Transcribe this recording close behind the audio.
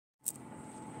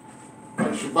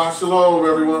Shabbat shalom,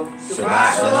 everyone.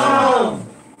 Shabbat shalom.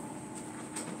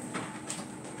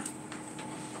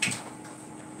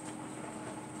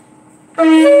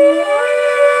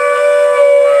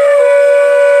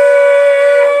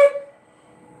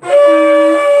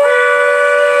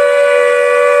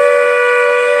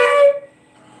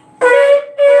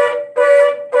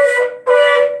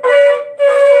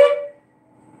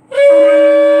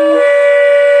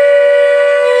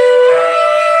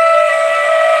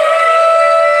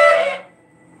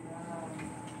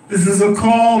 This is a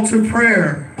call to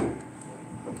prayer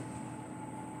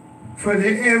for the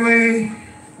Ewe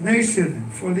nation,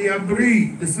 for the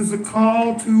Abri. This is a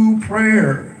call to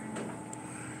prayer.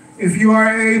 If you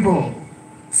are able,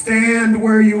 stand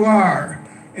where you are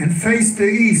and face the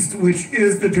east, which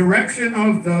is the direction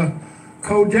of the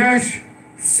Kodesh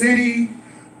city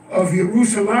of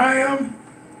Jerusalem,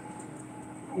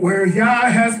 where Yah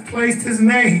has placed his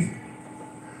name.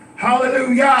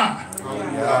 Hallelujah.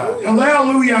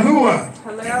 Hallel Yahuwah.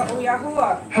 Hallel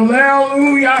Yahuwah. Hallel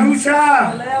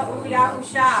Yahusha. Hallel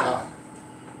Yahusha.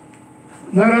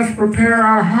 Let us prepare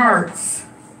our hearts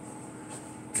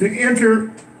to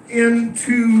enter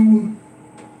into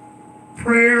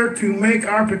prayer to make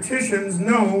our petitions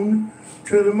known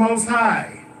to the Most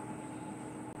High.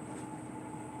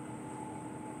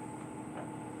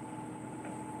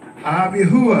 Ab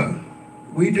Yahuwah,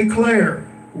 we declare,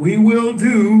 we will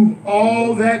do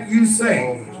all that you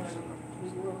say.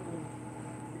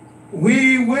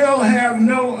 We will have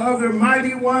no other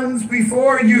mighty ones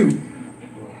before you.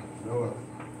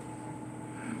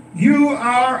 You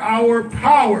are our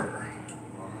power,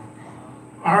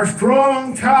 our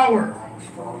strong tower,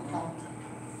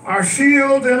 our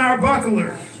shield and our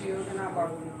buckler.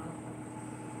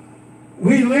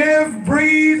 We live,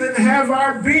 breathe, and have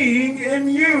our being in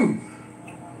you.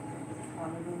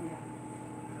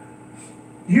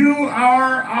 You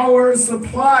are our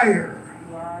supplier,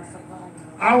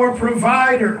 our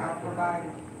provider.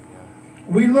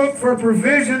 We look for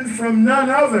provision from none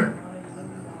other.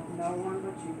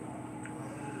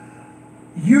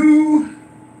 You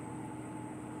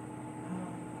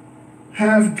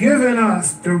have given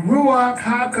us the Ruach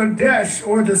HaKodesh,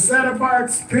 or the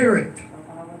set-apart spirit.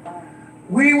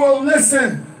 We will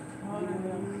listen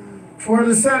for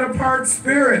the set-apart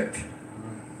spirit,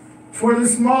 for the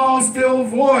small, still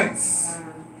voice.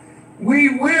 We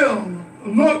will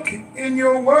look in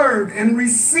your word and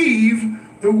receive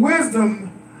the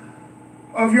wisdom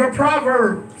of your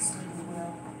proverbs.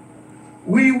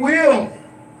 We will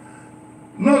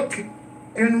look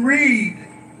and read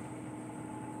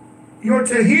your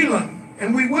Tehillim,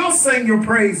 and we will sing your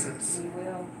praises.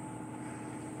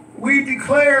 We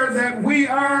declare that we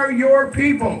are your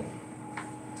people.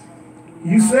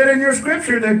 You said in your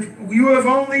scripture that you have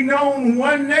only known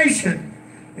one nation,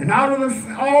 and out of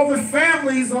all the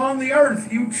families on the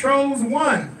earth, you chose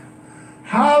one.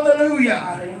 Hallelujah.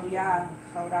 Hallelujah.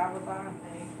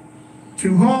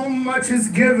 To whom much is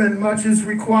given, much is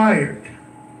required.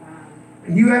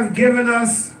 And you have given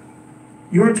us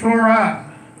your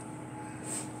Torah.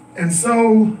 And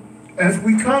so, as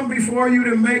we come before you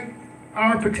to make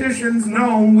our petitions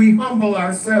known, we humble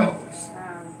ourselves.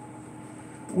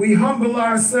 We humble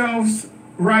ourselves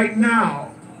right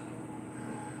now.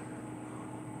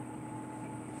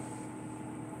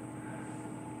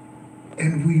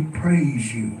 And we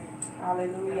praise you.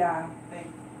 Hallelujah.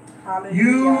 Hallelujah.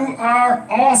 You are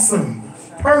awesome,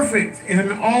 perfect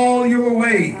in all your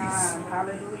ways.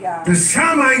 Hallelujah. The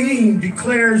Shamayim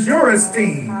declares your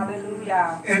esteem.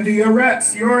 Hallelujah. And the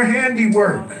Eretz your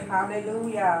handiwork.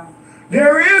 Hallelujah.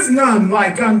 There is none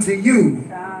like unto you.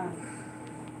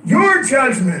 Your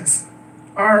judgments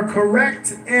are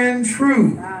correct and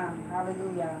true.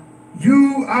 Hallelujah.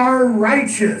 You are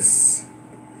righteous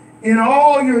in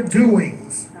all your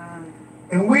doings.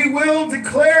 And we will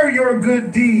declare your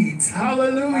good deeds.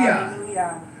 Hallelujah.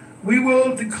 Hallelujah. We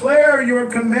will declare your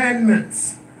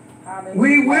commandments. Hallelujah.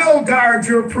 We will guard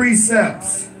your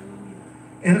precepts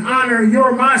and honor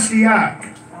your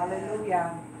Mashiach,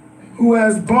 Hallelujah. who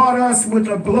has bought us with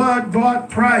a blood-bought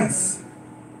price.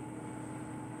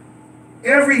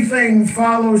 Everything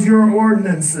follows your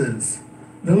ordinances.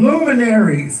 The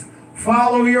luminaries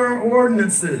follow your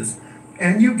ordinances.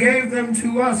 And you gave them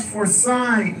to us for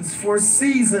signs, for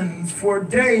seasons, for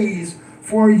days,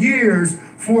 for years,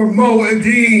 for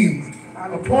Moedim,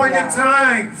 appointed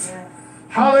times. Yeah.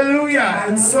 Hallelujah.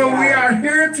 And so we are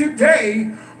here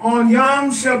today on Yom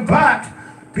Shabbat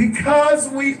because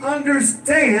we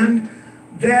understand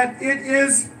that it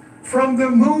is from the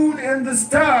moon and the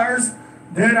stars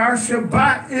that our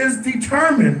Shabbat is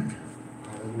determined.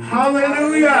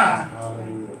 Hallelujah.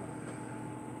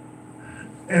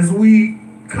 as we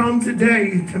come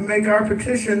today to make our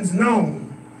petitions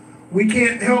known, we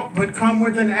can't help but come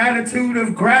with an attitude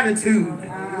of gratitude.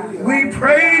 We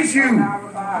praise you.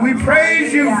 We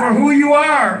praise you for who you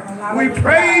are. We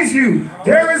praise you.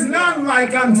 There is none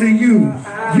like unto you.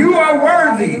 You are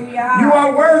worthy. You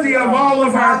are worthy of all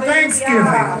of our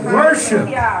thanksgiving, worship,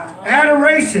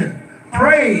 adoration,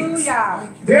 praise.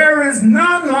 There is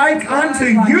none like unto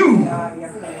you.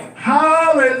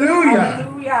 Hallelujah.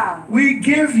 We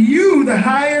give you the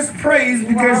highest praise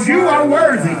because you are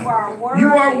worthy. You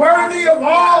are worthy of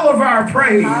all of our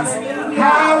praise.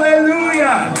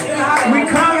 Hallelujah. We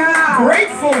come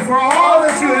grateful for all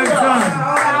that you have done.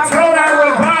 Todah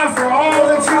Rabbah for all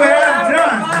that you have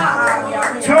done.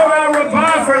 Todah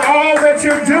Rabbah for all that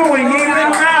you're doing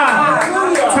even now.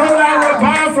 Todah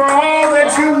Rabbah for all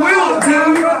that you will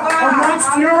do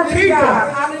amongst your people.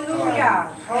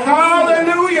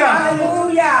 Hallelujah.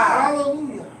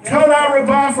 Todah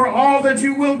Rabbah for all that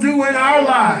you will do in our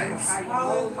lives,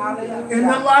 in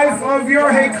the life of your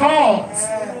Yehezqēls,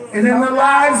 and in the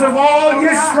lives of all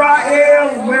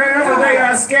Yisrael, wherever they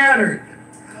are scattered.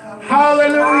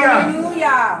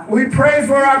 Hallelujah. We pray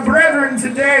for our brethren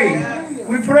today.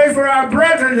 We pray for our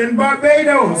brethren in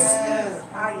Barbados.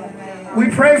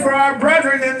 We pray for our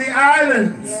brethren in the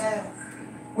islands.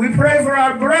 We pray for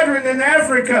our brethren in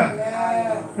Africa.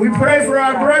 We pray for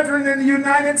our brethren in the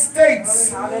United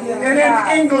States and in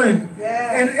England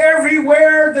and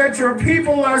everywhere that your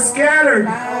people are scattered.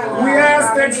 We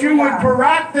ask that you would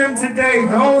barack them today,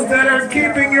 those that are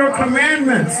keeping your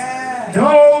commandments,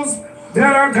 those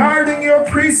that are guarding your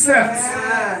precepts,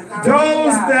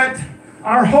 those that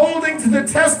are holding to the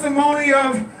testimony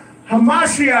of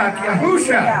Hamashiach,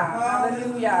 Yahusha.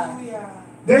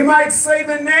 They might say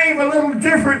the name a little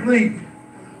differently,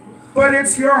 but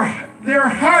it's their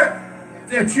heart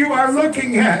that you are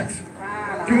looking at.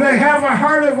 Do they have a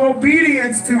heart of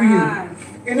obedience to you?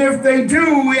 And if they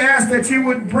do, we ask that you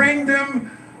would bring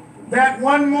them that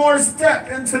one more step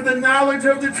into the knowledge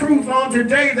of the truth on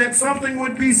today, that something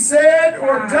would be said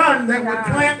or done that would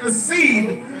plant a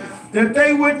seed, that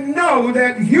they would know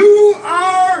that you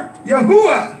are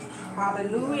Yahuwah.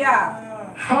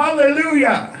 Hallelujah.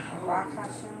 Hallelujah.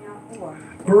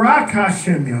 Barak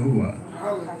Hashem Yahuwah.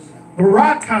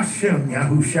 Barak Hashem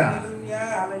Yahusha.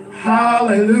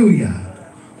 Hallelujah.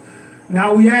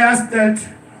 Now we ask that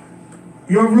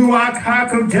your Ruach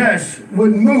HaKodesh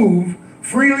would move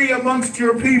freely amongst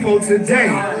your people today.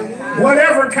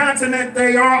 Whatever continent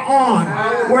they are on,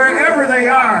 wherever they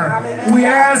are, we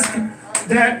ask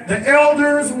that the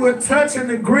elders would touch and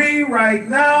agree right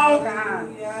now,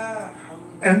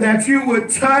 and that you would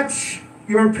touch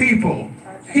your people,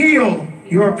 heal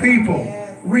your people,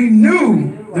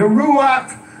 renew the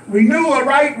Ruach, renew a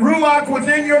right Ruach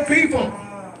within your people,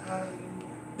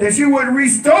 that you would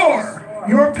restore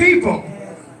your people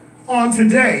on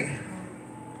today,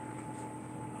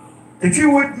 that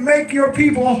you would make your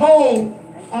people whole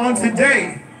on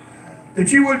today,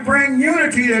 that you would bring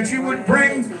unity, that you would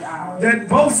bring that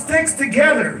both sticks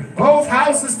together, both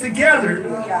houses together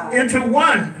into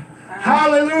one.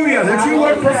 Hallelujah. That you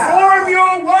would perform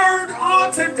your word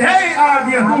on today,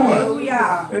 Ab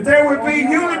Yahuwah. That there would be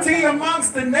unity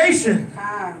amongst the nation.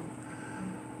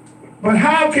 But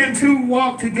how can two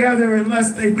walk together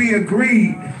unless they be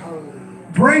agreed?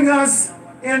 Bring us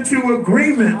into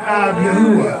agreement, Ab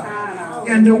Yahuwah,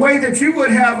 in the way that you would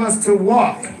have us to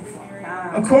walk,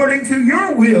 according to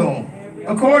your will,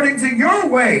 according to your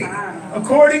way,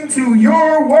 according to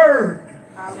your word.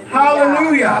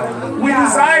 Hallelujah. We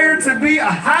desire to be a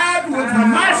had with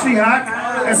Hamashiach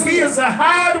as he is a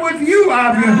had with you,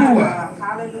 Ab Yahuwah.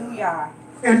 Hallelujah.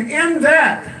 And in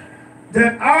that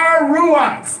our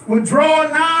Ruachs would draw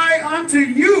nigh unto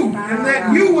you, and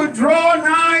that you would draw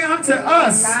nigh unto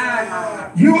us.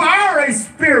 You are a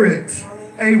spirit,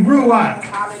 a Ruach,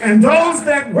 and those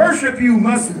that worship you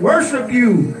must worship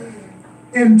you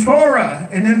in Torah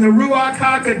and in the Ruach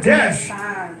HaKodesh,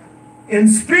 in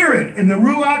spirit, in the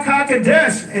Ruach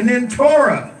HaKodesh, and in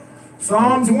Torah.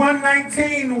 Psalms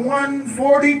 119,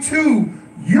 142.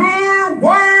 Your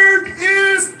word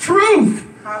is truth.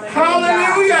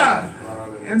 Hallelujah.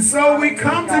 And so we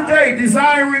come today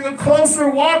desiring a closer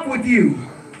walk with you.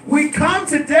 We come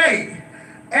today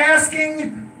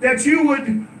asking that you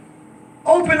would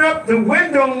open up the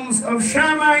windows of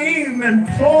Shamayim and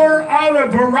pour out a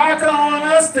baraka on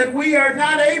us that we are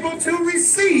not able to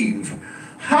receive.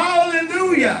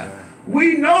 Hallelujah.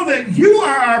 We know that you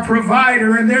are our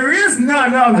provider and there is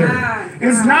none other.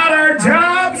 It's not our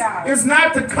jobs. It's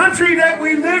not the country that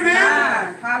we live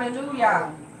in.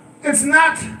 Hallelujah. It's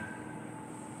not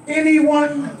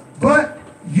anyone but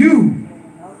you.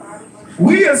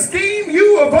 We esteem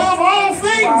you above all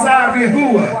things, our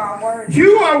Yahuwah.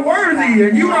 You are worthy,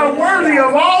 and you are worthy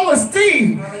of all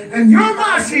esteem. And your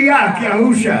Mashiach,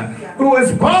 Yahusha, who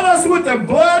has bought us with a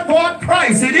blood-bought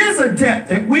price. It is a debt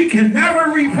that we can never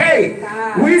repay.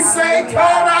 We say,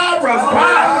 Todah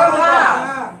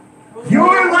Rabbah.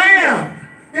 Your Lamb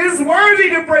is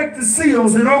worthy to break the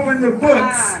seals and open the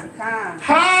books.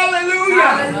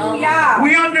 Hallelujah.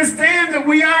 We understand that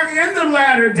we are in the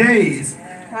latter days.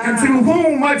 And to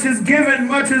whom much is given,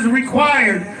 much is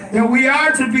required. That we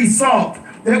are to be salt.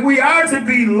 That we are to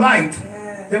be light.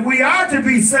 That we are to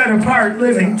be set apart,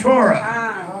 living Torah.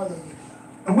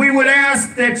 And we would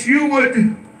ask that you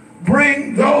would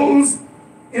bring those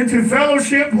into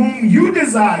fellowship whom you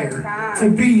desire to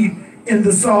be in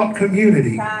the salt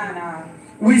community.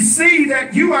 We see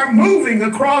that you are moving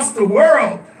across the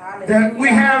world. That we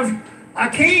have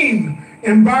Akim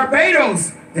in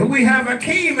Barbados. That we have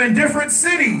Akim in different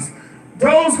cities.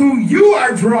 Those who you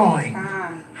are drawing.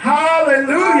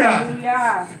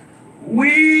 Hallelujah.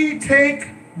 We take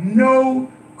no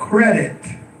credit.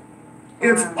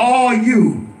 It's all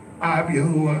you,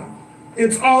 Yahuwah.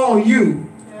 It's all you.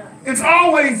 It's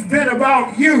always been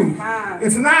about you.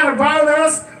 It's not about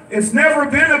us. It's never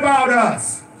been about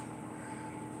us.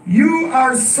 You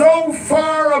are so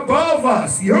far above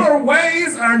us. Your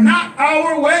ways are not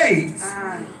our ways.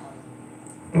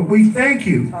 But we thank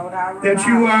you that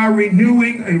you are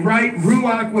renewing a right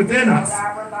ruach within us.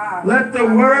 Let the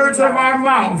words of our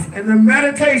mouth and the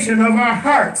meditation of our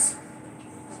hearts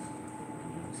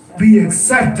be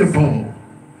acceptable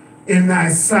in thy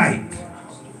sight.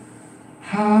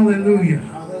 Hallelujah.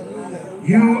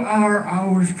 You are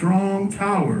our strong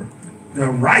tower. The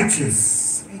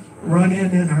righteous run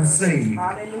in and are saved.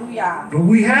 Hallelujah. But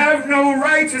we have no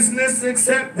righteousness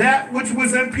except that which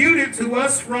was imputed to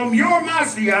us from your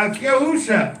Mashiach,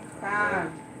 Yahusha.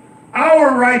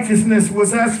 Our righteousness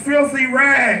was as filthy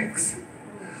rags.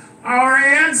 Our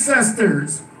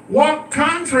ancestors walked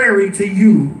contrary to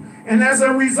you. And as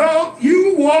a result,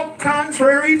 you walk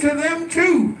contrary to them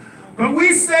too. But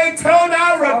we say,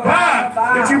 Todah Rabbah,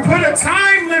 that you put a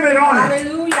time limit on it.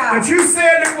 Hallelujah. That you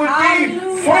said it would be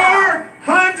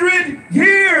 400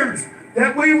 years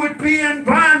that we would be in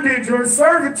bondage or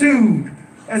servitude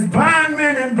as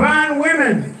bondmen and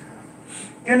bondwomen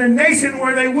in a nation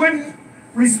where they wouldn't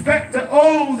respect the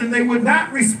old and they would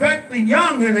not respect the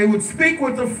young and they would speak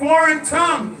with a foreign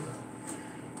tongue.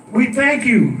 We thank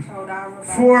you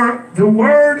for the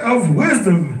word of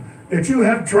wisdom that you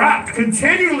have dropped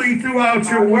continually throughout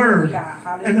your word,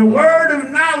 and the word of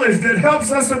knowledge that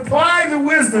helps us apply the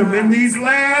wisdom in these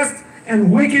last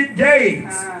and wicked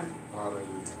days.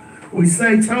 We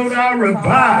say, Todah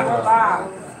Rabbah.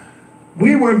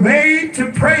 We were made to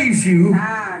praise you,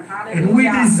 and we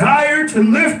desire to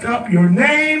lift up your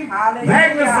name,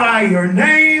 magnify your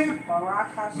name,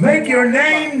 make your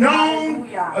name known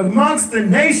amongst the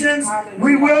nations.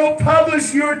 We will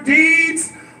publish your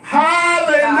deeds.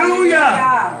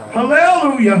 Hallelujah.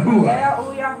 Hallel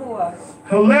Yahuwah.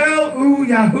 Hallel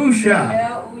Yahusha.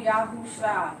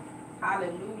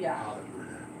 Hallelujah.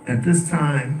 At this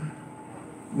time,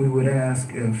 we would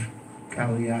ask if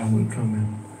Kaliyah would come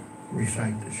and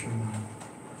recite the Shema.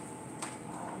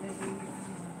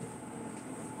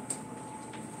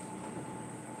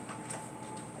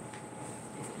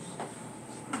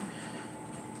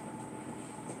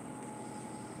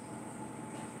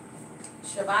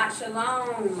 Shabbat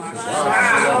shalom.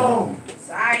 Shabbat shalom.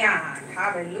 Zion.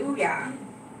 Hallelujah.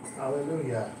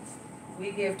 Hallelujah.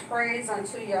 We give praise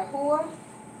unto Yahuwah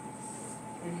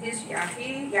and his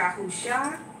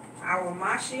Yahusha, our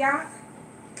Mashiach.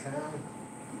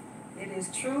 It is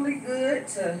truly good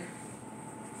to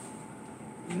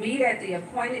meet at the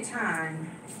appointed time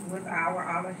with our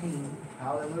Elohim.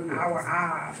 Hallelujah. Our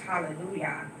Av.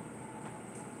 Hallelujah.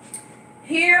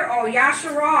 Hear, O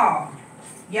Yasharal,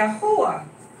 Yahuwah,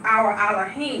 our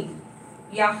Elohim.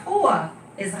 Yahuwah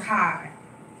is high.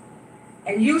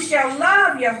 And you shall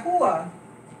love Yahuwah,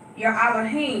 your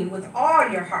Elohim, with all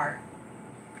your heart,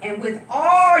 and with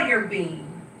all your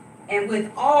being, and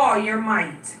with all your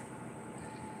might.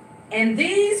 And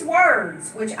these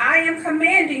words which I am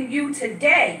commanding you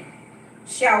today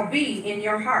shall be in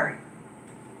your heart,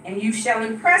 and you shall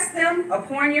impress them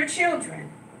upon your children,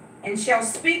 and shall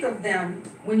speak of them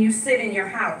when you sit in your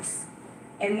house,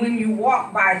 and when you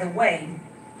walk by the way,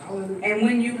 and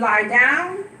when you lie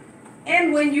down,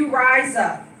 and when you rise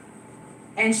up,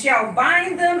 and shall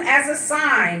bind them as a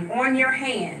sign on your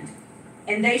hand,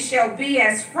 and they shall be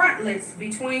as frontlets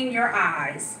between your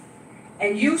eyes.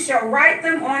 And you shall write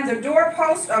them on the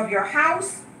doorpost of your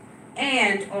house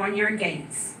and on your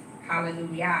gates.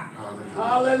 Hallelujah.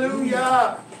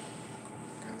 Hallelujah.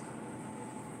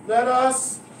 Let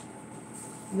us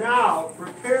now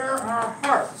prepare our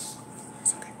hearts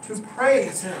to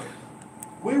praise him.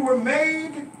 We were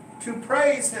made to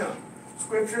praise him.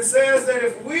 Scripture says that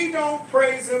if we don't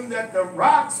praise him, that the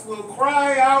rocks will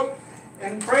cry out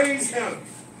and praise him.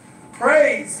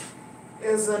 Praise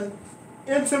is an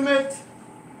intimate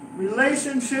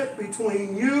relationship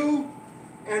between you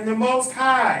and the Most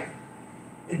High.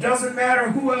 It doesn't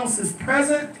matter who else is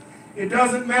present. It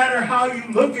doesn't matter how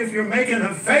you look. If you're making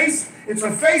a face, it's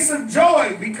a face of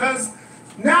joy, because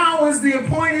now is the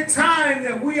appointed time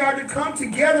that we are to come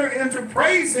together and to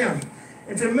praise him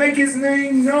and to make his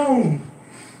name known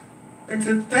and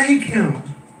to thank him.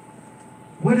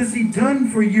 What has he done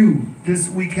for you this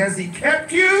week? Has he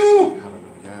kept you?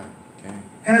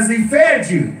 Has he fed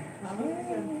you?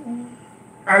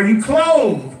 Are you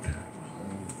clothed?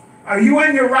 Are you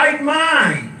in your right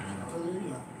mind?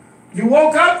 You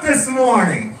woke up this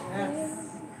morning.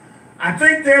 I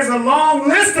think there's a long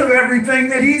list of everything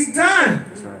that he's done.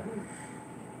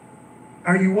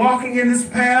 Are you walking in his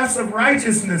paths of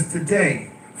righteousness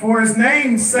today for his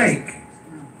name's sake?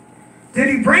 Did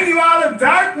he bring you out of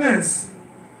darkness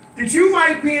that you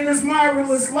might be in this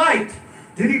marvelous light?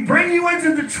 Did he bring you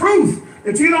into the truth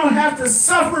that you don't have to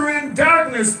suffer in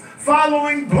darkness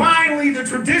following blindly the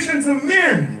traditions of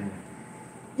men?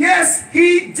 Yes,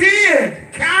 he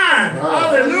did. God,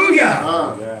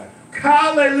 hallelujah.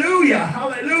 Hallelujah,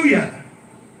 hallelujah.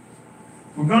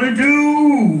 We're going to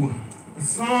do a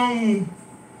song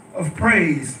of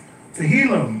praise.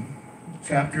 Tehillim,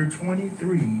 chapter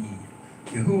 23.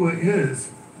 Yahuwah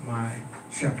is my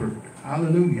shepherd.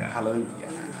 Hallelujah. Hallelujah.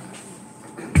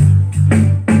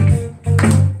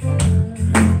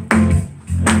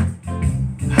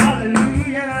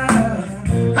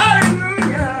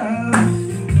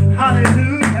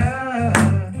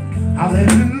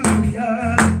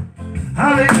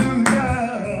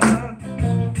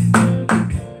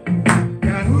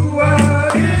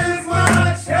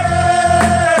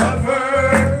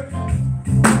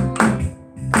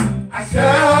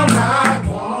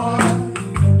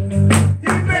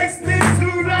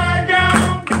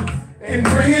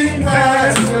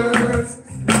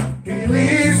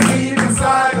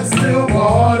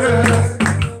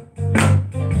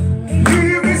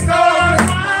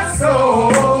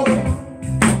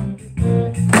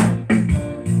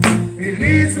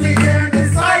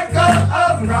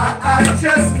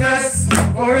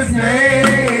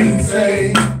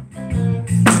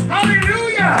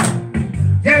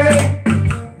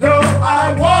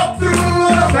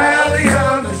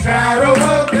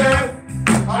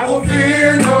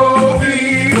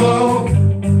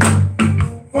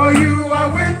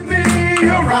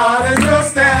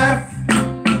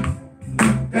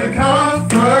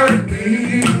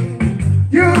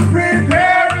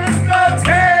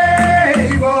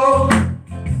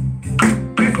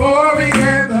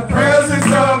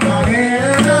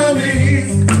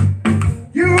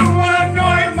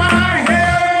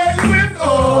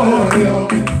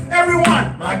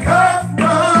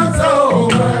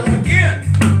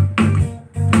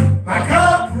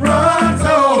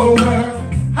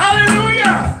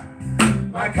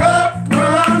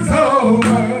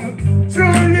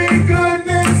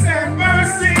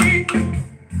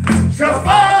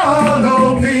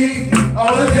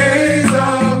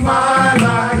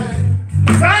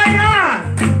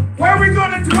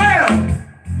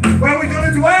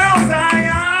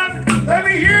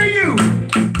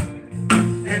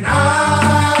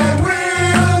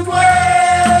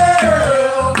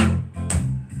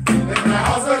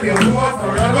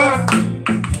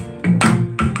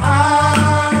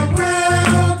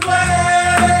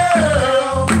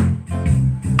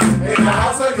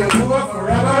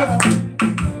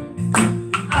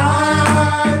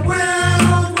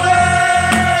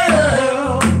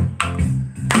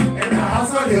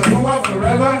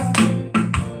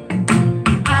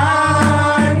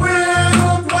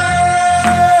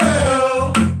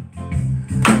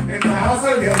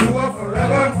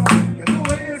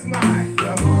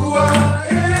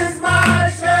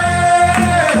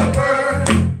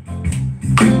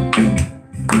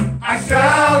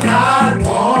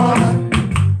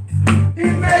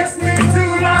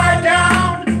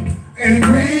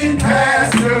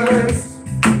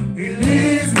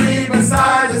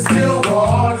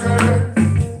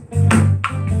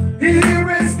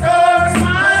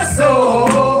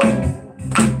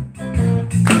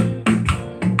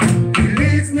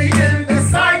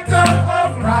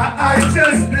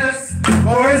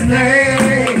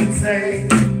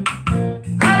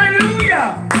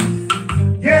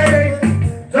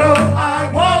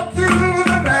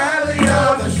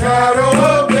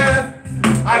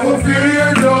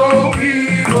 fear no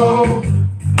evil.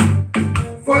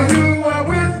 For you are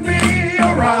with me,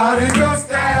 your rod and your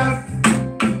staff,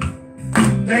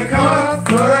 they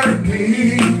comfort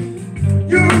me.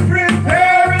 You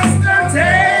prepare us the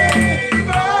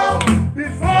table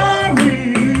before me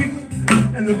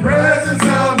in the presence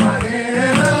of my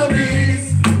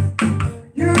enemies.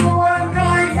 You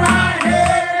anoint my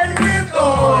head with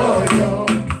oil,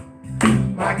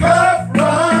 my cup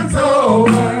runs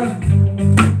over.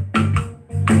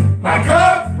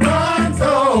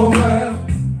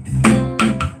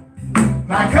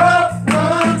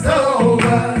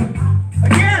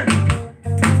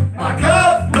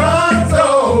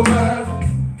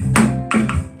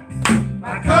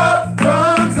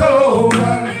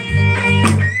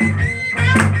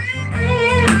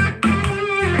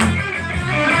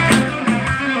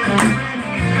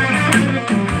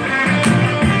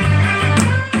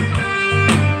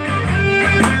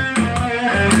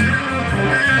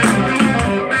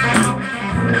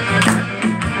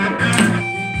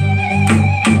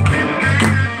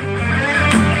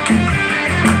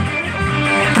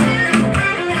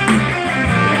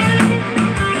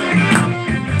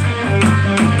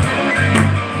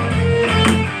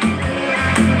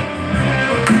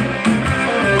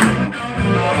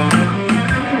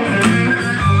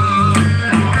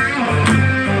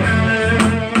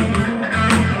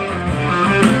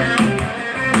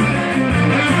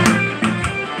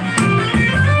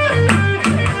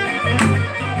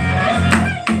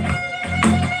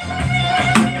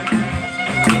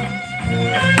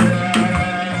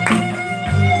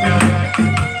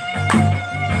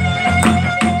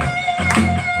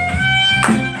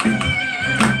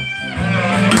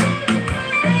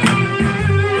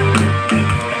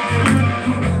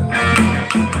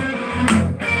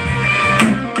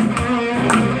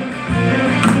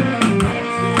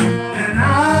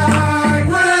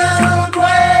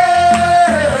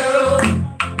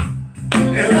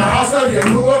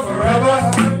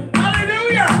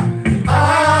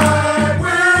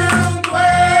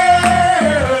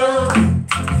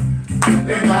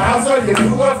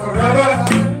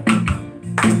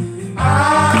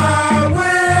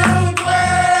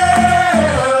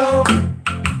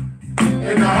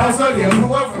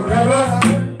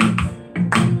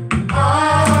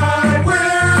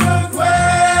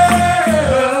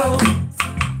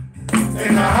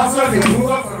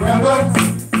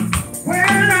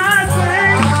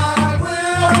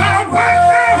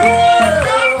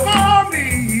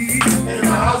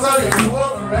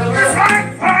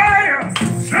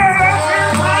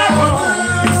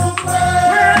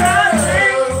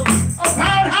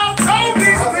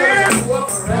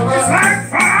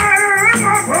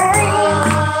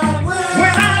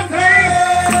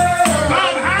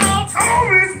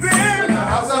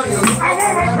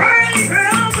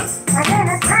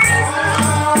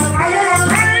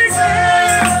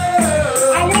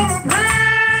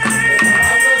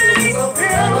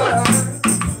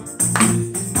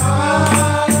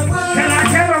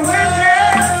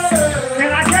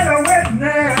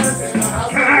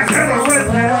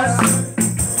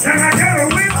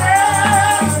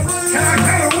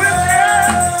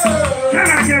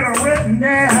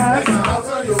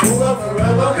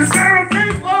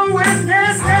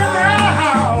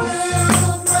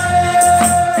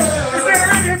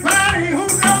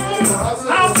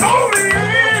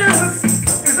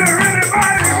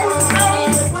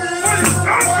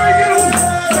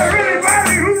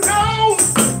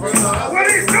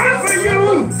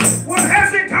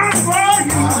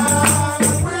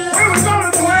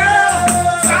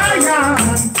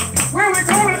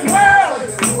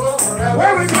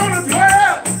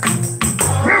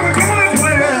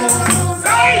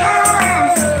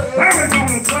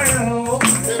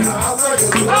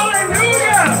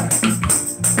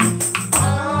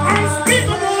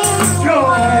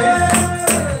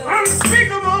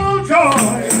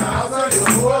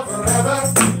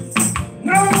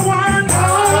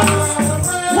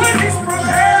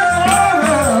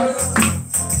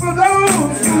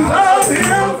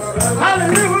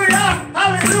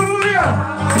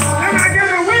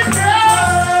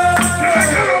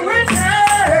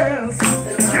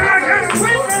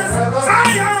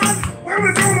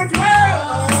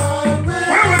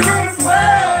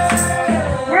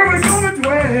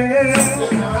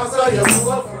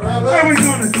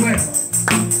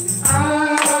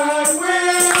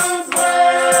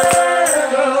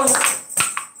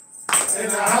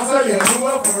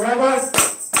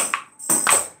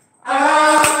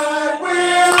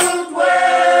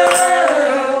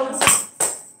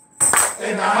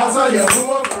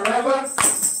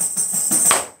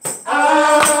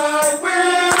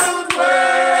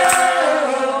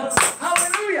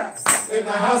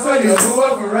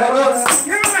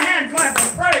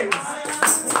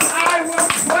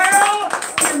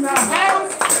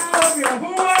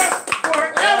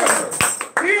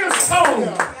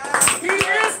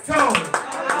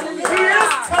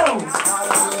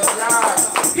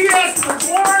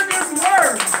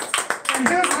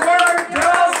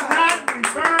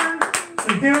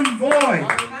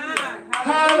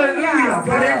 Hallelujah.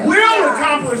 But it will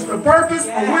accomplish the purpose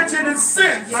for which it is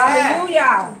sent.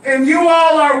 Hallelujah. And you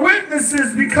all are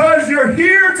witnesses because you're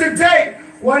here today.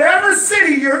 Whatever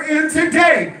city you're in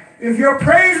today, if you're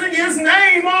praising his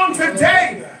name on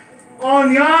today,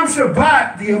 on Yom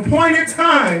Shabbat, the appointed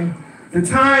time, the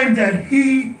time that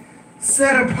he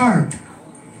set apart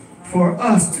for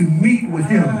us to meet with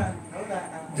him,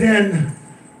 then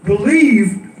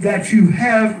believe that you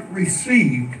have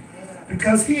received,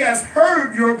 because he has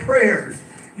heard your prayers.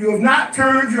 You have not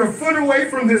turned your foot away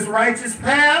from his righteous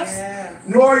paths,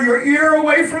 nor your ear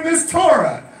away from his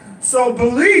Torah. So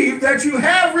believe that you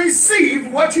have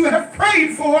received what you have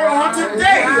prayed for on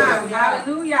today.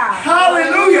 Hallelujah.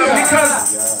 Hallelujah.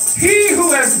 Because he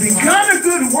who has begun a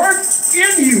good work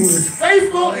in you is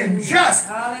faithful and just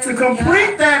to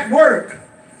complete that work.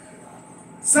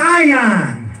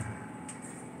 Zion,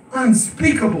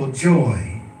 unspeakable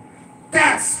joy.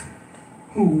 That's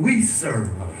who we serve.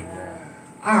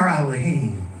 Our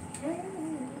Elohim,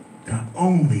 the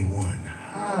only one.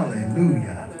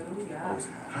 Hallelujah.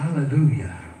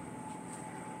 Hallelujah.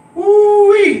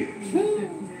 Woo-wee.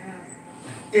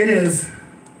 It is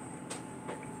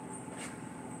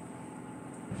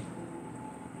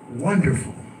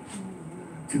wonderful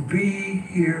to be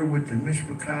here with the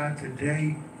Mishpachah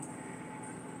today.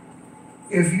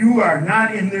 If you are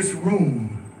not in this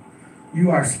room, you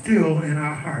are still in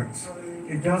our hearts.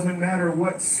 It doesn't matter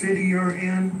what city you're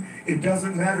in. It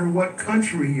doesn't matter what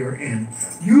country you're in.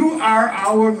 You are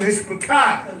our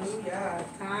Mishpachah.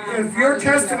 If your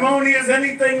testimony is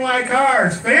anything like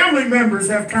ours, family members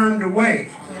have turned away.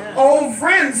 Old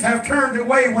friends have turned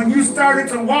away when you started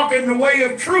to walk in the way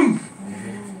of truth.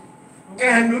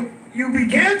 And you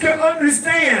began to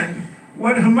understand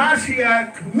what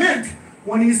Hamashiach meant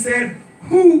when he said,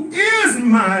 "Who is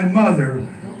my mother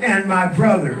and my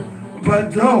brother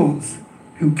but those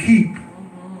who keep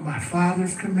my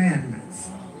Father's commandments?"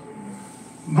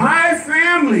 My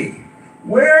family,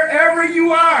 wherever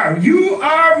you are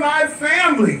my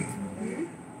family.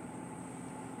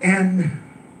 And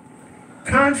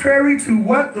contrary to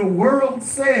what the world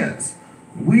says,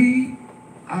 we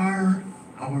are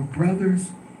our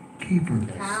brother's keepers.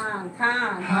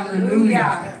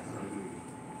 Hallelujah.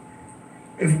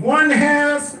 If one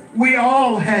has, we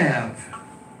all have.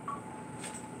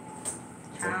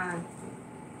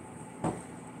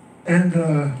 And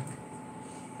the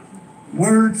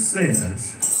word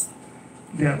says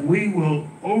that we will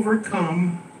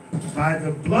overcome by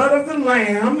the blood of the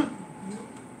Lamb.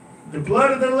 The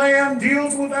blood of the Lamb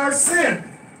deals with our sin.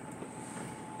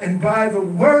 And by the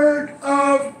word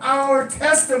of our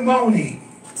testimony.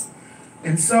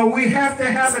 And so we have to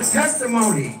have a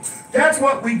testimony. That's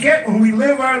what we get when we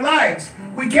live our lives.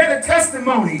 We get a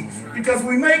testimony because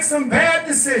we make some bad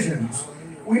decisions.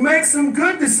 We make some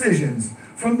good decisions.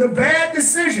 From the bad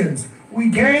decisions, we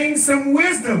gain some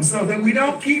wisdom so that we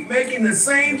don't keep making the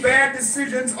same bad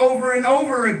decisions over and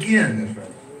over again.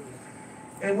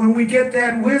 And when we get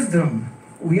that wisdom,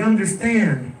 we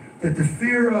understand that the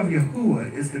fear of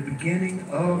Yahuwah is the beginning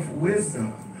of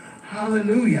wisdom.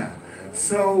 Hallelujah.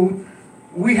 So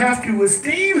we have to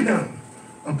esteem him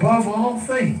above all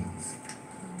things.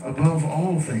 Above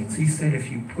all things. He said, if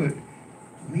you put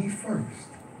me first,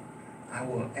 I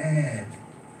will add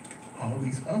all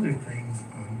these other things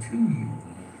unto you.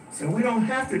 So we don't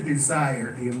have to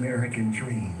desire the American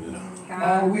dream.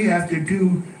 All we have to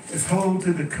do is hold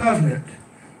to the covenant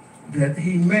that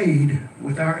he made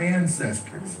with our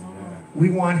ancestors. We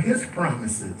want his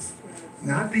promises,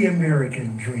 not the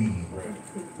American dream.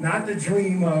 Not the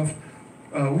dream of,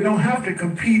 we don't have to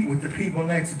compete with the people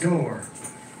next door.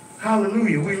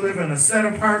 Hallelujah. We live in a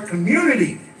set-apart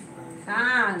community.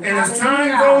 And as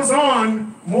time goes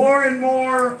on, more and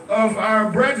more of our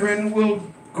brethren will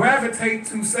gravitate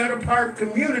to set-apart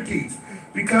communities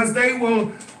because they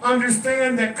will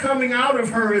understand that coming out of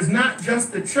her is not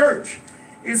just the church.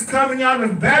 It's coming out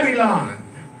of Babylon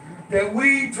that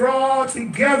we draw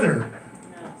together,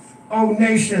 O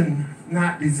nation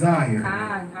not desired.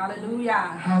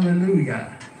 Hallelujah.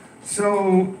 Hallelujah.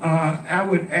 So I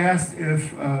would ask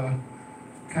if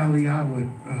Kalia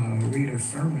would read a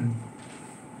sermon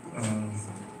a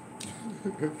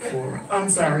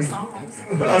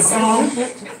song.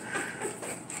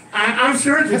 I'm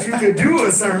sure that you could do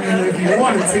a sermon if you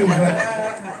wanted to, but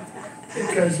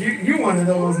because you're one of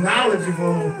those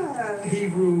knowledgeable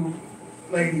Hebrew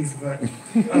ladies, but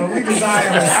we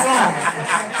desire a song.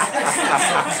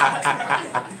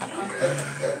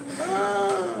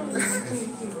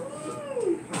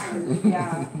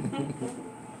 Yeah.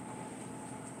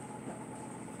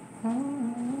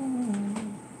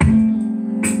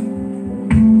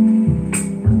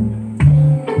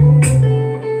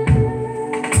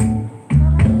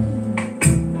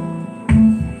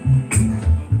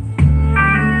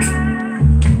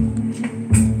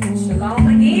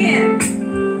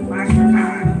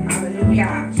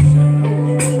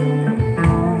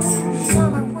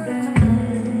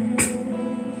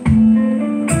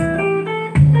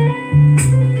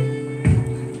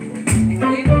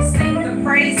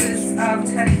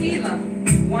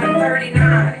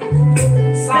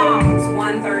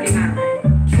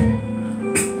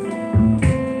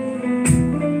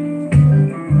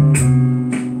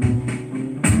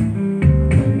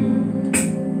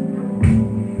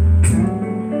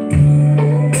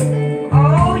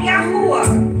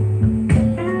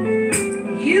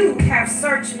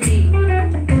 searched me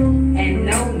and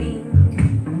know me.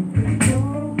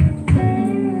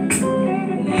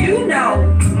 You know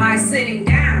my sitting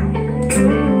down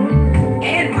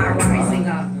and my rising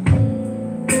up.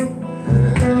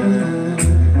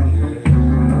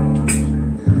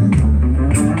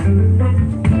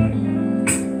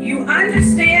 You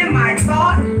understand my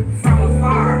thought from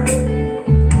afar.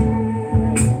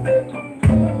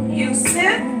 You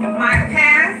sift my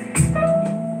path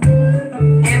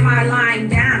and my lying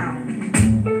down.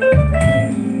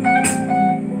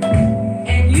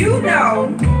 And you know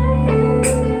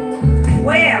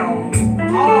well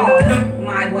all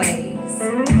my ways.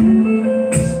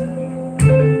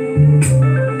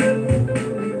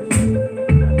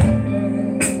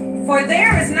 For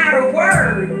there is not a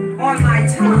word on my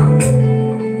tongue,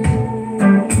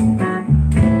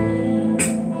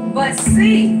 but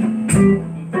see,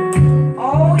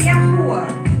 oh Yahuwah,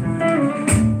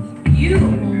 you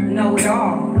know it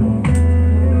all.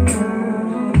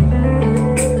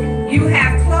 You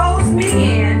have closed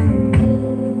me in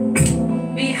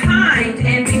behind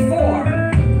and before,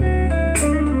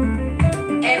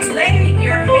 and laid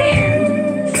your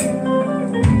hand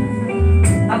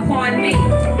upon me.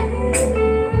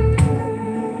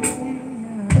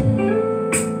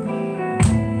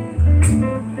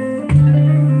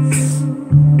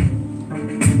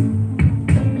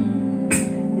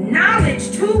 Knowledge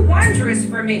too wondrous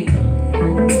for me.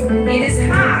 It is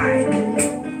high.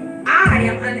 I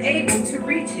am unable to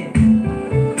reach it.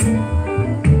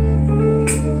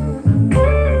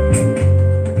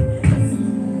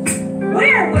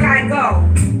 Where would I go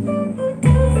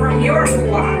from your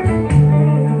flock?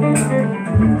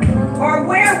 Or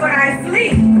where would I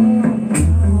flee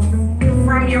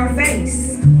from your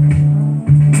face?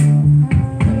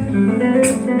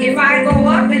 If I go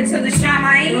up into the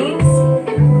Shamaim,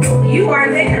 you are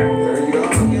there.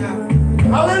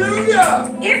 Hallelujah.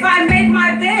 If I make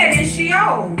my bed in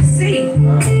Sheol, see,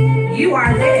 you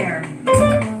are there.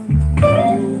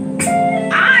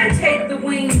 I take the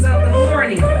wings of the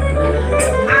morning.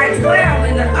 I dwell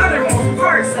in the uttermost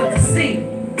parts of the sea.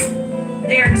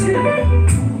 There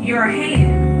too, your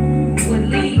hand would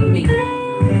lead me.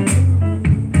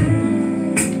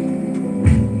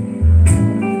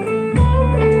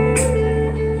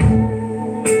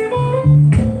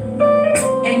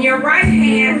 And your right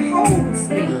hand holds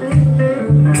me.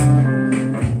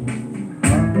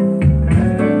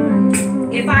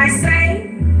 If I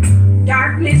say,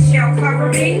 darkness shall cover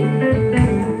me,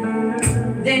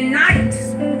 then night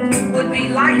would be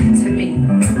light to me.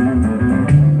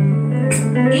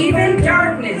 Even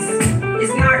darkness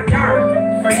is not dark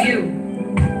for you,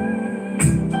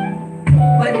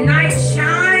 but night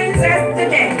shines as the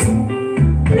day.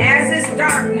 As is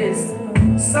darkness,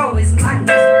 so is light.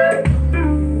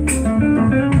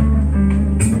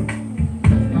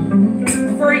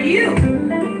 For you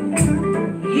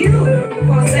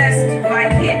possessed my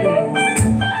kidneys.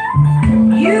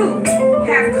 You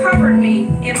have covered me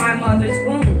in my mother's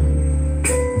womb.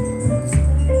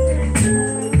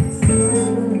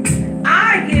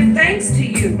 I give thanks to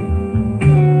you,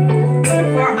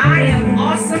 for I am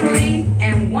awesomely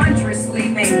and wondrously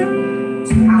made.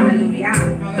 Hallelujah.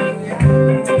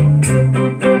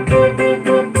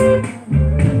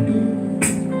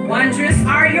 Wondrous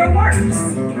are your works,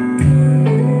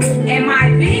 and my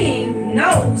being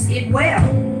knows it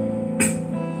well.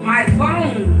 My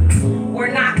bones were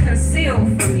not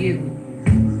concealed from you.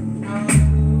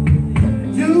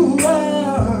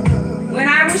 When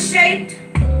I was shaped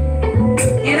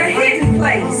in a hidden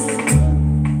place,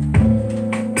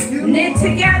 knit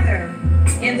together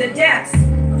in the depths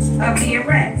of the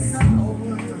arrest,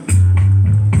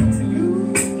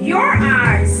 your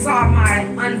eyes saw my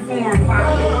unformed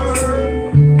body,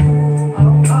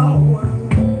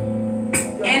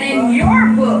 and in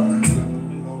your book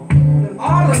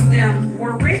all of them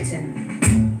were written.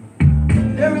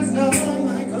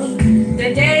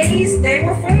 The days they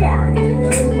were formed,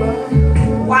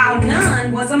 while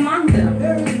none was among them.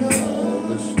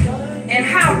 And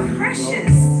how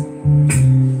precious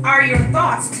are your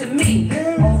thoughts to me,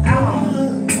 O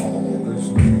God.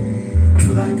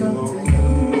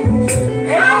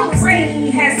 How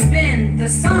great has been the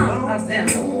sum of them.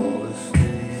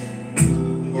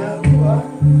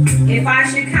 If I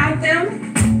should count them,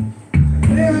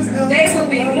 they will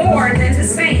be more than the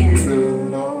sand.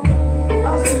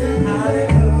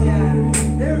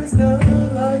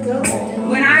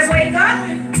 When I wake up,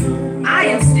 I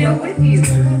am still with you.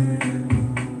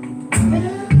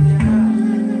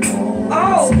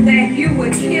 Oh, that you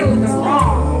would kill the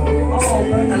wrong all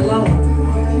alone.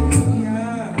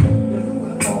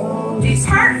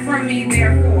 Depart from me,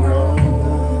 therefore,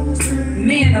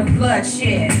 men of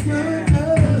bloodshed.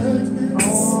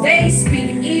 They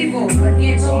speak evil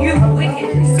against you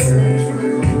wickedly.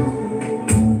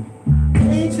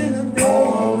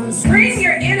 Bring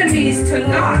your enemies to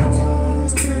naught,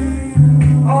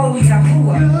 O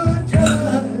Yahuwah.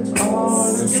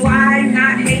 Do I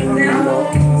not hate them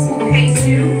who hate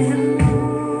you?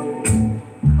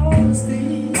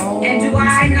 And do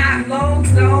I not loathe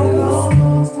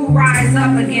those who rise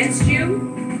up against you?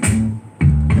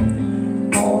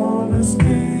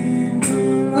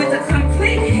 With a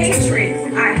complete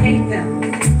hatred, I hate them.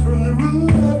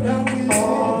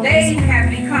 They have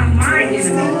become my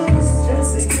enemies.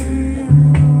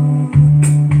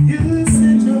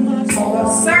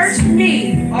 Search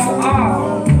me, O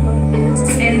all,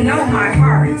 and know my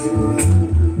heart.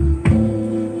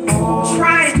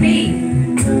 Try me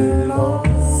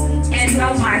and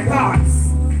know my thoughts.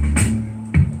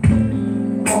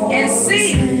 And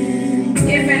see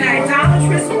if an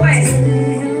idolatrous way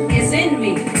is in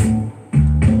me.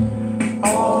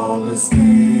 All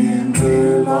esteem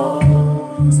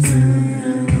belongs to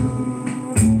you.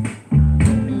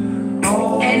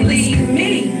 And lead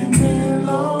me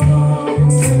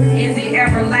in the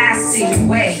everlasting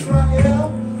way.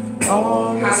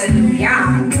 Hallelujah.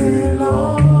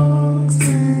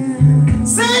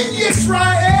 Sing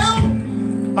Yisrael.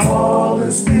 All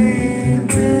esteem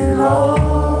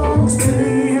belongs to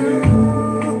you.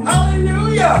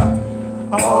 Hallelujah.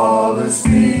 All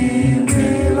esteem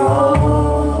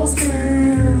belongs to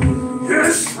you.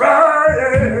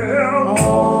 Yisrael.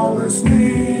 All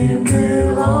esteem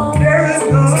belongs. There is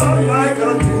none like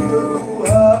unto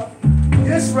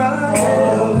Yisrael.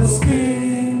 All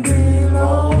esteem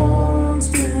belongs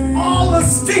to you. All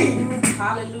esteem.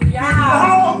 Hallelujah.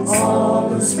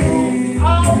 All esteem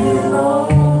belongs.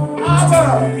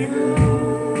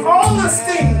 All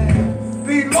esteem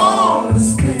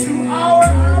belongs to our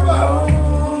Abba.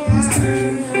 All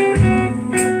esteem belongs to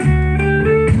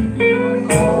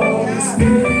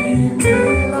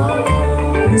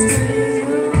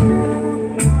you.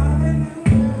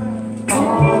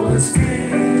 All esteem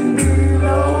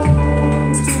belongs to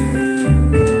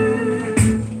you.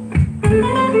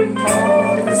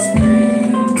 All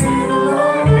esteem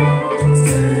belongs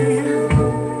to you.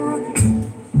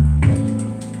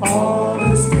 All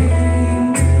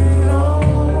esteem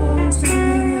belongs to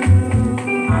you.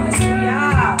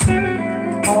 Hallelujah.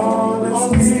 All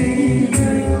esteem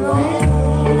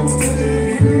belongs to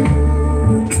you.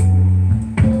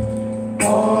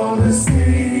 All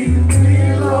esteem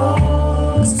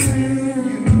belongs to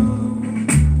you.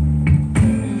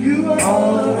 You are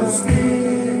all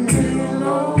esteem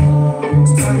belongs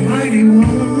to you. Mighty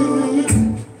one,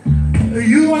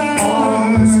 you are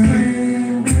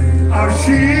our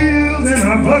shield and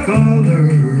our buckler.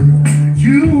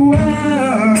 You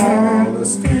are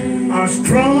our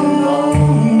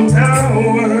strong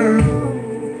tower.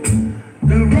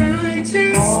 The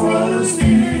righteous run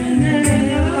in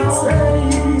and are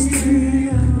saved.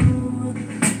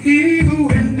 He who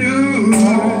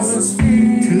endures to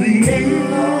the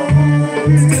end,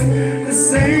 the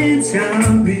same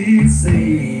shall be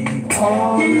saved.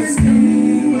 He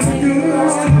who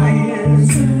endures to the end.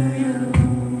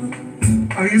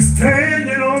 Are you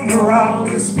standing on the rock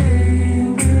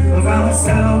of our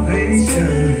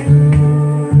salvation?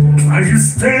 Are you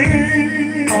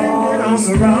standing on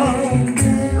the rock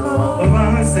of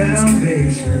our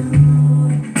salvation?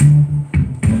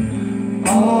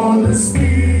 All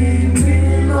esteem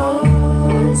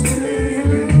belongs to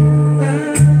you.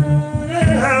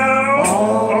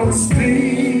 All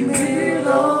esteem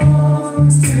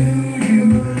belongs to you.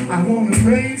 I want to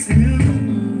praise him.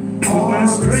 With my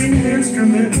string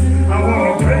instrument, I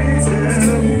want to praise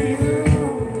him.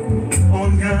 On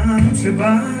Yom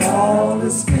Shabbat, all the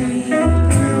esteem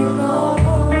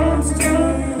belongs to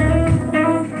you.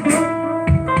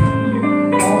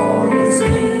 All the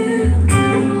esteem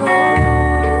belongs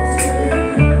to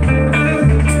you.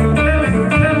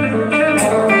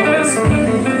 All the esteem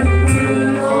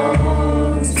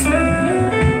belongs to you.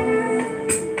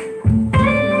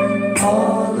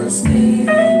 All the esteem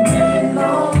belongs.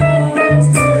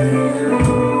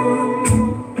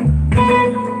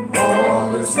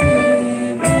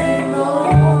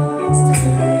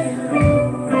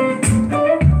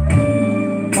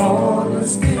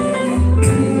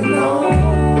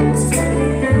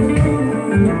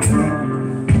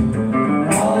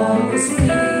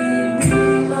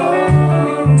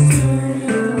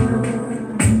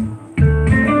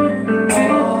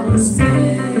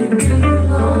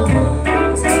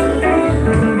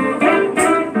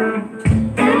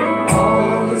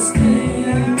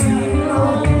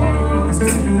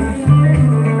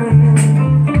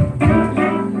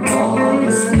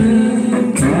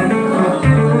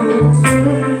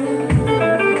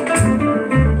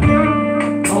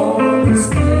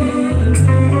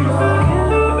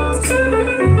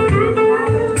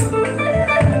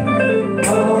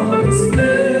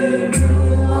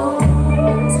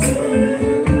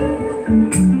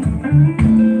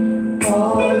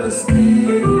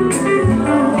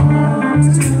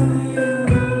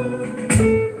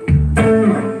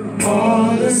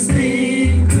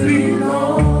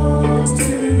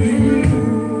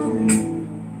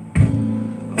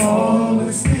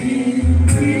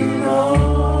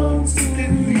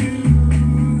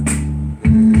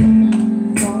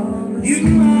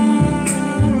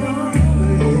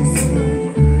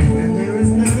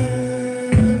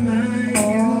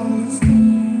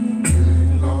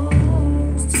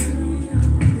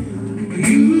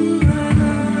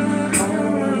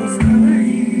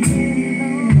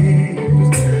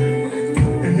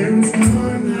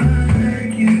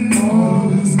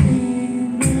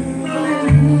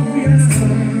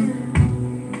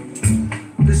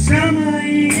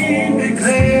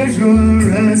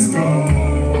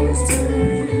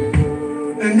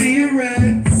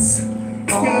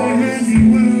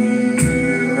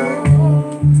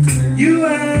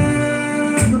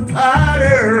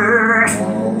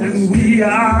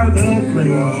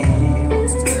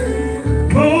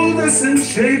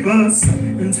 shape us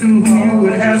into who you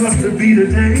would have us to be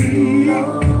today.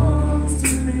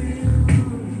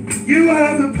 You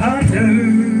are the potter,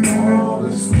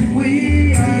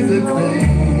 we are the clay.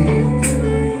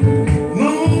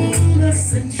 Mold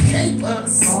us and shape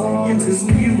us into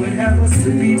who you would have us to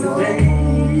be today.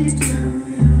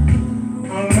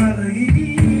 Our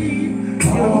arim,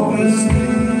 yours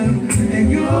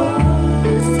and yours.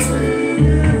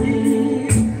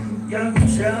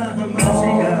 Yahusha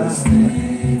HaMashiach.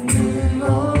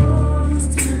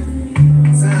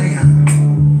 Zion.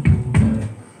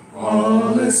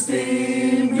 All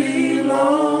esteem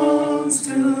belongs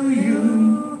to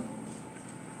you.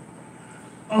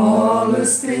 All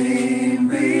esteem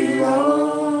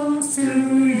belongs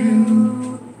to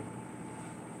you.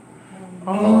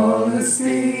 All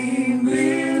esteem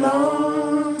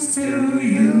belongs to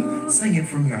you. Sing it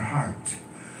from your heart.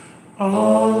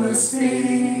 All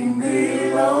esteem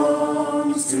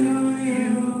belongs to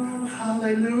you.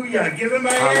 Hallelujah. Give him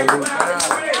a hand. He is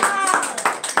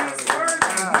worthy.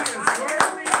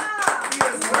 He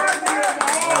is worthy of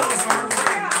all of our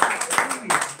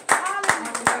praise.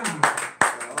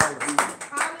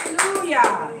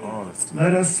 Hallelujah.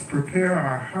 Let us prepare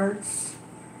our hearts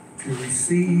to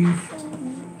receive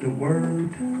the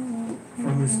word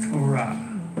from his Torah,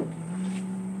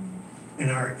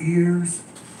 and our ears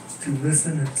to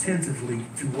listen attentively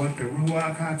to what the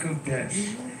Ruach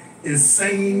HaKodesh is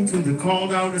saying to the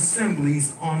called out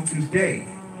assemblies on today.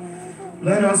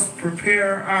 Let us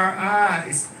prepare our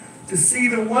eyes to see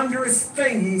the wondrous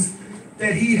things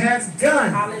that he has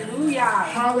done. Hallelujah.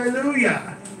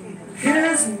 Hallelujah.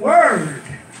 His word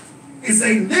is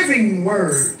a living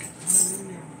word,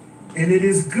 and it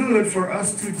is good for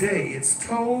us today. It's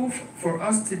told for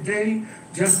us today,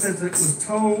 just as it was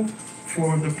told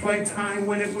for the playtime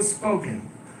when it was spoken.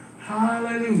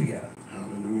 Hallelujah.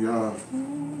 Hallelujah.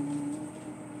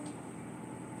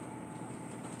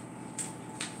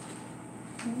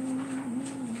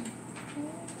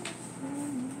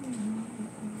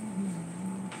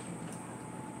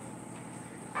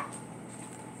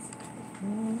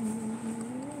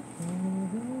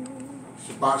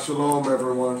 Shabbat Shalom,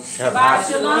 everyone. Shabbat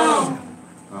Shalom.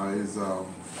 It's a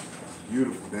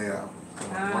beautiful day out.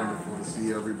 Wonderful to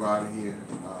see everybody here.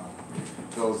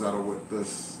 Those that are with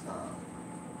us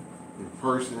in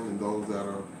person and those that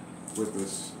are with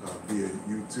us via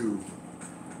YouTube.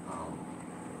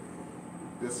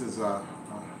 This is, I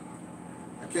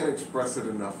can't express it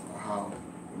enough how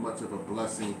much of a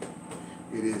blessing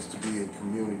it is to be in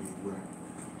community where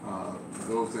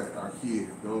those that are here,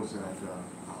 those that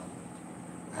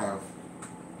have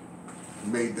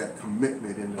made that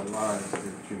commitment in their lives, that,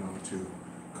 to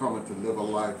come and to live a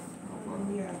life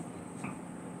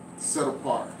set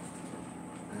apart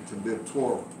and to live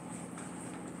Torah.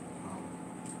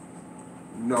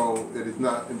 No, it is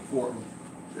not important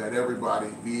that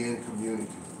everybody be in community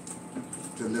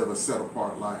to live a set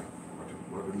apart life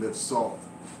or to live salt.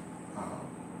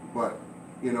 But,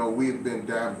 we've been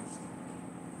damaged.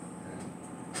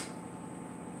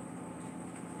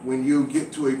 And when you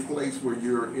get to a place where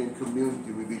you're in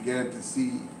community, we begin to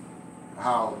see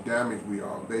how damaged we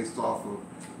are based off of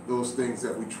those things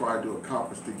that we try to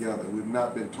accomplish together. We've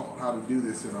not been taught how to do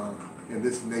this in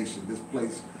this nation, this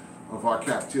place of our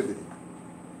captivity.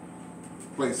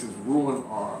 Place has ruined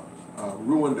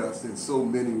us in so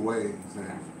many ways,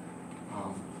 and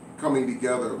coming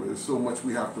together, there's so much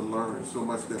we have to learn, so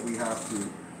much that we have to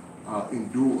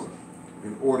endure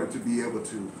in order to be able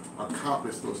to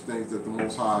accomplish those things that the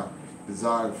Most High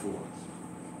desired for us.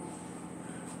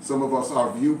 Some of us,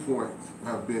 our viewpoints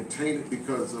have been tainted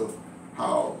because of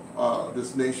how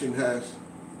this nation has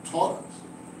taught us.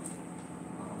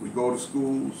 We go to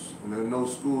schools, and in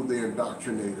those schools they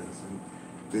indoctrinate us, and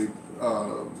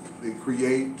they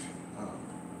create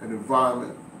an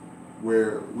environment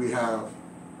where we have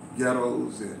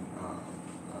ghettos and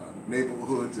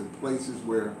neighborhoods and places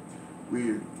where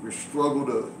we struggle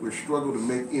to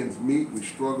make ends meet. We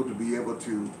struggle to be able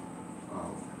to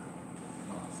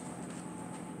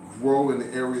grow in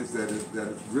the areas that is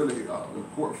really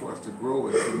important for us to grow,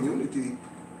 and community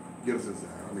gives us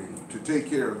that. I mean, to take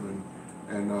care of them.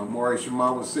 And Maury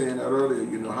Shema was saying that earlier.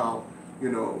 How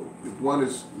if one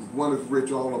is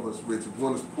rich, all of us rich. If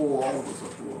one is poor, all of us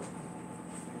are poor.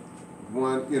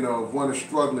 If one is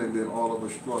struggling, then all of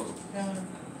us struggle.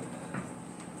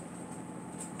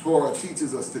 Torah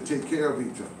teaches us to take care of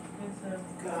each other.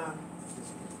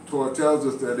 Torah tells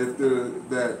us that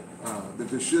that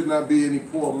there should not be any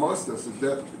poor amongst us.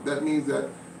 That means that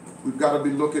we've got to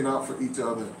be looking out for each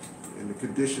other in the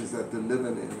conditions that they're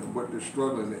living in and what they're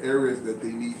struggling, the areas that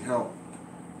they need help.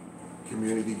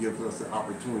 community gives us the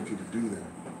opportunity to do that.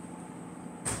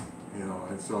 You know,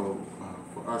 and so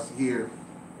for us here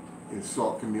in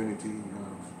Salt Community,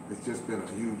 it's just been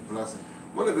a huge blessing.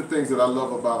 One of the things that I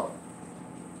love about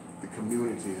the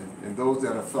community and those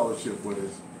that are fellowship with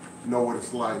us know what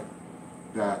it's like,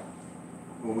 that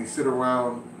when we sit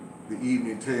around the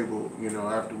evening table, you know,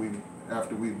 after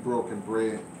we've broken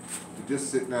bread, to just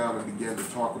sit down and begin to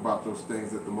talk about those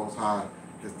things that the Most High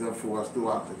has done for us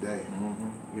throughout the day.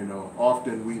 Mm-hmm. You know,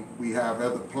 often we have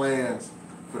other plans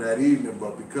for that evening,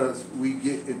 but because we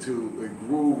get into a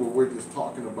groove where we're just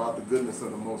talking about the goodness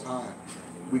of the Most High,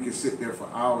 we can sit there for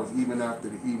hours even after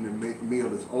the evening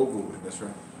meal is over with. That's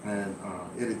right. And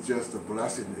it is just a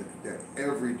blessing that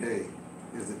every day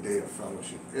is a day of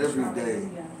fellowship. Every day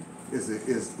is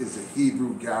a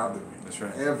Hebrew gathering. That's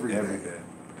right. Every day.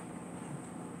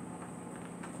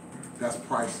 That's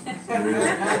priceless.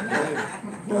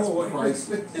 That's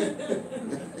priceless.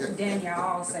 Daniel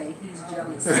all say he's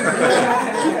jealous.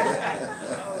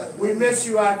 We miss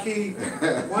you, Aki.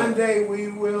 One day we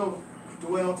will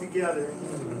dwell together.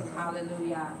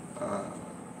 Hallelujah.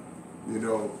 You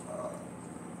know,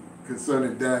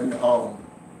 concerning Daniel,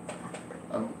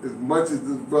 as much as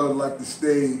this brother like to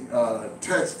stay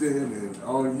texting and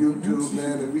on YouTube,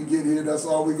 man, if we get here, that's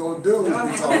all we're gonna do is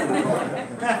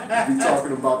be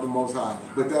talking about the Most High.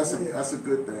 But that's a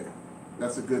good thing.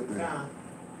 That's a good thing.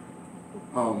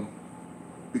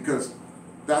 Because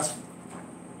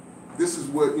this is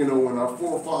what, you know, when our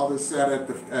forefathers sat at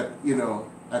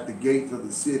the gates of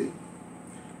the city,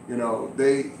 you know,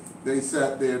 they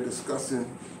sat there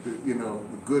discussing the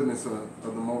goodness of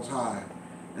the Most High.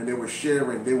 And they were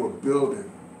sharing, they were building,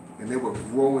 and they were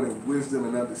growing in wisdom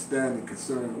and understanding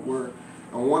concerning the word.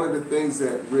 And one of the things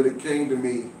that really came to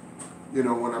me, you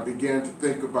know, when I began to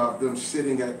think about them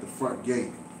sitting at the front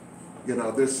gate, you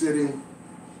know, they're sitting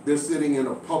in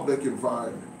a public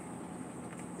environment.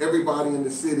 Everybody in the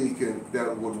city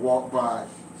that would walk by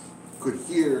could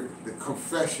hear the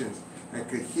confessions and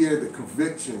could hear the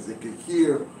convictions and could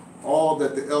hear all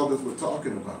that the elders were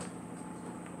talking about.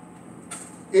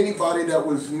 Anybody that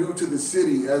was new to the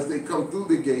city, as they come through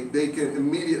the gate, they can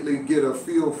immediately get a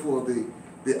feel for the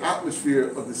atmosphere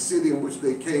of the city in which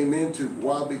they came into.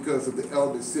 Why? Because of the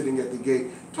elders sitting at the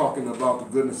gate talking about the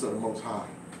goodness of the Most High.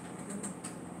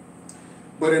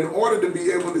 But in order to be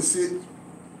able to sit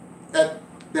at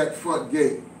that front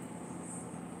gate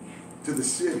to the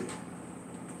city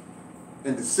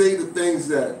and to say the things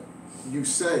that you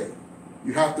say,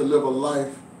 you have to live a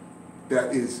life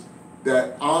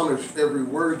that honors every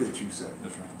word that you say.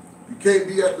 That's right. You can't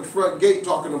be at the front gate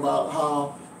talking about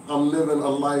how I'm living a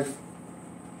life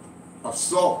of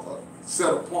salt,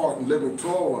 set apart and living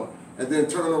Torah, and then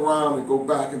turn around and go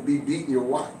back and be beating your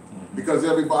wife. Mm-hmm. Because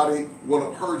everybody will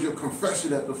have heard your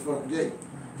confession at the front gate.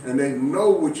 And they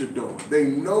know what you're doing. They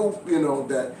know, you know,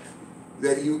 that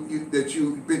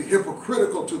you've been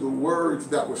hypocritical to the words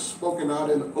that were spoken out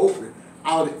in the open.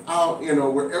 Out, you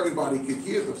know, where everybody could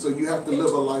hear them. So you have to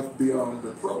live a life beyond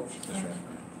reproach. That's right.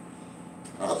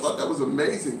 I thought that was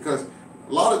amazing because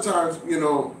a lot of times, you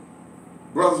know,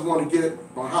 brothers want to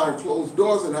get behind closed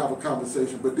doors and have a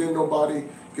conversation, but then nobody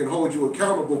can hold you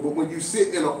accountable. But when you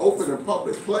sit in an open and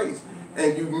public place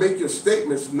and you make your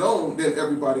statements known, then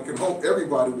everybody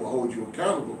will hold you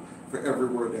accountable for every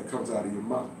word that comes out of your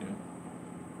mouth.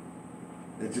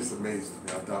 Yeah. It just amazes me.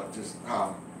 I thought just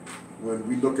how, when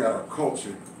we look at our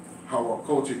culture, how our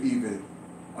culture even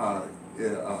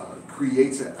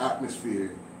creates an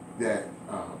atmosphere that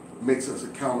makes us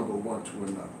accountable one to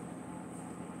another.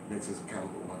 Makes us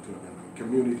accountable one to another.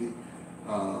 Community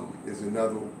is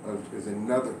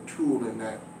another tool in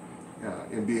that,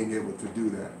 in being able to do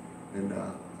that, and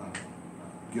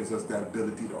gives us that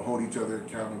ability to hold each other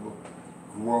accountable,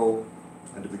 grow,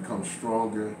 and to become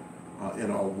stronger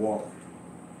in our walk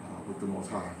with the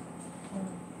Most High.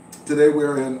 Today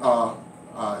we're in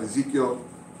Ezekiel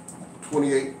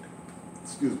 38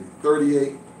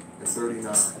 and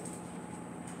 39.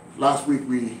 Last week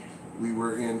we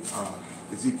were in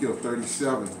Ezekiel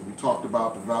 37, and we talked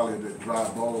about the valley of the dry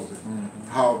bones and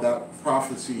how that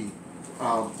prophecy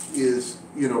is,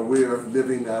 you know, we're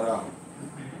living that out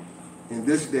in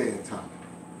this day and time.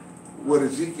 What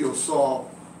Ezekiel saw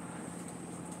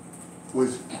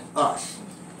was us.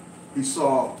 He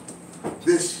saw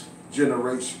this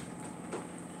generation.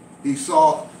 He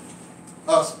saw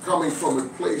us coming from a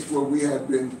place where we had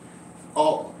been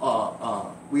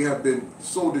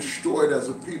so destroyed as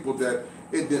a people that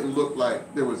it didn't look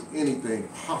like there was anything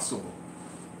possible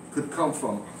could come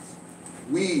from us.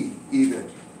 We, even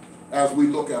as we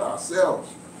look at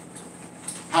ourselves,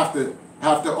 have to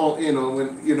have to,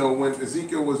 when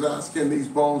Ezekiel was asked, can these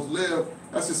bones live?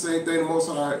 That's the same thing the Most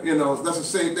High, that's the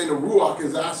same thing the Ruach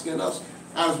is asking us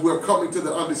as we're coming to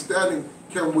the understanding,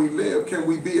 can we live? Can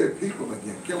we be a people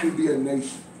again? Can we be a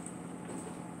nation?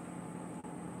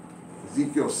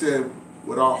 Ezekiel said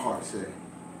what our heart said.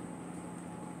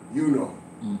 You know.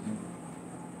 Mm-hmm.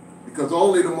 Because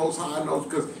only the Most High knows,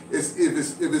 because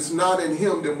if it's not in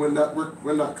him, then we're not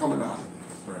coming out of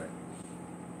this. Right.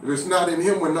 If it's not in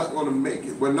him, we're not going to make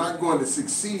it. We're not going to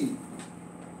succeed.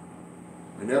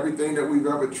 And everything that we've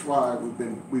ever tried,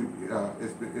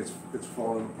 it's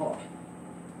fallen apart.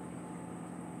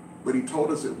 But he told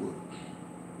us it would.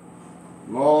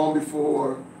 Long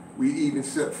before we even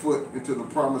set foot into the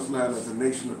promised land as a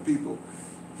nation of people,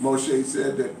 Moshe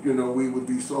said that, we would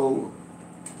be sold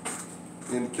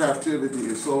in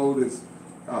captivity, sold as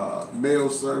male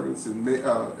servants and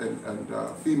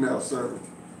female servants.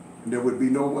 And there would be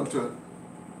no one to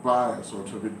buy us or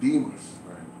to redeem us.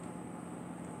 Right.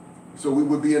 So we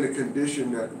would be in a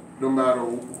condition that no matter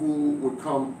who would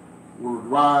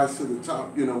rise to the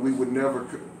top, we would never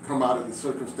come out of the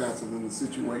circumstances and the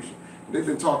situation. They've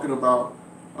been talking about,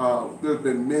 there's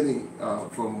been many,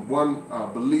 from one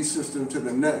belief system to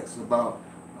the next, about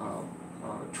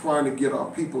trying to get our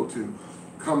people to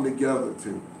come together,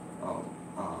 to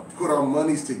put our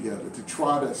monies together, to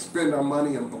try to spend our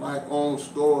money in black-owned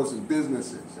stores and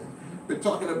businesses. And been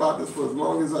talking about this for as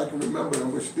long as I can remember,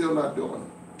 and we're still not doing it.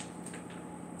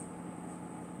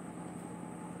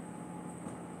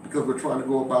 Because we're trying to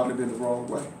go about it in the wrong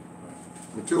way.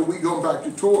 Until we go back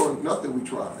to Torah, nothing we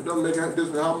try. It doesn't make any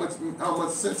difference how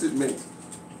much sense it makes.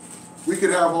 We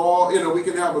could have we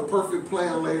can have a perfect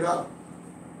plan laid out,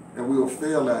 and we will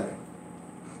fail at it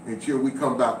until we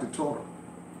come back to Torah.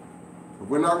 If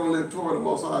we're not going to live Torah, the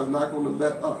Most High is not going to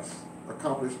let us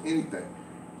accomplish anything.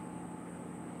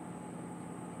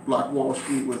 Black Wall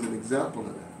Street was an example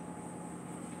of that.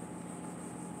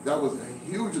 That was a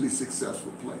hugely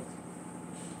successful place.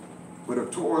 But if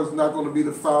Torah is not going to be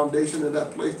the foundation of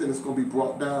that place, then it's going to be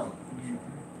brought down.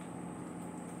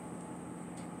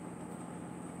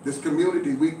 This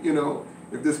community,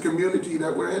 if this community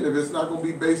that we're in, if it's not going to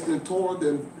be based in Torah,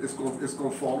 then it's going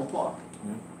to fall apart.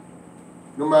 Yeah.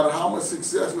 No matter how much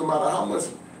success, no matter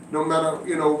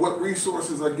what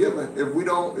resources are given, if we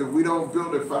don't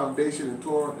build a foundation in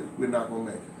Torah, we're not going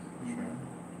to make it. Sure.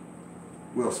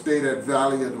 We'll stay that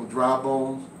valley of them dry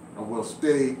bones, and we'll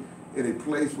stay in a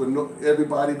place where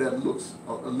everybody that looks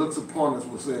upon us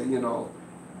will say,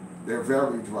 they're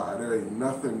very dry. There ain't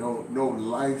nothing, no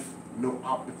life, no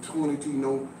opportunity,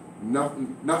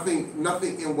 nothing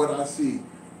in what I see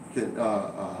can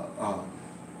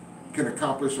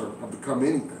accomplish or become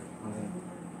anything. Mm-hmm.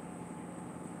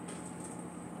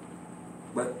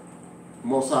 But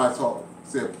Most High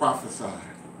said, prophesy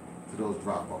to those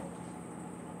dry bones.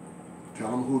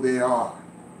 Tell them who they are.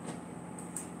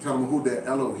 Tell them who their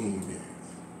Elohim is.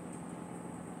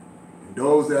 And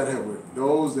those that were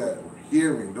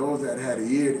hearing, those that had an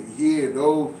ear to hear,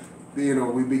 those,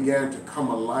 we began to come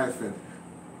alive, and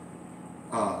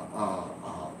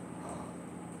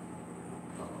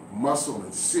muscle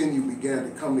and sinew began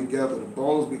to come together, the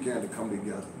bones began to come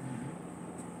together.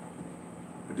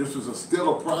 But this was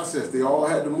still a process. They all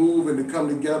had to move and to come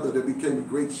together. There became a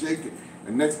great shaking.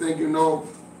 And next thing you know,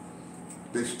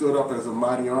 they stood up as a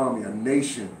mighty army, a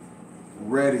nation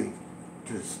ready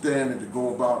to stand and to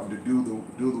go about and to do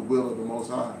the will of the Most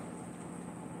High.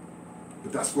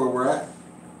 But that's where we're at.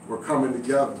 We're coming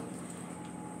together.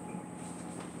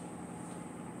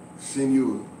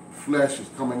 Sinew, flesh is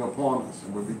coming upon us,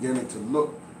 and we're beginning to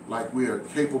look like we are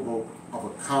capable of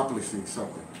accomplishing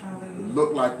something. We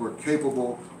look like we're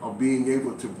capable of being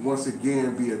able to once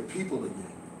again be a people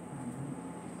again.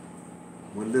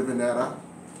 We're living that out.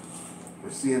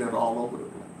 We're seeing it all over the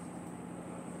place.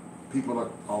 People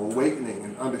are awakening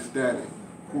and understanding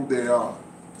who they are.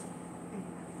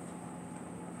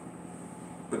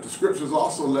 But the scriptures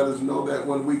also let us know that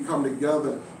when we come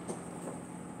together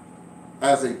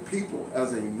as a people,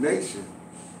 as a nation,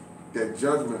 that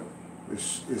judgment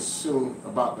is soon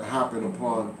about to happen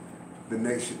upon the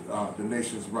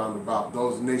nations round about,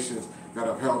 those nations that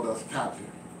have held us captive.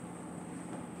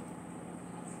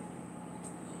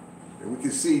 And we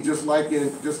can see, just like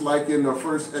in the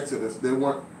first Exodus, they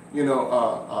weren't,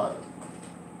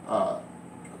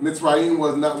 Mitzrayim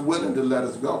was not willing to let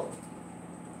us go.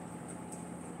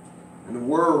 In the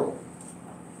world,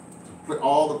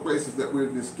 all the places that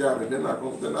we've been scattered, they're not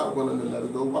willing to let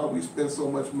us go. Why we spend so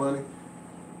much money?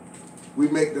 We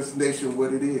make this nation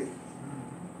what it is.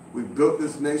 We built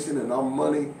this nation, and our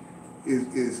money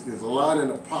is lining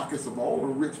the pockets of all the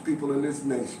rich people in this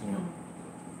nation.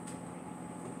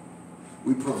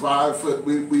 We provide for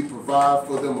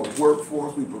them a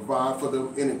workforce. We provide for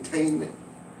them entertainment.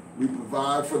 We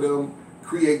provide for them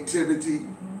creativity,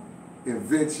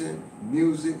 invention,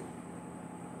 music.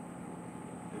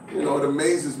 You know, it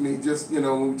amazes me just, you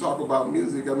know, when we talk about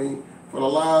music, I mean, for the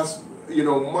last, you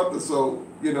know, month or so,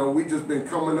 you know, we just been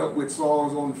coming up with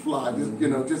songs on the fly. Just, you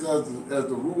know, just as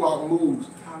the Ruach moves,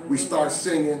 we start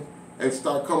singing and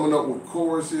start coming up with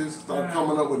choruses, start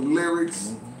coming up with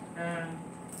lyrics.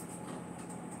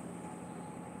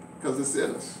 Because it's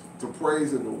in us to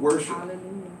praise and to worship.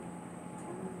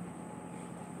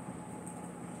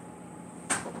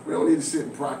 We don't need to sit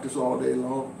and practice all day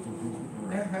long.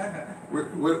 Where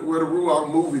the Ruach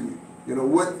moving you?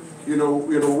 What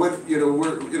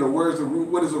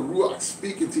is a Ruach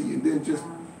speaking to you? And then just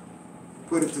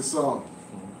put it to song.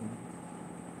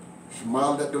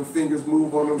 Shema, let them fingers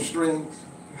move on them strings.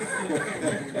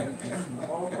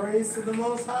 All praise to the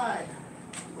Most High.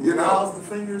 You know, allows the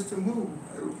fingers to move.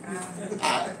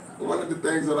 One of the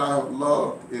things that I have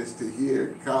loved is to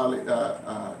hear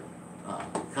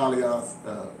Kalias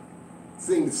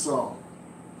sing the song.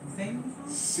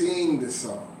 Sing the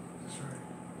song.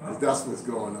 That's what's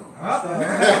going on.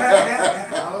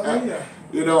 Hallelujah.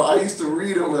 You know, I used to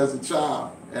read them as a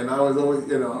child, and I was always,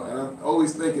 you know, and I'm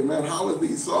always thinking, man, how are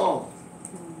these songs?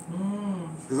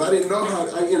 Because I didn't know how,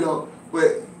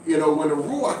 but, you know, when the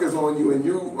Ruach is on you and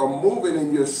you are moving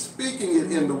and you're speaking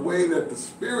it in the way that the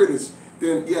Spirit is,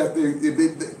 then, yeah,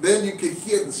 then you can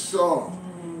hear the song.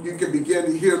 You can begin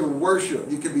to hear the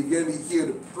worship. You can begin to hear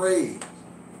the praise.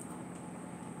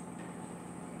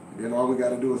 Then all we got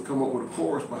to do is come up with a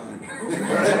chorus behind it.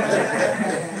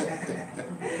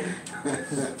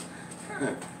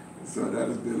 So that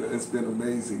it's been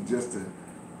amazing just to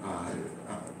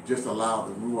just allow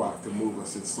the Ruach to move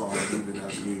us in song, even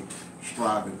as we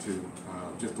striving to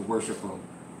just to worship Him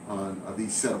on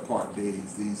these set apart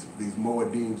days, these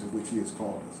Moedims in which He has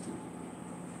called us to.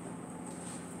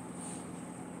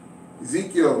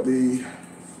 Ezekiel, the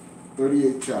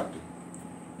 38th chapter.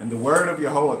 And the word of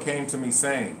Yahweh came to me,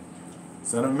 saying,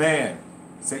 Son of man,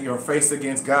 set your face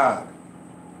against Gog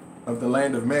of the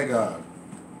land of Magog,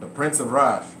 the prince of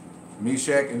Rosh,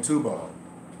 Meshech and Tubal,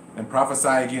 and prophesy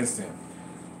against him.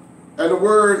 And the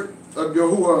word of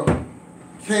Yahuwah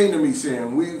came to me,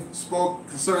 saying, we spoke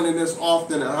concerning this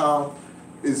often, and how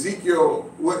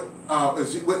Ezekiel, what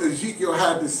Ezekiel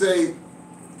had to say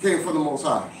came from the Most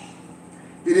High.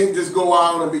 He didn't just go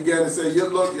out and begin to say, yeah,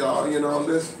 look, y'all, you know,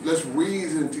 let's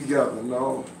reason together.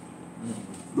 No.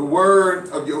 The word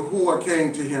of Yahuwah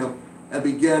came to him and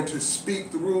began to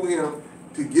speak through him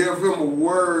to give him a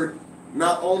word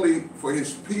not only for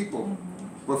his people,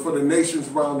 but for the nations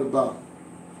round about.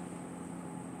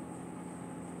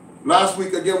 Last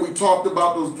week, again, we talked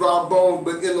about those dry bones,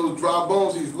 but in those dry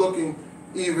bones, he's looking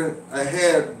even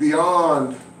ahead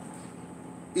beyond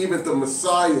even the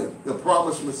Messiah, the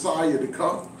promised Messiah to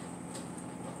come.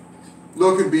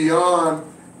 Looking beyond,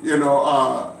 you know,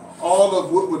 all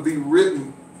of what would be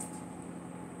written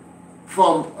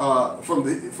from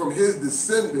his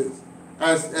descendants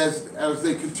as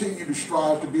they continue to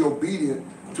strive to be obedient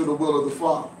to the will of the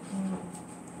Father.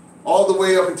 All the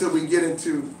way up until we get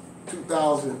into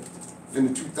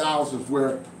 2000s,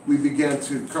 where we began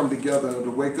to come together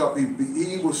to wake up.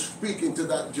 He was speaking to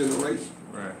that generation.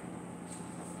 Right.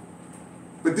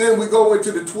 But then we go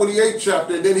into the 28th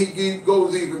chapter, and then he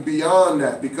goes even beyond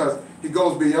that, because he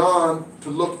goes beyond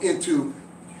to look into,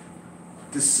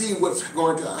 to see what's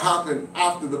going to happen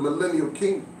after the millennial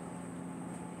kingdom.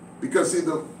 Because see,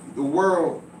 the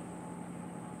world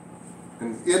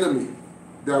and the enemy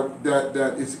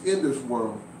that is in this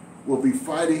world will be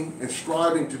fighting and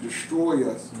striving to destroy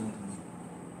us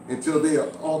until they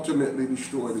are ultimately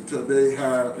destroyed,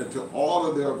 until all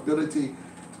of their ability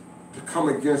to come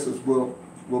against us will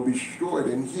be destroyed.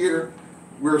 And here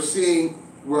we're seeing,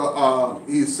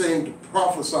 he's saying to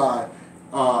prophesy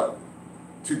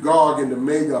to Gog and to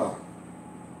Magog.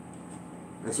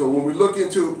 And so when we look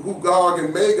into who Gog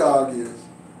and Magog is,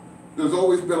 there's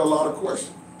always been a lot of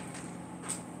questions.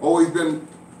 Always been,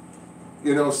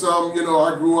 you know, some, you know,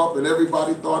 I grew up and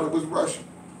everybody thought it was Russia.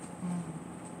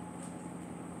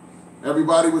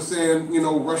 Everybody was saying, you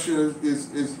know, Russia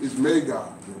is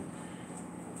Magog.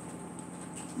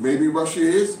 Maybe Russia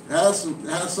has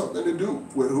something to do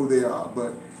with who they are.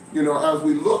 But, you know, as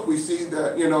we look, we see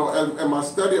that, you know, in my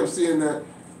study, I'm seeing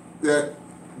that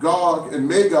Gog and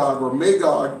Magog, or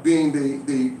Magog being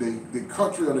the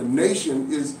country or the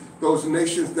nation, is those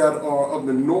nations that are of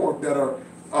the north, that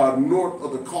are north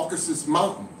of the Caucasus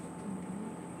Mountain.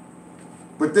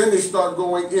 But then they start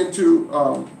going into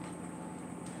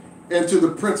and to the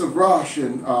prince of Rosh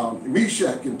and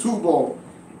Meshech and Tubal,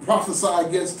 prophesy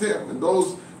against him. And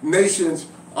those nations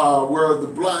were the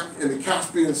Black and the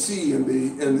Caspian Sea and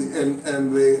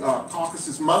the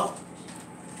Caucasus Mountains.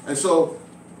 And so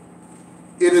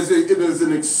it is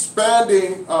an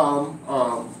expanding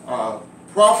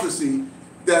prophecy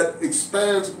that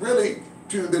expands really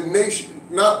to the nation,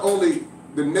 not only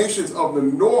the nations of the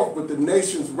north, but the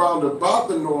nations round about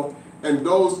the north, and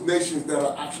those nations that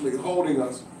are actually holding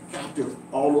us captive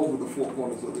all over the four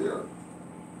corners of the earth.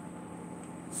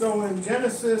 So in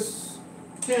Genesis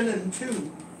 10 and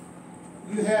 2,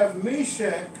 you have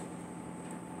Meshech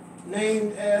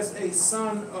named as a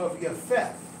son of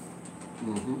Japheth.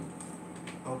 Mm-hmm.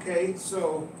 Okay,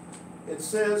 so it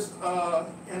says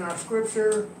in our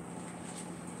scripture,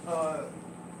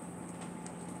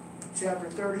 chapter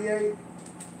 38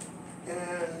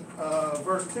 and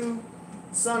verse 2,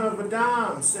 son of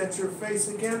Adam, set your face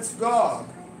against Gog,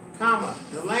 comma,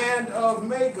 the land of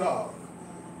Magog,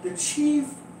 the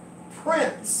chief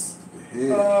prince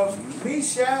of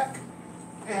Meshech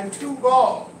and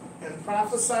Tubal, and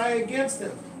prophesy against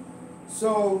him.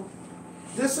 So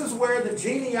this is where the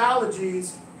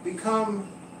genealogies become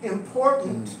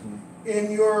important in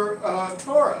your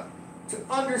Torah, to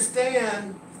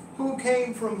understand who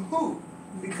came from who.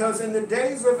 Because in the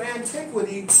days of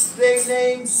antiquity, they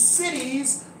named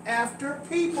cities after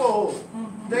people.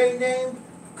 They named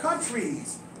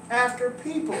countries after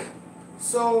people.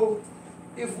 So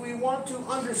if we want to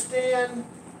understand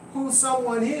who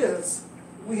someone is,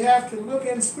 we have to look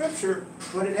in Scripture,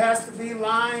 but it has to be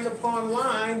line upon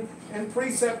line and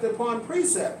precept upon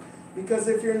precept. Because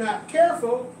if you're not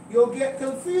careful, you'll get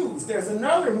confused. There's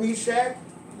another Meshech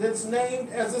that's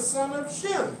named as a son of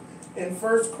Shem in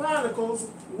 1 Chronicles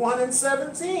 1 and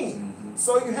 17.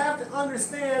 So you have to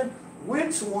understand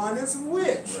which one is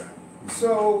which.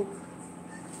 So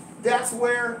that's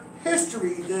where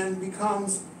history then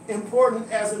becomes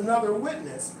important as another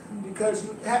witness, because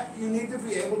you need to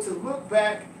be able to look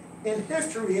back in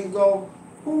history and go,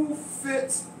 who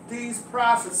fits these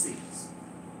prophecies?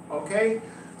 Okay?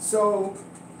 So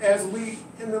as we,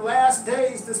 in the last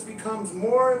days, this becomes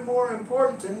more and more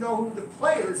important to know who the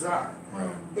players are.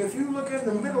 If you look in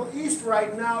the Middle East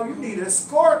right now, you need a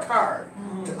scorecard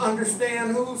to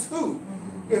understand who's who.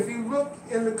 If you look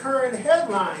in the current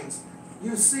headlines,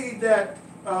 you see that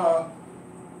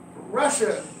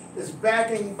Russia is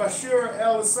backing Bashar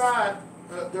al-Assad,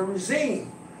 the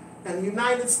regime, and the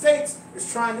United States is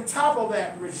trying to topple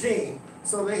that regime.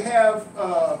 So they have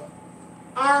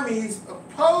armies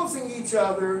opposing each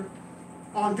other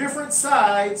on different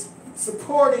sides,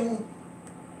 supporting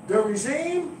the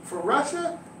regime for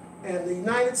Russia, and the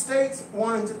United States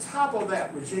wanting to topple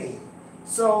that regime.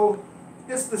 So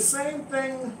it's the same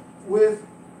thing with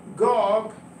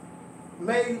Gog,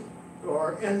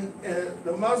 or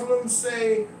the Muslims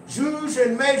say Juj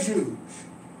and Majuj,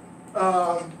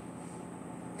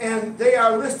 and they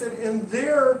are listed in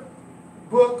their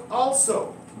book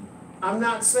also. I'm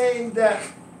not saying that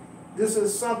this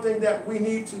is something that we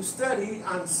need to study.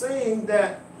 I'm saying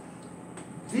that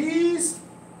these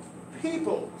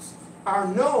peoples are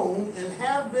known and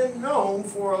have been known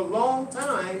for a long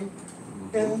time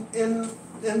in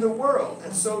the world.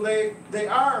 And so they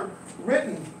are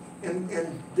written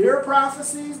in their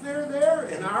prophecies, they're there.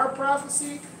 In our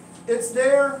prophecy, it's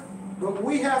there. But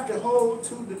we have to hold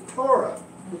to the Torah.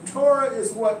 The Torah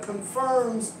is what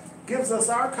confirms, gives us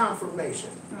our confirmation.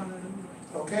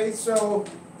 Okay, so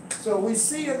we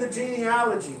see in the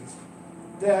genealogies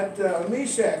that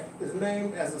Meshech is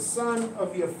named as a son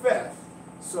of Japheth.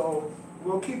 So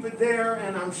we'll keep it there,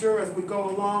 and I'm sure as we go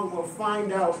along, we'll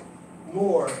find out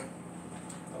more.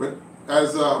 But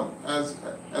as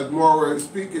Maura is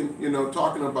speaking,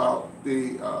 talking about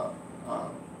the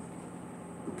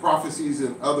prophecies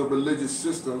in other religious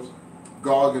systems,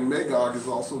 Gog and Magog is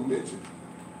also mentioned.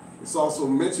 It's also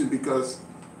mentioned because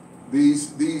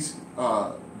these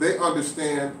they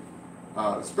understand,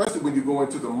 especially when you go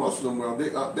into the Muslim world,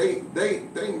 they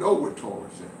know what Torah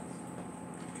says.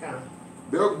 Okay.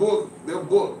 Their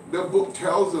book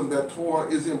tells them that Torah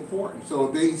is important. So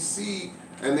they see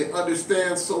and they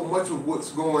understand so much of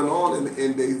what's going on, and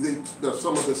they think that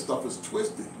some of this stuff is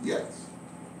twisted. Yes.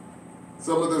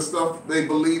 Some of the stuff they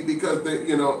believe because they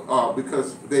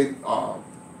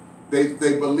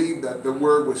believe that the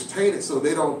word was tainted, so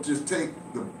they don't just take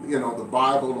the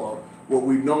Bible or what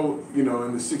we know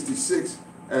in the 66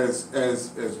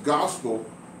 as gospel,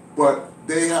 but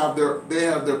they have their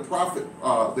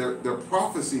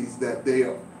prophecies that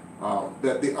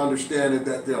they understand and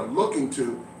that they're looking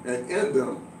to, and in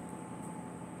them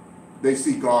they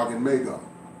see Gog and Magog.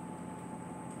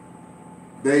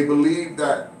 They believe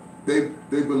that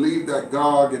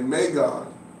Gog and Magog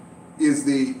is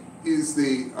the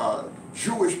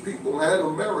Jewish people and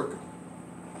America.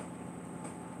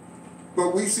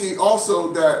 But we see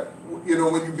also that, you know,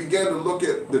 when you begin to look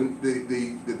at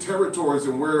the territories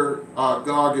and where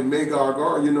Gog and Magog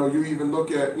are, you know, you even look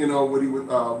at, you know,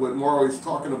 what Moro is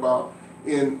talking about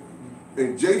in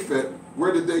Japhet.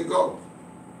 Where did they go?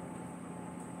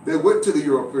 They went to the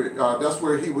European. That's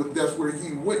where he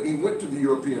went. He went to the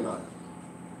European island.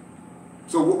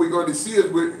 So what we're going to see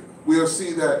is we'll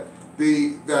see that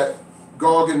that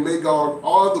Gog and Magog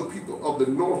are the people of the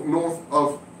north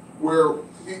of where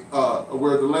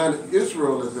the land of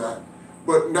Israel is at.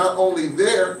 But not only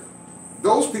there,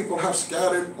 those people have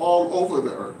scattered all over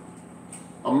the earth.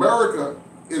 America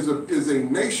is a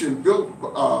nation built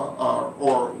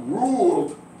or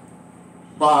ruled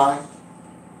by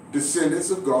descendants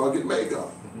of Gog and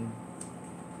Magog. Mm-hmm.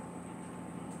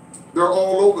 They're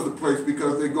all over the place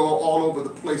because they go all over the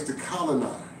place to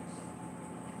colonize.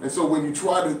 And so when you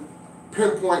try to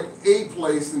pinpoint a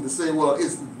place and to say, well,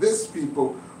 it's this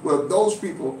people, well, those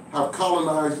people have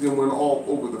colonized and went all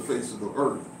over the face of the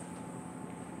earth.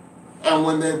 And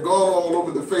when they've gone all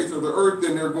over the face of the earth,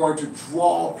 then they're going to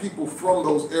draw people from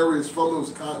those areas, from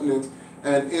those continents,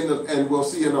 and we'll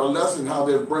see in our lesson how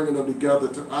they're bringing them together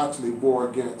to actually war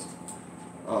against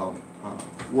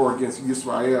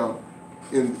Israel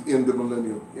in the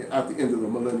millennial, at the end of the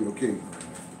millennial kingdom.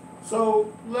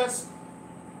 So let's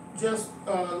just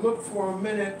look for a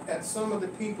minute at some of the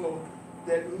people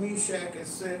that Meshech is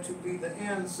said to be the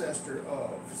ancestor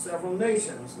of. Several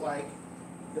nations like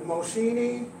the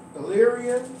Mosocheni,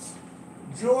 Illyrians,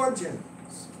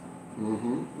 Georgians.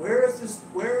 Mm-hmm. Where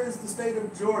is the state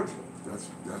of Georgia?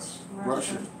 That's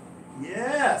Russia.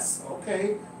 Yes.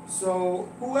 Okay. So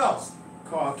who else?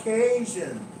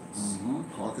 Caucasians. Mm-hmm.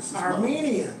 Caucasus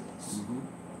Armenians. Mm-hmm.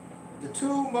 The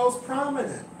two most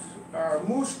prominent are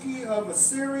Mushki of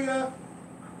Assyria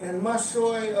and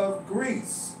Meshech of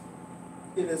Greece.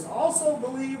 It is also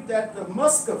believed that the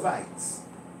Muscovites,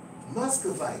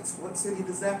 what city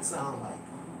does that sound like?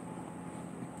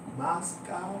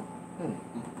 Moscow?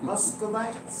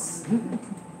 Muscovites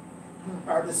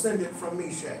are descended from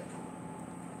Meshech.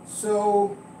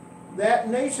 So that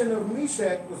nation of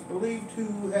Meshech was believed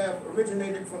to have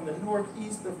originated from the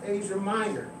northeast of Asia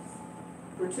Minor,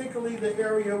 particularly the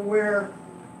area where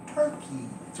Turkey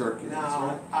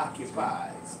now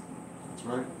occupies. That's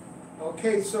right.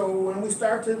 Okay, so when we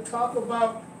start to talk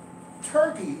about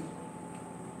Turkey,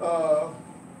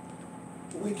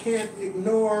 we can't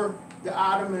ignore the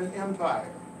Ottoman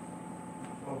Empire.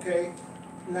 Okay,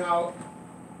 now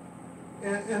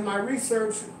in my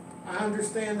research, I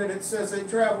understand that it says they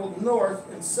traveled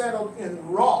north and settled in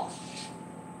Rosh.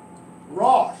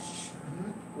 Rosh.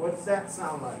 Mm-hmm. What does that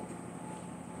sound like?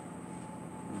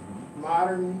 Mm-hmm.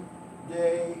 Modern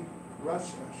day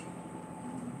Russia.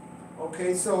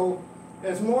 Okay, so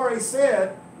as Maury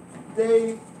said,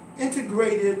 they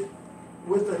integrated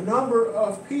with a number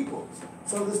of peoples.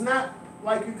 So there's not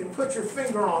like you can put your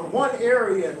finger on one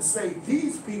area and say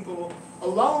these people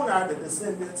alone are the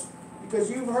descendants, because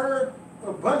you've heard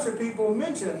a bunch of people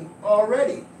mentioned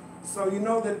already. So you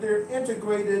know that they're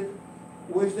integrated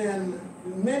within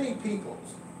many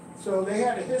peoples. So they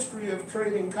had a history of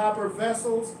trading copper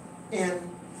vessels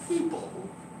and people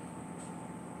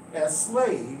as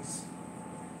slaves,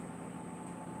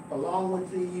 along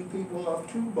with the people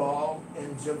of Tubal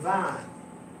and Javan.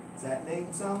 Does that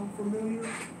name sound familiar?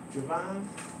 Javan?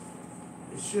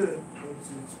 It should.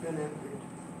 It's been in,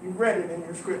 you read it in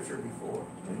your scripture before.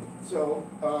 So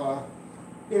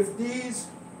if these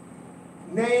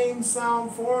names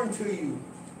sound foreign to you,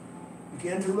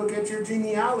 begin to look at your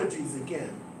genealogies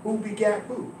again. Who begat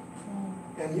who?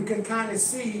 And you can kind of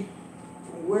see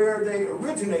where they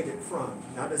originated from.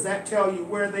 Now, does that tell you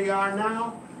where they are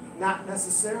now? Not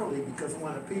necessarily, because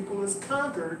when a people is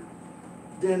conquered,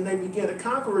 then the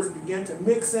conquerors begin to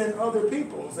mix in other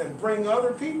peoples and bring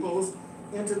other peoples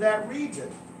into that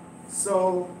region.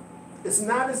 So it's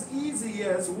not as easy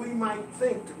as we might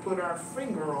think to put our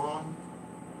finger on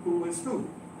who is who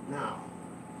now.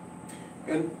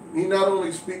 And he not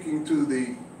only speaking to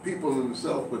the people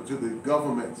themselves, but to the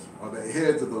governments or the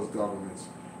heads of those governments.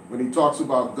 When he talks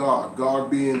about God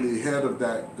being the head of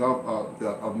that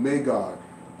of Magog,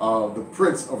 the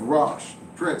prince of Rosh,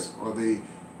 the prince or the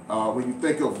when you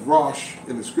think of Rosh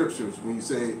in the scriptures, when you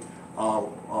say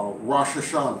Rosh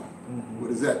Hashanah, mm-hmm.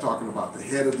 What is that talking about? The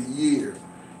head of the year.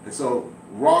 And so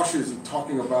Rosh is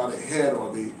talking about a head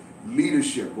or the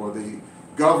leadership or the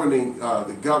governing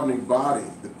body,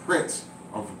 the prince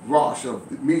of Rosh, of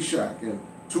Meshech and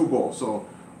Tubal. So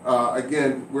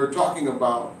again, we're talking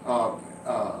about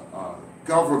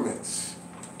governments,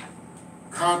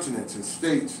 continents, and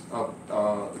states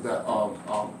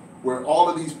where all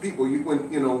of these people,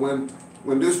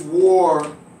 when this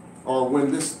war or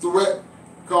when this threat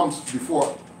comes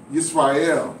before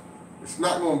Israel, it's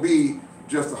not going to be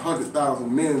just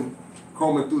 100,000 men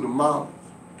combing through the mountains.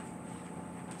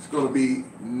 It's going to be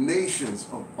nations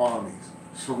of armies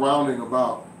surrounding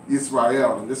about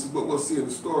Israel, and this is what we'll see in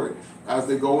the story as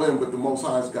they go in. But the Most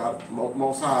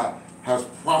High has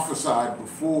prophesied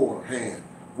beforehand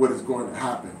what is going to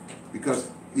happen, because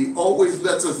He always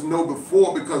lets us know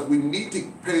before, because we need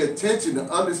to pay attention to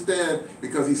understand,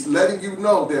 because He's letting you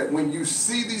know that when you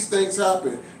see these things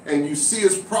happen and you see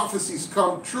His prophecies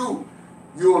come true,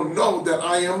 you'll know that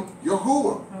I am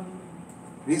Yahuwah.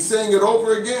 He's saying it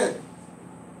over again.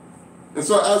 And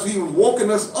so as He's woken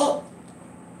us up,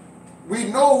 we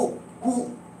know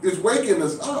who is waking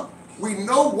us up. We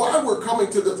know why we're coming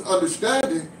to this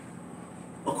understanding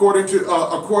according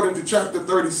to chapter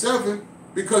 37,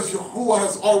 because Yahuwah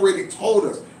has already told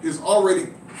us. He's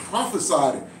already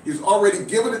prophesied it. He's already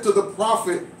given it to the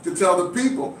prophet to tell the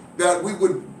people that we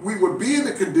would be in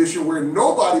a condition where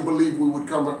nobody believed we would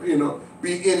come,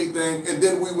 be anything, and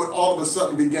then we would all of a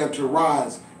sudden begin to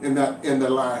rise in the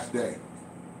last day.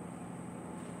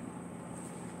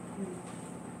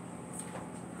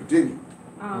 Continue.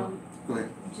 Go ahead.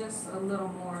 Just a little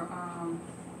more.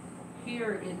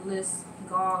 Here it lists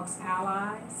Gog's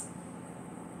allies,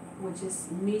 which is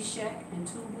Meshech and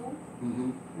Tubal,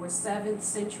 were 7th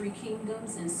century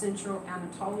kingdoms in central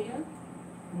Anatolia,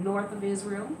 north of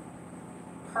Israel.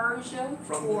 Persia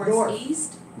towards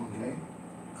east.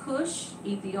 Cush,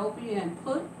 Ethiopia, and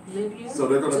Put, Libya. So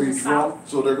they're going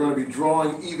to be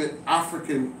drawing even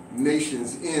African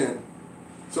nations in.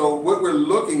 So what we're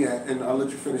looking at, and I'll let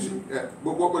you finish it,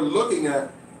 but what we're looking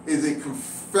at is a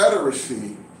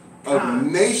confederacy of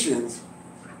nations,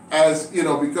 as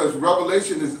because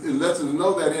Revelation lets us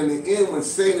know that in the end, when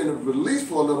Satan is released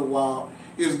for a little while,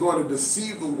 he is going to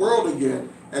deceive the world again,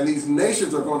 and these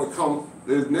nations are going to come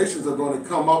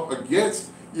up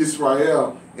against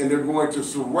Israel, and they're going to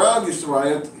surround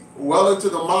Israel well into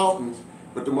the mountains.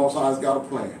 But the Most High's got a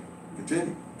plan.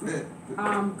 Continue. Go ahead.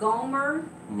 Gomer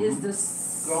is the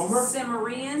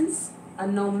Cimmerians, a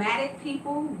nomadic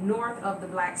people north of the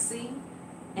Black Sea,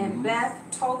 and Beth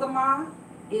Togarmah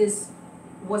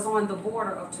was on the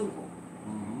border of Tubal.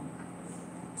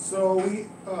 So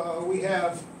we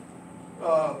have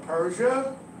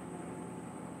Persia,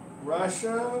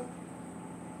 Russia.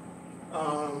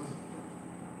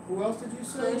 Who else did you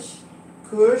say?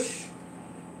 Cush.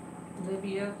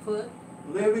 Libya,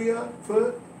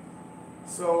 Put.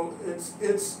 So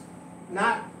it's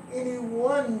not any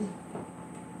one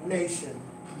nation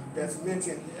that's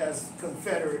mentioned as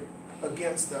confederate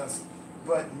against us,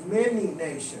 but many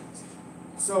nations.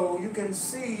 So you can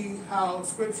see how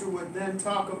Scripture would then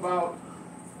talk about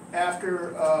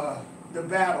after the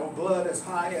battle, blood as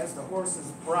high as the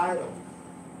horse's bridle.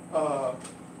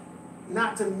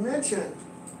 Not to mention,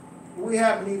 we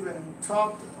haven't even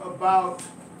talked about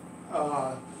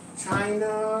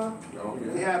China.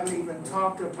 We haven't even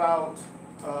talked about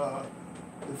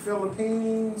the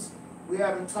Philippines. We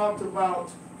haven't talked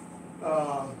about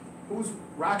who's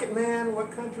Rocket Man?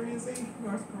 What country is he?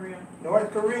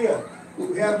 North Korea.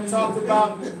 We haven't talked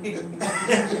about. We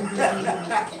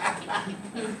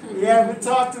haven't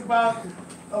talked about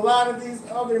a lot of these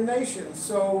other nations.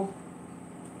 So.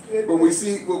 But we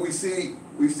see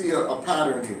a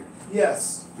pattern here.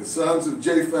 Yes. The sons of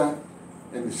Japheth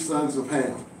and the sons of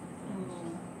Ham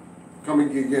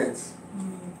coming against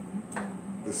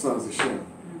the sons of Shem.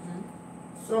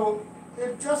 So,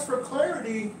 just for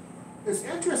clarity, it's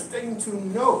interesting to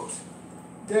note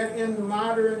that in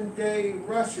modern day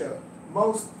Russia,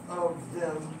 most of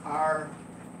them are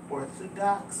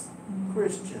Orthodox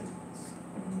Christians.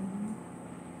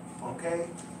 Okay?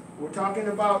 We're talking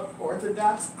about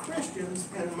Orthodox Christians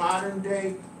in modern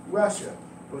day Russia.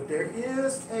 But there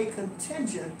is a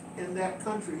contingent in that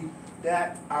country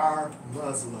that are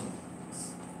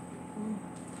Muslims.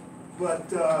 But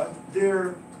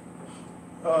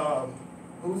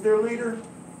who's their leader?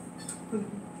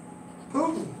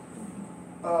 Putin.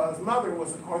 His mother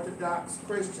was an Orthodox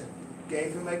Christian.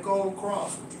 Gave him a gold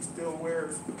cross, which he still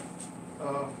wears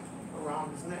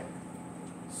around his neck.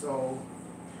 So,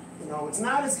 it's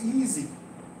not as easy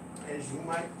as you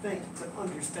might think to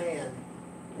understand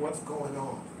what's going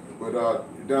on. But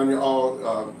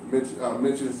Daniel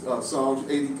mentions Psalms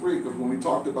 83, because when we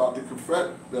talked about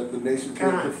that the nations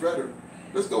were confederate.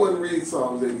 Let's go and read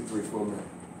Psalms 83 for a minute.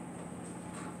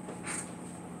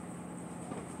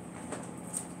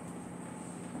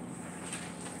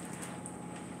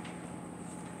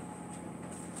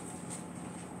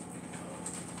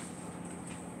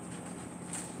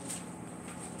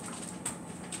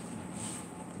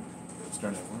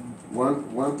 Start at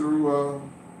 1 through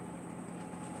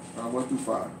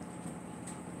 5.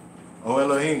 O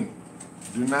Elohim,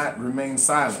 do not remain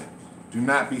silent. Do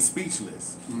not be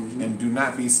speechless. And do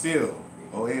not be still,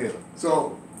 O El.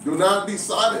 So, do not be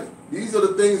silent. These are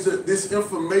the things that this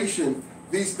information,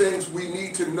 these things we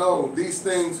need to know. These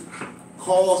things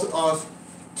cause us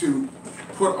to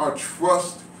put our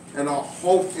trust and our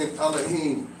hope in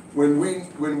Elohim. When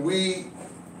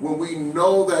we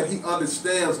know that He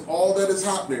understands all that is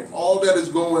happening, all that is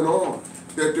going on,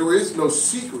 that there is no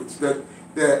secrets, that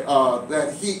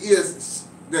He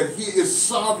is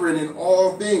sovereign in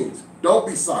all things. Don't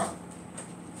be silent.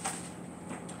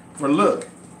 For look,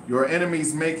 your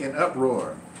enemies make an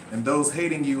uproar, and those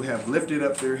hating you have lifted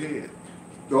up their head.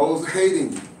 Those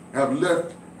hating you have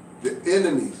left the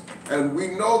enemies. And we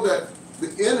know that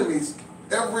the enemies,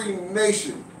 every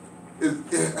nation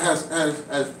has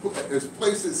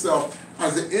placed itself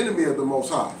as an enemy of the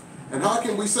Most High. And how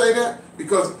can we say that?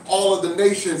 Because all of the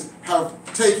nations have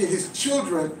taken His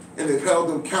children and they've held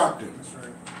them captive.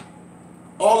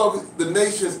 All of the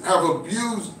nations have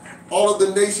abused, all of the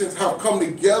nations have come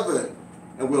together,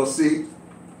 and we'll see,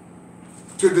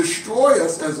 to destroy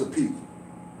us as a people.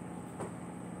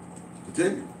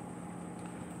 Continue.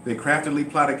 They craftily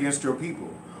plot against your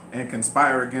people and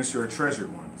conspire against your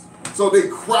treasured ones. So they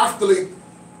craftily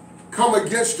come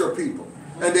against your people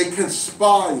and they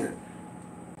conspire.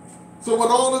 So when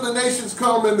all of the nations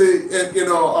come and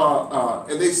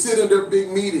they sit in their big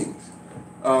meetings,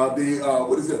 what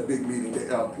is that big meeting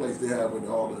place they have with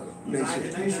all the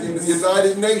nations? The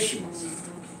United Nations.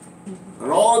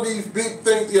 And all of these big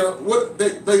things, what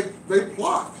they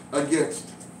plot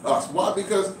against us. Why?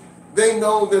 Because they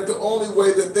know that the only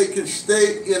way that they can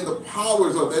stay in the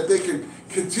powers, or that they can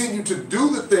continue to do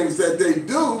the things that they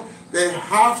do, they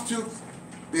have to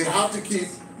keep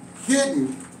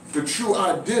hidden the true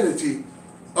identity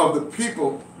of the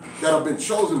people that have been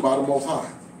chosen by the Most High.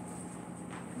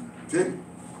 Continue.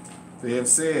 They have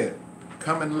said,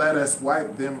 come and let us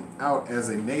wipe them out as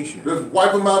a nation. Let's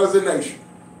wipe them out as a nation.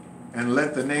 And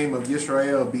let the name of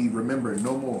Yisrael be remembered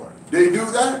no more. They do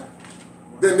that,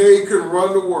 then they can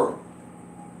run the world.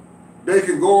 They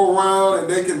can go around and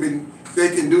they can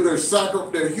do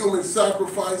their human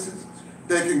sacrifices.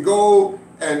 They can go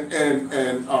and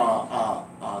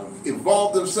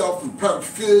involve themselves in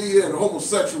pedophilia and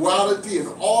homosexuality and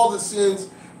all the sins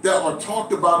that are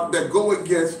talked about that go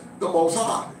against the Most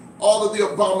High. All of the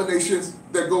abominations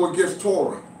that go against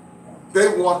Torah. They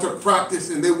want to practice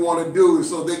and they want to do it,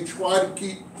 so they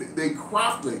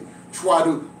craftily try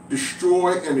to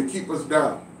destroy and to keep us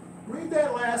down. Read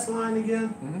that last line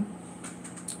again.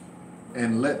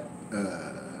 And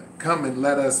come and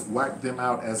let us wipe them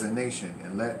out as a nation,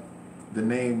 and let the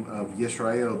name of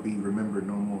Yisrael be remembered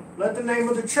no more. Let the name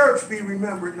of the church be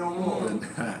remembered no more.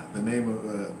 The name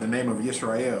of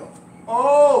Yisrael.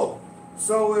 Oh,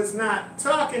 so it's not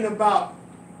talking about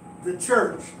the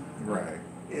church. Right.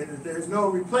 There's no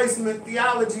replacement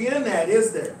theology in that,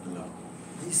 is there? No.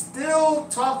 He's still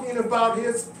talking about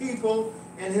His people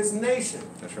and His nation.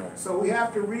 That's right. So we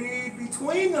have to read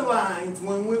between the lines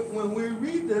when we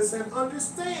read this and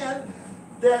understand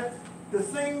that the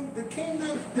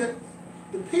kingdom, that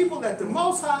the people that the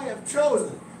Most High have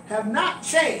chosen have not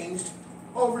changed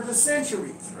over the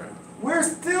centuries. Right. We're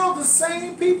still the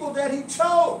same people that He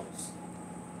chose.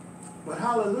 But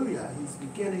hallelujah, He's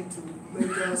beginning to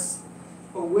make us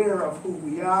aware of who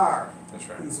we are. That's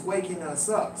right. He's waking us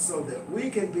up so that we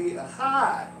can be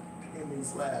ahad in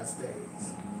these last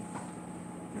days.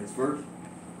 Next verse.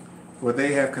 For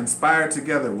they have conspired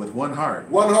together with one heart.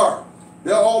 One heart.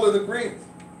 They're all in agreement.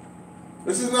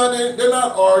 They're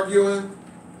not arguing.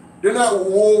 They're not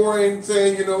warring,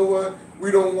 saying, you know what,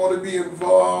 we don't want to be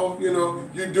involved,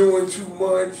 you're doing too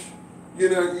much. In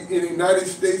the United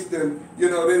States, then, they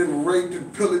didn't rape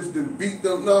and pillage and beat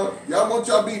them. No, y'all want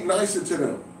y'all be nicer to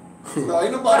them. No,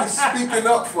 ain't nobody speaking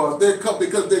up for us.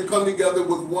 Because they come together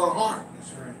with one heart.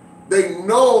 That's right. They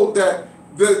know that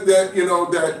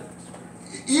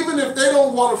even if they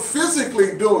don't want to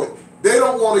physically do it, they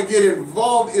don't want to get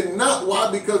involved in not. Why?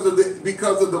 Because of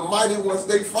the mighty ones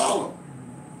they follow.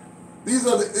 These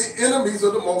are the enemies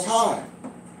of the Most High.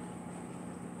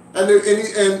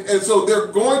 And so they're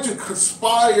going to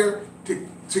conspire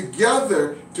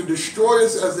together to destroy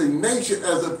us as a nation,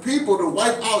 as a people, to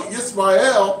wipe out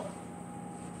Yisrael,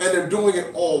 and they're doing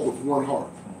it all with one heart,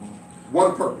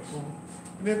 one purpose.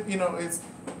 And it's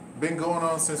been going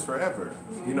on since forever,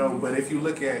 but if you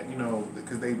look at,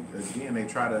 because they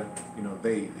try to,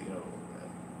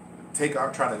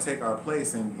 try to take our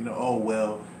place, and,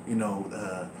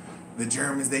 the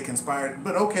Germans, they conspired.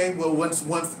 But okay, well, once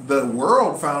the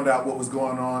world found out what was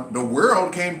going on, the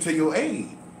world came to your aid.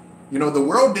 You know, the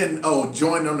world didn't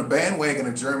join on the bandwagon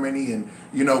of Germany and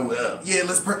yeah,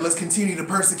 let's continue to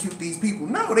persecute these people.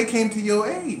 No, they came to your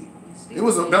aid. It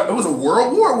was a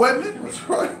world war, wasn't it? That's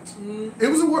right. It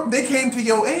was a war. They came to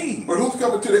your aid. But who's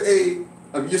coming to the aid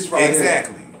of Yisrael?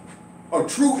 Exactly. Of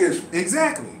true Israel?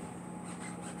 Exactly.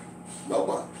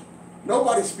 Nobody.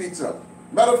 Nobody speaks up.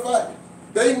 Matter of fact,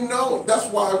 they know. That's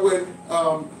why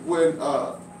when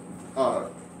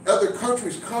other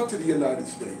countries come to the United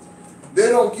States, they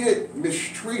don't get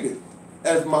mistreated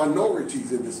as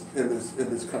minorities in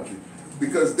this country,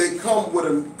 because they come with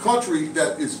a country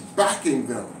that is backing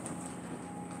them.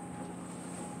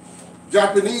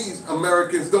 Japanese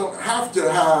Americans don't have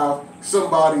to have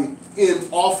somebody in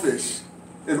office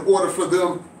in order for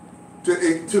them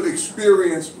to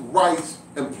experience rights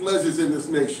and pleasures in this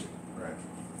nation. Right.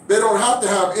 They don't have to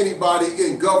have anybody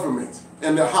in government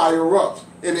and the higher ups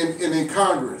and in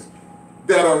Congress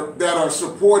that are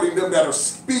supporting them, that are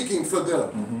speaking for them.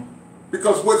 Mm-hmm.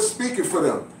 Because what's speaking for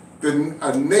them?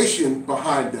 A nation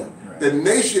behind them. Right. The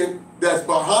nation that's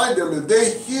behind them, if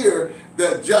they hear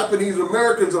that Japanese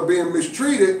Americans are being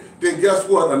mistreated, then guess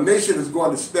what? A nation is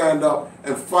going to stand up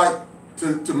and fight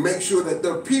to make sure that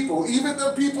their people, even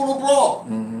their people abroad,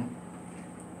 mm-hmm.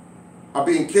 are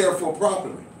being cared for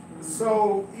properly.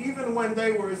 So even when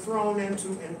they were thrown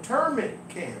into internment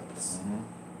camps, Mm-hmm.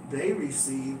 they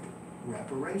received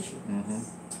reparations. Mm-hmm.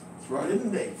 That's right.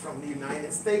 Didn't they? From the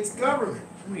United States government.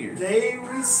 Weird. They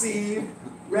received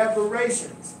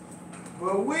reparations.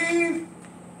 But we've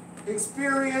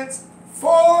experienced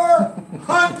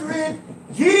 400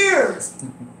 years.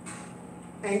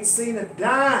 Ain't seen a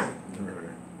dime.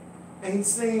 Ain't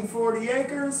seen 40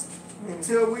 acres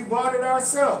until we bought it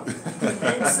ourselves.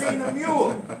 Ain't seen a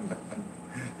mule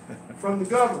from the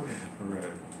government. Right.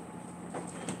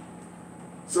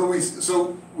 So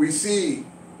we see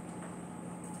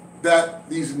that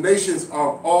these nations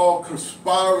are all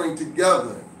conspiring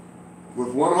together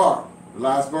with one heart. The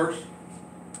last verse.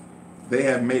 They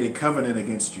have made a covenant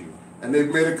against you. And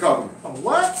they've made a covenant. A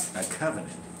what? A covenant.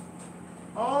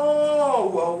 Oh,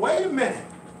 well, wait a minute.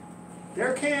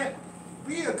 There can't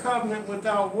be a covenant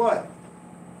without what?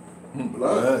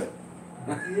 Blood.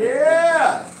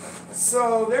 Yeah.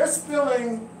 So they're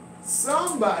spilling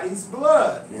somebody's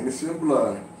blood. Innocent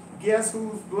blood. Guess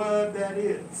whose blood that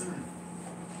is?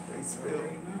 They spilled.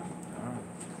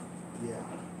 Yeah.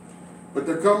 But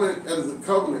they're coming as a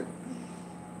covenant,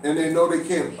 and they know they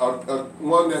can't,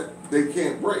 one that they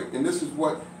can't break. And this is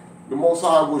what the Most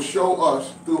High will show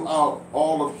us throughout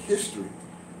all of history,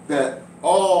 that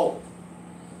all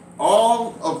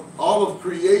of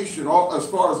creation, as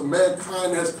far as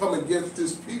mankind has come against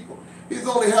his people. He's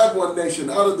only had one nation.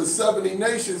 Out of the 70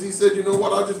 nations, he said, you know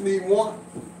what, I just need one.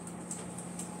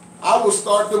 I will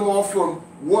start them off from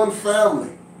one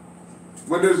family.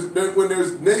 When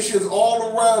there's nations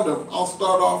all around them, I'll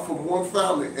start off from one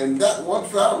family. And that one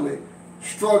family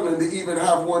struggling to even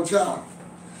have one child.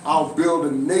 I'll build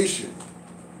a nation.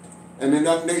 And then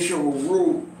that nation will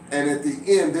rule. And at the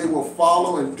end, they will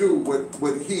follow and do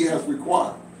what he has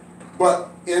required. But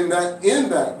in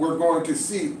that, we're going to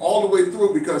see all the way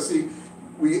through, because see,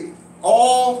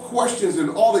 all questions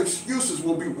and all excuses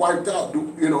will be wiped out,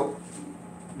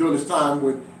 during this time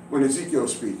when Ezekiel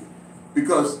is speaking.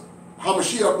 Because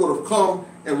Hamashiach would have come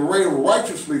and reigned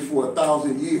righteously for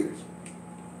 1,000 years.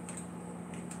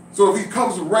 So if he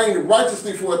comes and reigns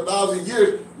righteously for 1,000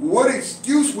 years, what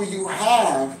excuse will you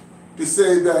have to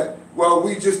say that, well,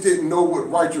 we just didn't know what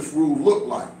righteous rule looked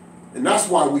like, and that's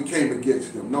why we came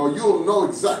against him? No, you'll know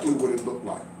exactly what it looked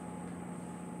like.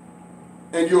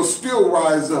 And you'll still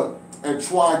rise up and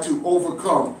try to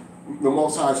overcome the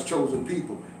Most High's chosen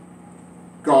people,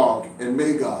 Gog and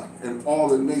Magog, and all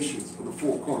the nations of the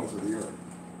four corners of the earth.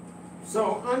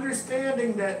 So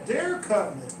understanding that their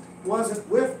covenant wasn't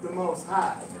with the Most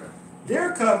High. Right.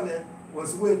 Their covenant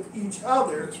was with each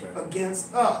other. That's right.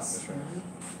 Against us. That's right.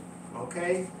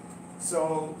 Okay?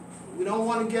 So we don't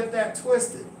want to get that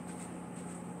twisted.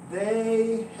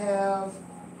 They have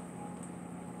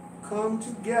come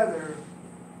together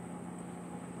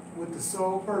with the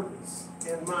sole purpose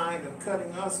in mind of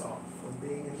cutting us off from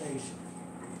being a nation.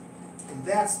 And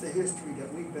that's the history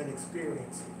that we've been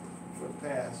experiencing for the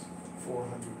past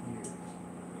 400 years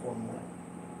or more.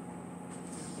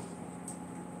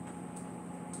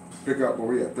 Pick up where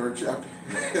we at, third chapter.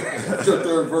 Your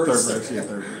third verse. Third verse, yeah,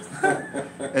 third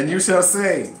verse. And you shall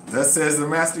say, thus says the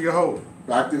Master Yehovah.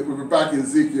 We're back in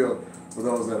Ezekiel, for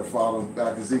those that are following,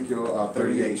 back Ezekiel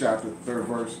 38, chapter, third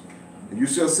verse. And you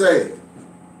shall say,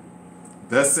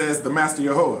 thus says the Master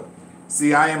Yehovah,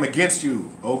 See, I am against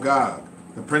you, O Gog,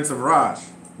 the prince of Rosh,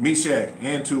 Meshech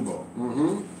and Tubal.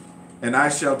 And I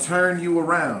shall turn you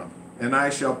around, and I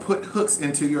shall put hooks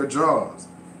into your jaws,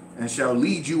 and shall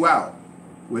lead you out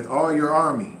with all your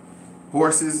army,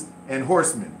 horses and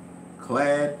horsemen,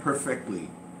 clad perfectly,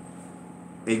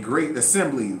 a great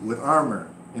assembly with armor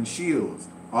and shields,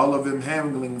 all of them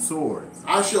handling swords.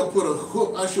 I shall put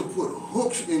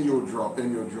hooks in your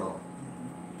jaw.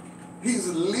 He's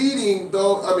leading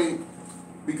though,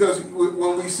 because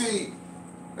when we see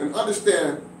and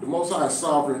understand the Most High is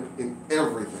sovereign in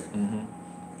everything.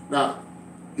 Now,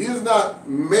 he is not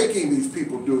making these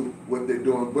people do what they're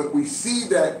doing, but we see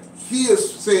that he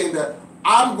is saying that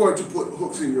I'm going to put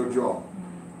hooks in your jaw.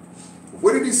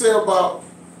 What did he say about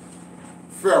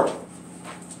Pharaoh?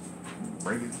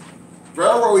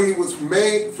 Pharaoh, his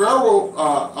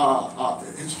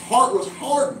heart was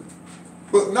hardened,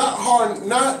 but not hardened,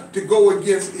 not to go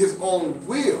against his own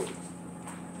will.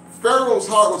 Pharaoh's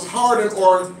heart was hardened,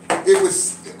 or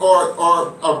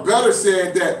better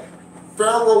said that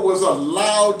Pharaoh was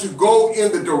allowed to go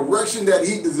in the direction that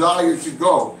he desired to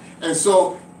go. And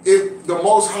so if the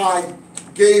Most High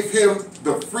gave him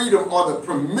the freedom or the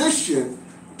permission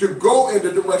to go in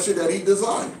the direction that he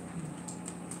desired.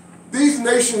 These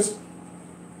nations,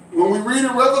 when we read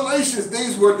in Revelations,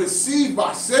 these were deceived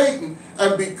by Satan,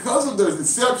 and because of the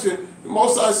deception, the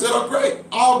Most High said, "Oh, great!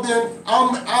 I'll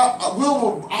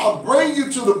bring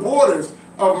you to the borders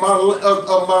of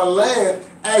my land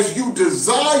as you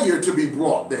desire to be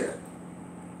brought there.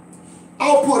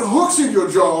 I'll put hooks in your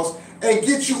jaws and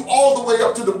get you all the way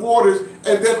up to the borders,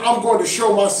 and then I'm going to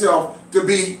show myself to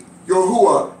be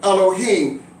Yahuwah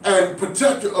Elohim and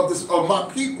protector of my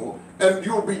people, and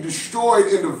you'll be destroyed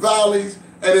in the valleys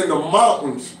and in the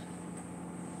mountains,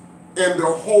 and the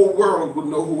whole world will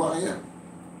know who I am."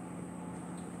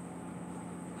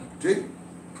 See?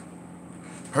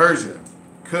 Persia,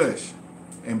 Cush,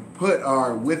 and Put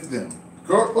are with them.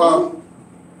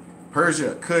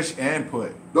 Persia, Cush, and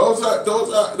Put. Those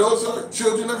are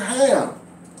children of Ham.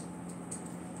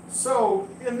 So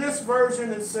in this version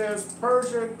it says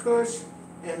Persia, Cush,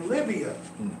 and Libya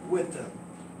with them.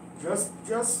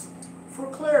 Just for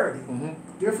clarity.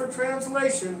 Different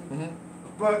translation.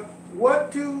 But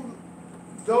what do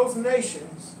those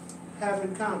nations have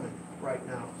in common right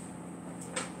now?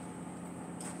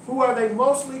 Who are they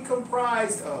mostly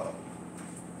comprised of?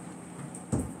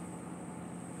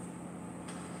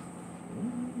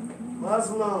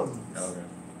 Muslims. Okay.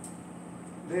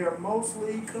 They are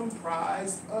mostly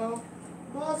comprised of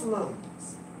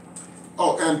Muslims.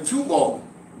 Oh, and Tubal,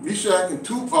 Meshech and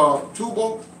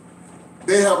Tubal,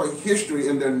 they have a history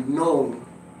and they're known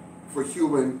for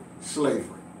human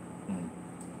slavery.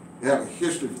 They have a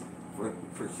history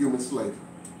for human slavery.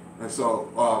 And so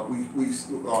we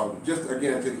just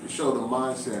again to show the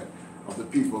mindset of the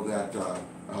people that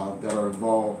are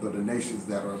involved, or the nations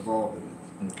that are involved in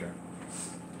this. Okay.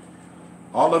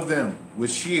 All of them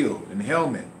with shield and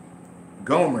helmet,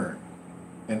 Gomer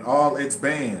and all its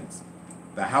bands,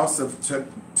 the house of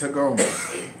Togarmah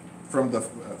from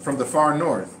the far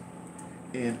north,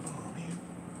 and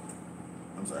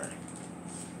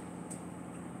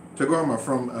Togarmah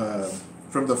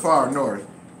from the far north,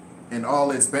 and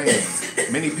all its bands,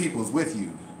 many peoples with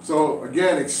you. So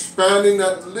again, expanding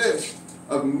that list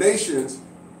of nations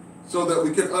so that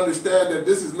we can understand that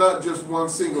this is not just one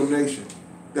single nation.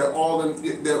 That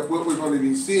what we're going to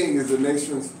be seeing is the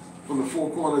nations from the four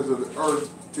corners of the earth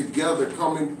together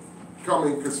coming,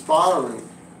 conspiring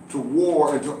to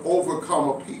war and to overcome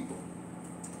a people.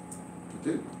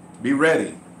 Be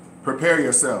ready, prepare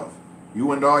yourself,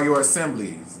 you and all your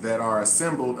assemblies that are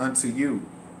assembled unto you,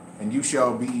 and you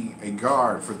shall be a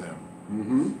guard for them.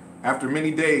 After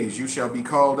many days you shall be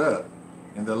called up.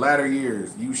 In the latter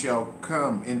years you shall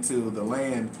come into the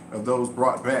land of those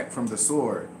brought back from the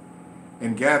sword,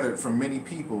 and gathered from many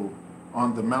people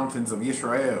on the mountains of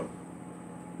Israel,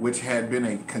 which had been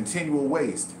a continual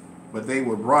waste, but they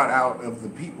were brought out of the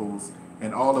peoples,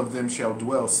 and all of them shall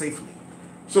dwell safely.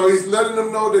 So he's letting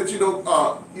them know that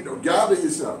gather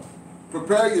yourself,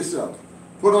 prepare yourself,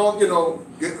 put on, get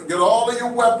all of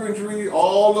your weaponry,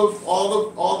 all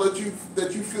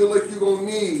that you feel like you're gonna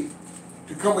need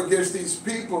to come against these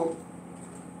people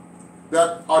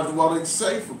that are dwelling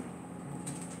safely.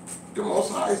 The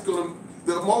Most High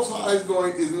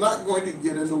is not going to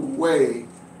get in the way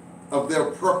of their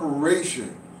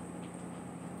preparation.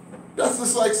 That's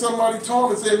just like somebody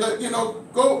told me, say,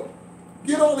 go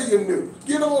get all of your nukes,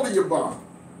 get all of your bombs.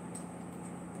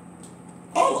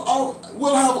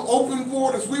 We'll have open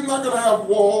borders. We're not going to have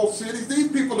walled cities. These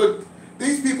people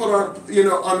are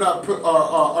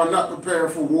not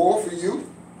preparing for war for you.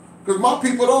 Because my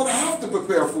people don't have to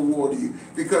prepare for war to you,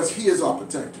 because he is our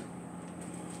protector.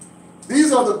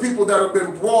 These are the people that have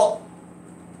been brought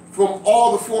from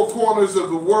all the four corners of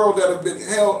the world, that have been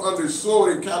held under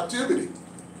sword in captivity.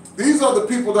 These are the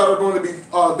people that are going to be,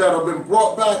 that have been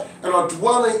brought back and are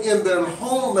dwelling in their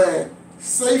homeland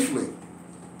safely.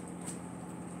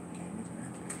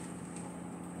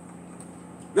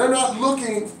 They're not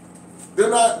looking, they're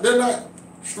not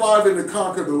striving to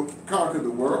conquer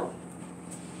the world.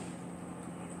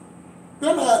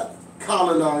 They're not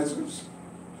colonizers.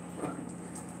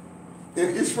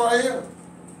 In Israel,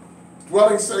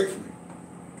 dwelling safely.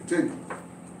 Continue.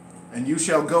 And you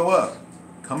shall go up,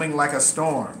 coming like a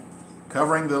storm,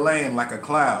 covering the land like a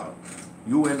cloud,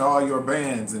 you and all your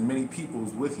bands and many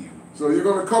peoples with you. So you're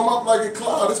going to come up like a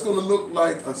cloud. It's going to look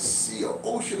like a sea, an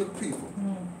ocean of people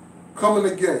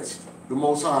coming against the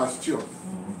Most High's children.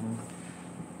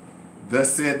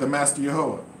 Thus said the Master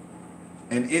Yehovah,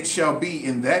 and it shall be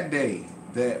in that day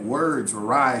that words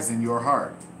arise in your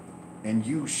heart, and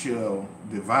you shall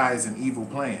devise an evil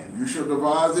plan. You shall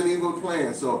devise an evil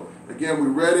plan. So again, we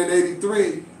read in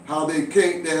 83 how they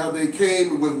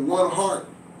came with one heart.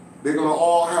 They're going to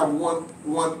all have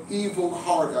one evil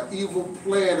heart. An evil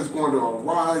plan is going to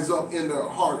rise up in their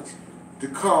hearts to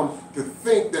come to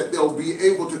think that they'll be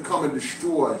able to come and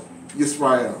destroy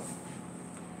Israel.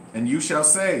 And you shall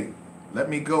say, let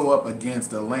me go up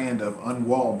against a land of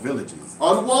unwalled villages.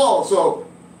 Unwalled, so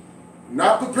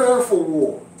not preparing for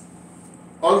war.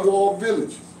 Unwalled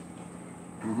villages.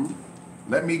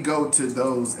 Let me go to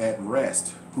those at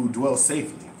rest who dwell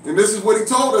safely. And this is what he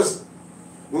told us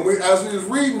when as we was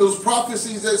reading those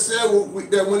prophecies that said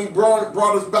that when he brought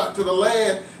us back to the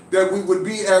land, that we would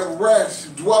be at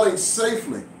rest, dwelling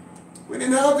safely. We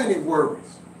didn't have any worries.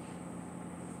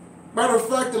 Matter of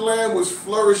fact, the land was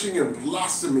flourishing and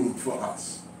blossoming for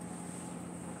us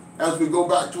as we go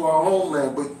back to our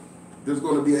homeland. But there's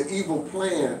going to be an evil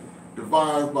plan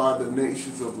devised by the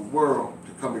nations of the world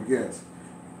to come against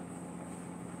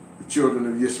the children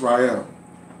of Israel.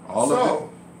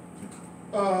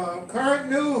 Current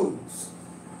news.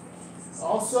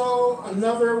 Also,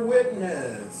 another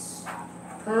witness.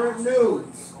 Current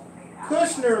news.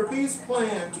 Kushner peace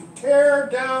plan to tear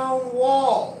down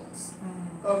walls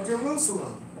of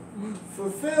Jerusalem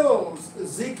fulfills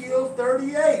Ezekiel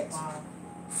 38.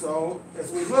 So,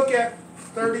 as we look at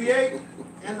 38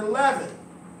 and 11,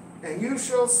 and you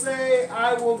shall say,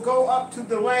 I will go up to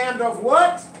the land of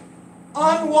what?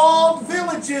 Unwalled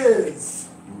villages.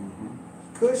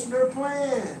 Kushner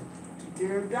plan to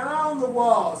tear down the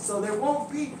walls so there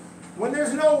won't be, when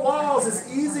there's no walls, it's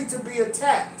easy to be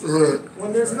attacked.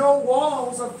 When there's no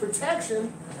walls of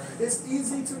protection, it's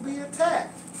easy to be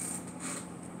attacked.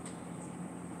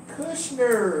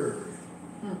 Kushner,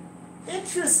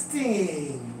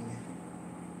 interesting.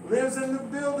 Lives in the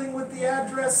building with the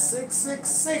address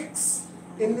 666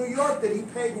 in New York that he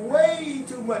paid way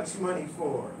too much money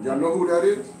for. Y'all know who that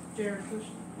is? Jared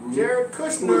Kushner. Jared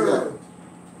Kushner.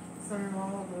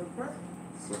 Son-in-law of the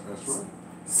president. That's right.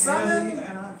 Son,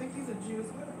 and I think he's a Jew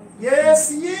as well. yes,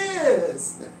 he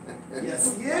is.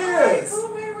 Yes, he is.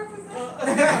 Who may represent?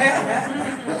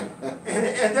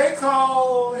 And they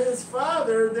call his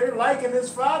father, they're liking his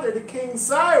father to King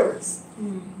Cyrus.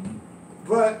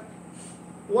 But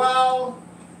while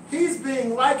he's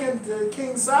being likened to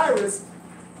King Cyrus,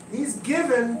 he's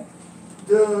given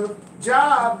the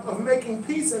job of making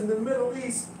peace in the Middle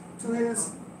East to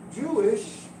his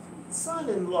Jewish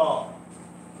son-in-law,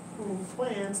 who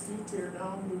plans to tear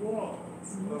down the walls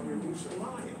of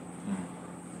Jerusalem.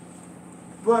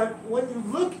 But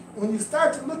when you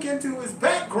start to look into his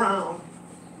background,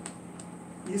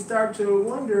 you start to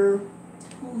wonder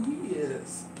who he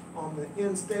is on the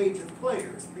end stage of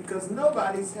players, because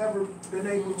nobody's ever been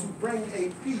able to bring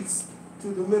a peace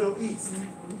to the Middle East.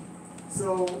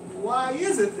 So why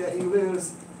is it that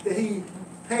he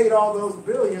paid all those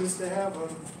billions to have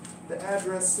the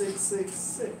address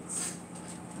 666?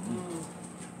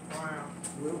 Wow.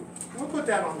 We'll put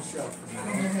that on the shelf.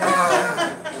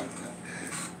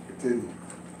 Continue.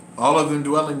 All of them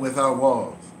dwelling without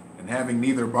walls, and having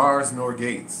neither bars nor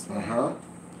gates,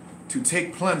 to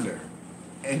take plunder,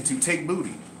 and to take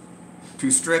booty,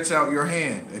 to stretch out your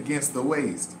hand against the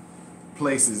waste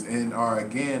places, and are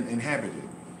again inhabited.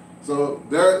 So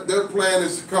their plan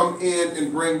is to come in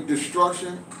and bring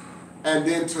destruction, and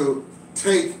then to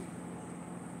take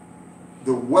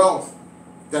the wealth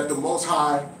that the Most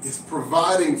High is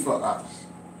providing for us.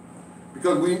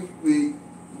 Because we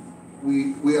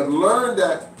have learned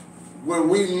that when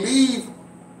we leave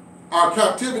our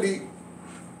captivity,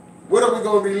 what are we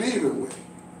going to be leaving with?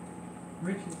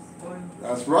 Riches.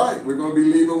 That's right. We're going to be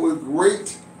leaving with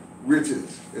great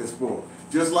riches and spoil.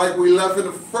 Just like we left in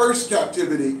the first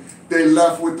captivity, they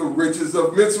left with the riches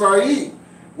of Mitzrayim.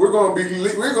 We're going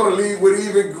to leave with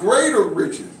even greater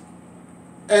riches.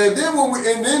 And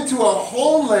then to a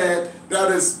homeland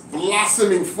that is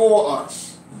blossoming for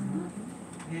us.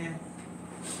 Yeah.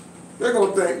 They're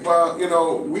going to think,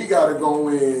 well, we got to go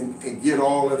in and get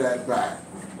all of that back.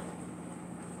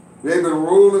 They've been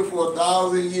ruling for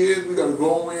 1,000 years. We got to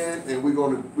go in and we're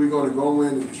going to go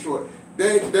in and destroy.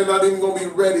 They're not even going to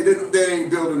be ready. They ain't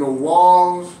building no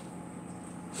walls.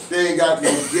 They ain't got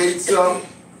no gates up.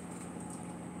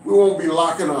 We won't be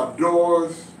locking our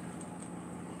doors.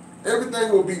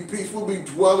 Everything will be peace. We'll be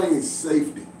dwelling in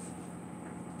safety.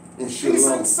 In shalom. Peace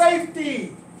and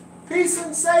safety. Peace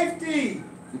and safety.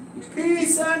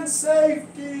 Peace and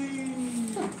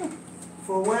safety.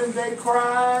 For when they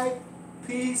cry,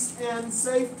 peace and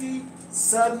safety,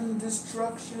 sudden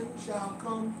destruction shall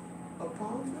come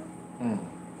upon them.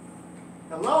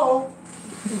 Hello?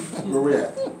 Where we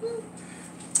at?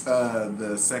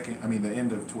 The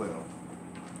end of 12.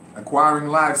 Acquiring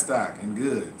livestock and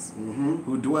goods,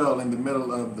 who dwell in the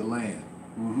middle of the land.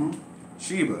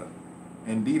 Sheba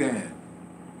and Dedan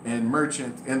and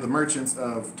the merchants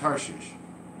of Tarshish,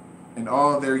 and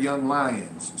all their young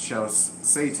lions shall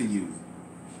say to you,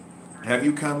 have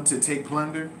you come to take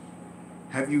plunder?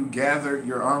 Have you gathered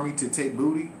your army to take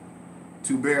booty,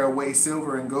 to bear away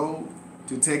silver and gold,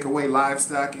 to take away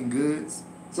livestock and goods?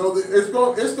 So it's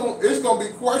going to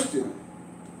be questioned.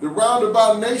 The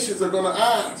roundabout nations are going to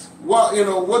ask,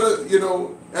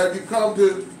 have you come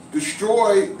to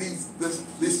destroy these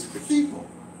people?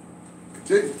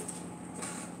 Continue.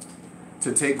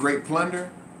 To take great plunder?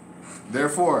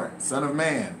 Therefore, son of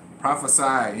man, prophesy,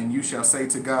 and you shall say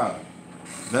to God,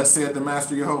 thus saith the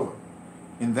Master Jehovah,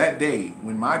 in that day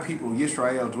when my people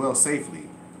Yisrael dwell safely,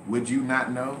 would you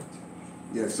not know?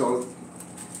 Yeah, so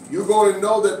you're going to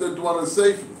know that they're dwelling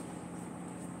safely.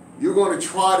 You're going to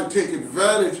try to take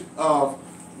advantage of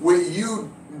what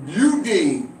you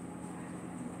deem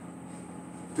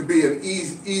to be an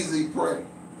easy prey.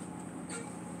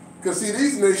 Because see,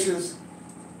 these nations,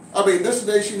 this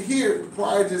nation here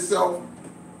prides itself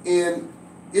in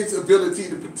its ability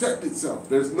to protect itself.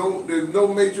 There's no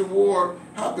major war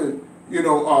happen,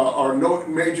 or no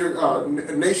major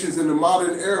nations in the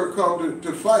modern era come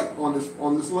to fight on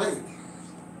this land.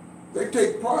 They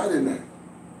take pride in that.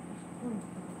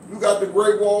 You got the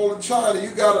Great Wall of China.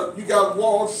 You got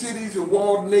walled cities and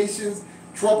walled nations.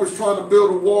 Trump is trying to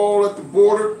build a wall at the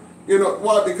border.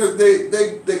 Why? Because they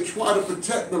try to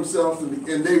protect themselves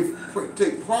and they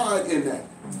take pride in that.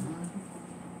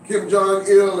 Kim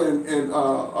Jong-il and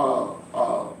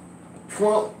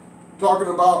Trump talking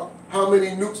about how many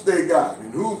nukes they got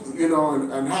and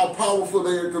and how powerful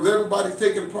they are, because everybody's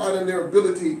taking pride in their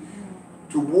ability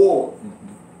to war.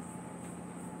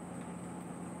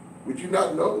 Would you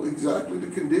not know exactly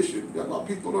the condition that my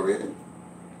people are in?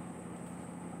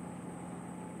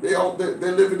 They're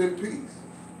living in peace,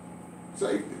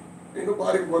 safety. Ain't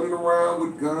nobody running around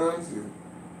with guns. And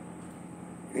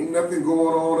ain't nothing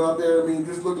going on out there.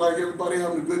 Just look like everybody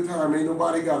having a good time. Ain't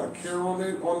nobody got a care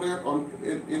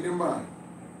in their mind.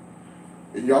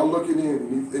 And y'all looking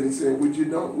in, and he's saying, "Would you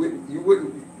know?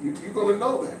 You're gonna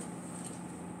know that."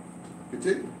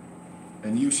 Continue.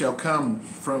 And you shall come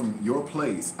from your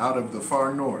place out of the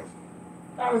far north.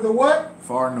 Out of the what?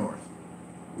 Far north.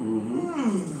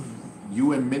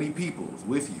 You and many peoples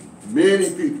with you. Many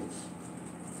peoples.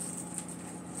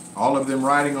 All of them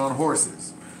riding on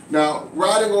horses. Now,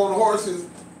 riding on horses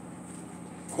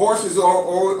are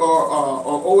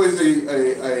always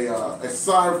a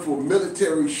sign for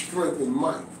military strength and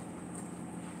might.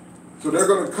 So they're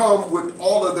going to come with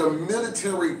all of their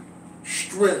military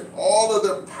strength, all of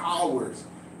their powers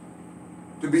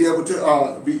to be able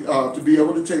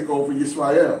to take over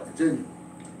Yisrael. Continue.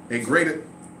 A greater.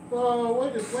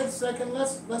 Wait a second.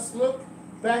 Let's look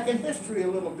back in history a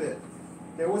little bit.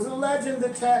 There was a legend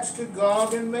attached to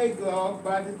Gog and Magog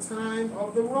by the time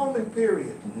of the Roman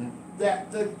period,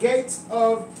 that the gates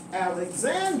of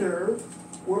Alexander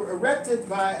were erected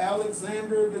by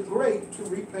Alexander the Great to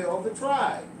repel the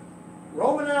tribe.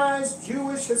 Romanized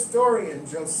Jewish historian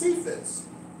Josephus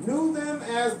knew them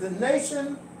as the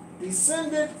nation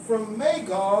descended from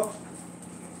Magog,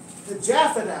 the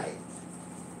Japhetite.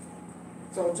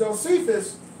 So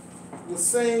Josephus was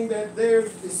saying that they're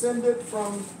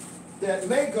that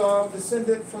Magog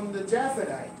descended from the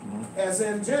Japhetite, as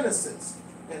in Genesis,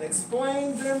 and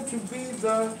explained them to be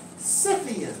the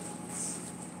Scythians.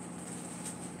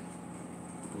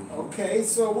 Okay,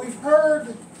 so we've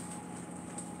heard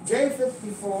Japheth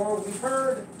before, we've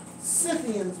heard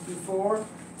Scythians before,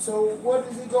 So what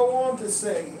does he go on to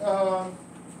say?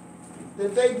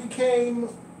 That they became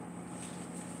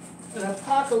an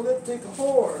apocalyptic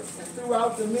horde, and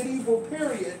throughout the medieval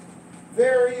period,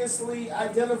 variously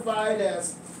identified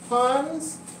as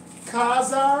Huns,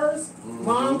 Khazars,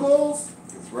 Mongols,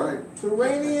 That's right.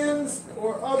 Turanians,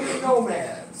 or other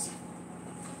nomads.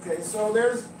 Okay, so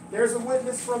there's a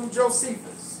witness from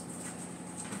Josephus.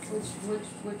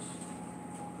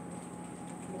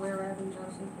 Where at in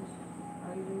Josephus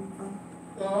are you reading from?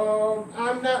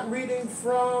 I'm not reading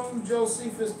from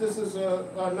Josephus. This is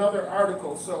another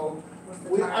article, so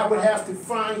I would have to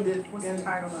find it What's the in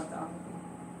title of the article?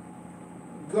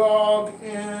 Gog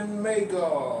and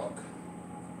Magog.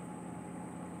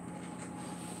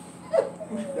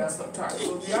 That's the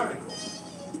title of the article.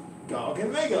 Gog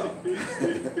and Magog.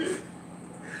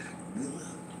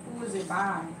 Who is it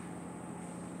by?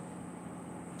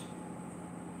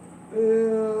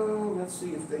 Let's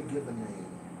see if they give a name.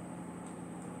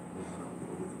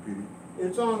 Wikipedia.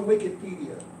 It's on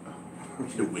Wikipedia.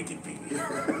 The Wikipedia.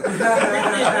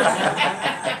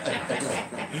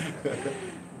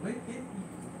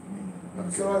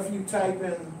 So if you type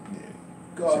in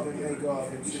Gog and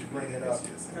Magog, it should bring it up.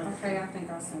 Okay, I think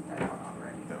I sent that out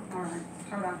already. All right,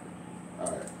 hold on.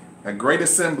 All right. A great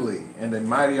assembly and a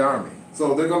mighty army.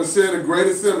 So they're going to send a great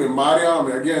assembly, a mighty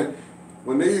army. Again,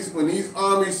 when these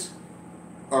armies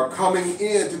are coming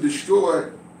in to destroy,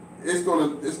 it's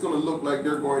going to look like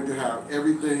they're going to have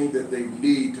everything that they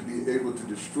need to be able to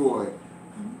destroy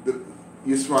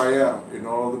Israel and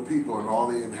all the people and all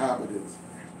the inhabitants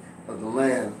of the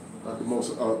land of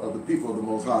the people of the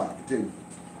Most High. Continue.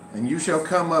 And you shall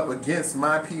come up against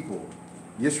my people,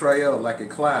 Israel, like a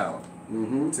cloud,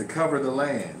 to cover the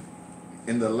land.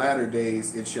 In the latter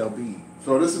days it shall be.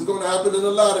 So this is going to happen in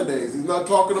the latter days. He's not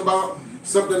talking about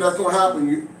something that's going to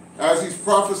happen. As he's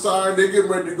prophesying, they're getting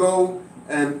ready to go,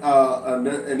 and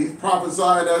he's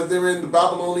prophesying as they're in the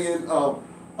Babylonian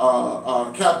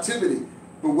captivity.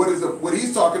 But what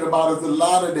he's talking about is the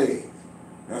latter days.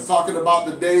 That's talking about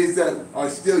the days that are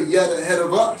still yet ahead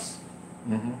of us.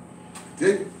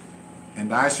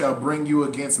 And I shall bring you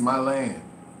against my land,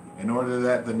 in order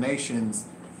that the nations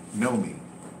know me,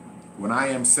 when I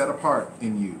am set apart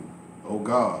in you, O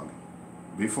Gog,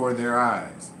 before their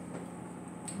eyes.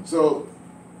 So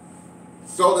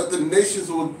that the nations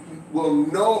will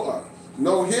know us,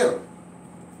 know him.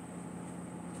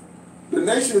 The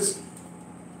nations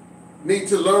need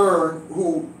to learn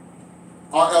who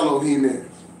our Elohim is.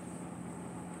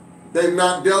 They've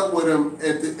not dealt with him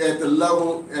at the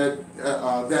level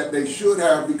that they should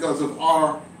have because of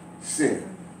our sin.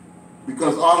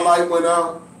 Because our light went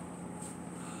out,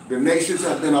 the nations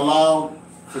have been allowed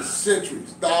for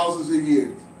centuries, thousands of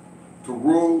years, to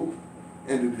rule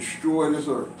and to destroy this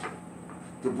earth,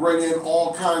 to bring in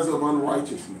all kinds of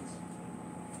unrighteousness.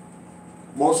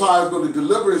 Most High is going to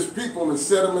deliver his people and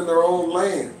set them in their own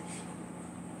land.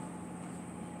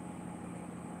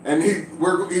 And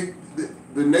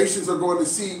the nations are going to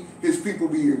see his people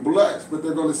being blessed, but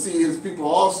they're going to see his people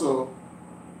also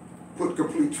put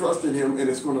complete trust in him, and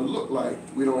it's going to look like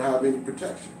we don't have any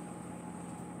protection.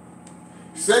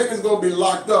 Satan is going to be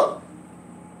locked up,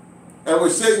 and when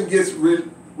Satan gets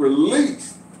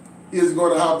released, he is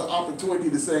going to have the opportunity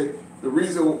to say, the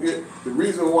reason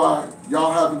why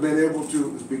y'all haven't been able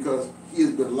to is because he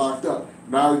has been locked up.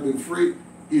 Now he's been free,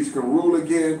 he's going to rule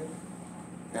again,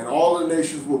 and all the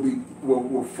nations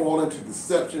will fall into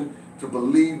deception to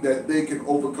believe that they can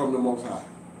overcome the Most High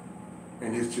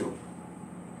and his children.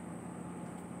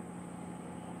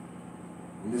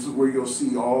 And this is where you'll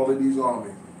see all of these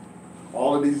armies,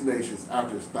 all of these nations,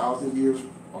 after 1,000 years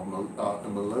of a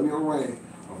millennial reign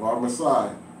of our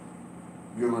Messiah.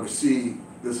 You're going to see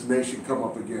this nation come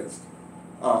up against,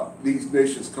 these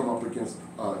nations come up against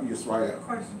Israel.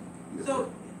 Question. Yes,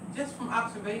 So, just from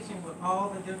observation with all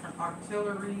the different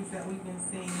artilleries that we've been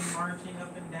seeing marching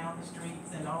up and down the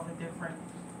streets and all the different,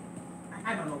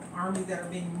 I don't know, armies that are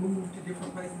being moved to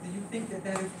different places, do you think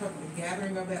that is part of the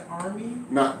gathering of that army?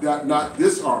 Not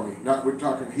this army. Not we're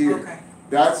talking here. Okay.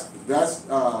 That's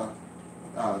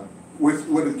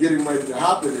what is getting ready to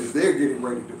happen is they're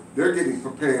getting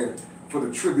prepared for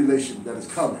the tribulation that is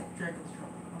coming.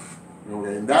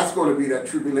 Okay, and that's going to be that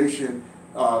tribulation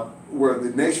where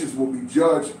the nations will be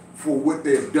judged for what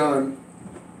they have done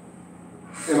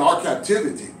in our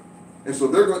captivity. And so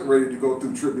they're getting ready to go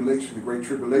through tribulation, the great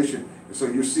tribulation. And so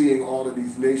you're seeing all of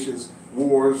these nations,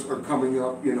 wars are coming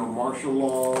up, martial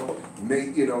law,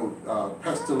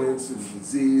 pestilence and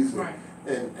disease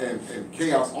and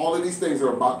chaos. All of these things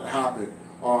are about to happen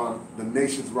on the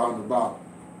nations round about.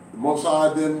 The Most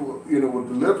High then, will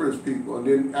deliver his people, and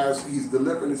then as he's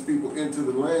delivering his people into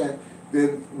the land,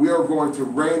 then we are going to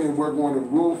reign and we're going to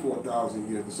rule for 1,000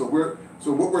 years. So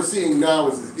what we're seeing now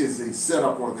is a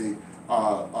setup or the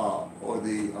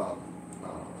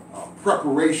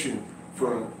preparation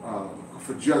for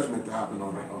judgment to happen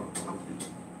on the people.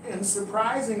 And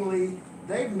surprisingly,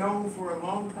 they've known for a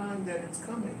long time that it's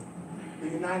coming. The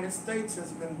United States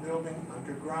has been building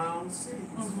underground cities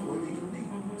for the elite.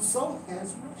 So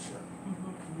has Russia.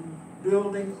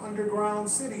 Building underground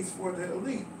cities for the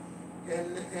elite.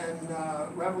 And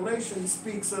Revelation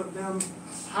speaks of them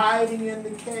hiding in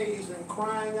the caves and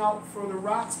crying out for the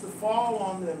rocks to fall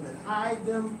on them and hide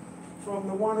them from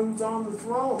the one who's on the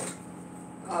throne.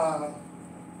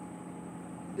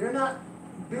 They're not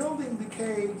building the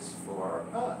caves for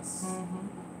us.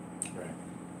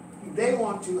 They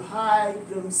want to hide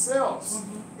themselves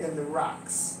in the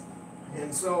rocks.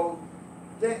 And so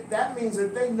that means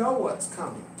that they know what's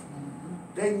coming.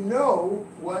 They know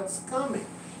what's coming.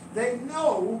 They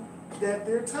know that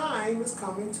their time is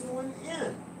coming to an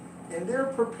end. And they're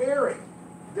preparing.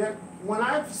 That when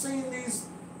I've seen these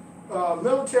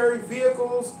military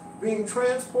vehicles being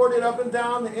transported up and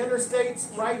down the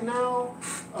interstates right now,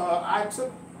 I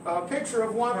took a picture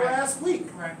of one last week,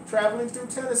 traveling through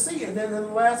Tennessee, and then in the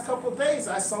last couple of days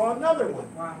I saw another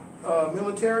one.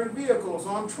 Military vehicles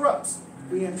on trucks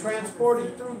being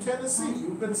transported through Tennessee.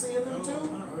 You've been seeing them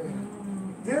too?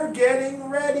 They're getting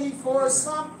ready for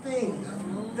something.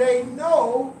 They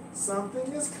know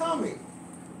something is coming.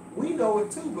 We know it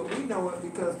too, but we know it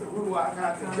because the Ruach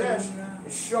HaKodesh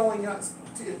is showing us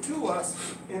to us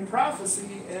in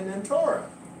prophecy and in Torah.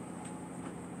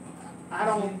 I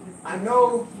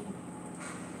know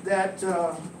that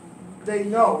they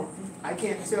know. I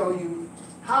can't tell you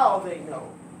how they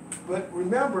know. But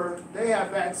remember, they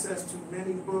have access to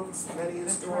many books, many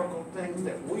historical things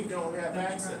that we don't have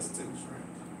access to.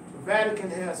 The Vatican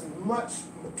has much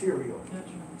material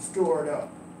stored up.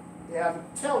 They have a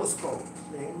telescope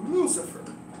named Lucifer.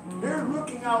 They're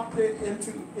looking out there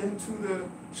into the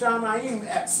Shamayim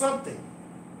at something.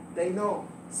 They know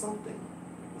something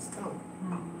is coming.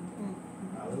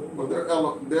 Well,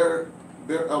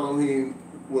 their Elohim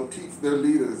will teach their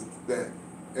leaders that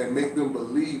and make them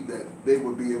believe that they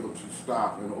will be able to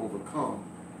stop and overcome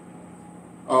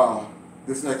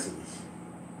this Exodus.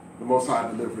 The Most High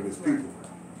delivering his people.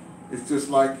 It's just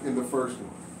like in the first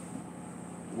one.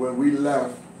 When we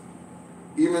left,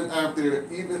 even after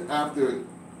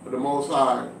the Most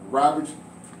High ravaged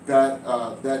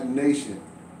that nation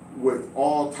with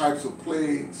all types of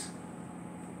plagues,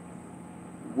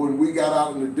 when we got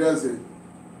out in the desert,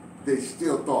 they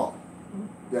still thought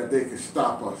that they could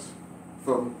stop us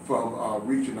from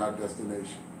reaching our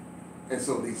destination, and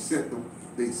so they sent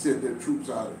their troops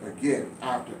out again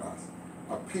after us,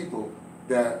 a people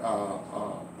that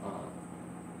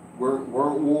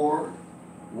weren't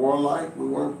warlike.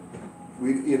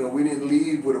 We didn't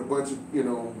leave with a bunch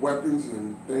of weapons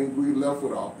and things. We left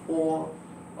with our poor,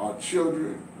 our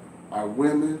children, our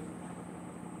women,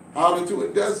 out into a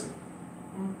desert.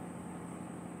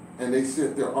 And they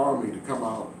sent their army to come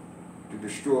out to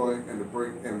destroy and to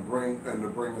bring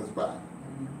us back.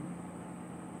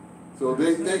 So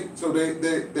their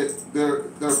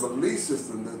belief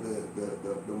system,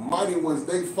 the mighty ones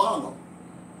they follow,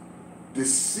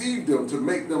 deceived them to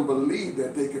make them believe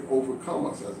that they can overcome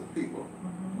us as a people.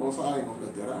 Most High ain't gonna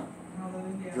let that happen.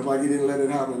 Hallelujah. Just like he didn't let it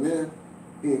happen then,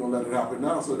 he ain't gonna let it happen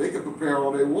now. So they can prepare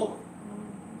all they want.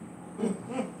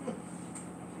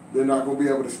 They're not going to be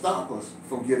able to stop us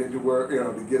from getting to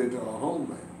to get into our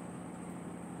homeland.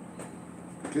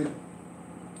 Okay.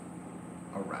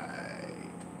 All right.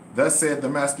 Thus said the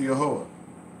Master Yehovah,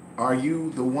 are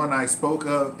you the one I spoke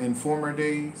of in former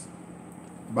days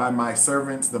by my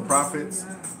servants, the prophets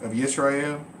of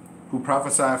Yisrael, who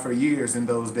prophesied for years in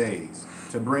those days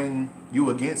to bring you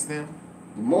against them?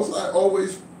 Most High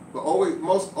always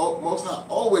lets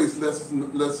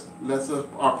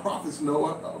our prophets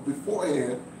know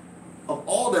beforehand of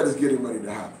all that is getting ready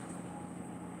to happen.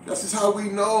 This is how we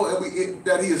know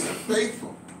that he is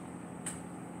faithful.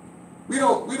 We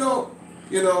don't,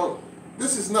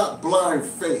 this is not blind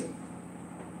faith.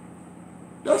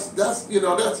 We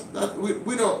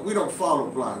don't follow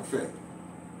blind faith.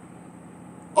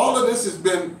 All of this has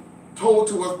been told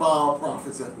to us by our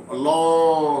prophets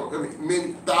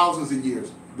many thousands of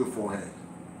years beforehand.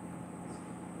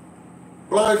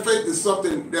 Blind faith is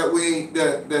something that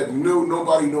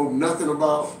nobody know nothing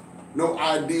about, no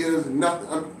ideas, nothing.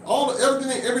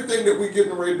 Everything that we're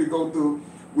getting ready to go through,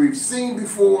 we've seen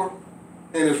before,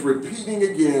 and it's repeating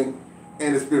again,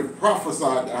 and it's been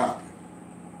prophesied to happen.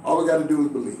 All we got to do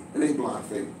is believe. It ain't blind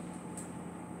faith.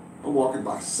 I'm walking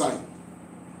by sight.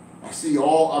 I see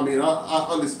all, I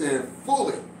understand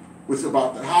fully what's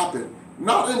about to happen,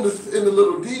 not in the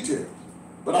little details,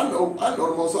 but I know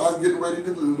the Most High is getting ready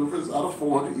to deliver us out of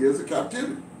 400 years of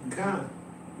captivity. God.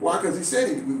 Why? Because he said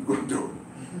he was going to do it.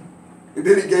 And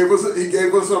then he gave us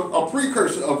a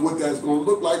precursor of what that's going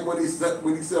to look like when he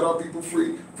set our people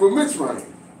free from Mitzrayim.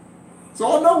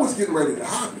 So I know what's getting ready to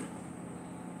happen.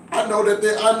 I know that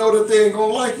they ain't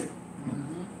going to like it.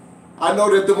 I know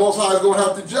that the Most High is going to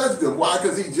have to judge them. Why?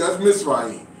 Because he judged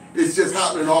Mitzrayim. It's just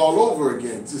happening all over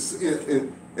again. Just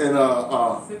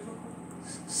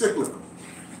cyclical.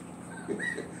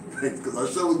 Because I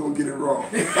sure was going to get it wrong.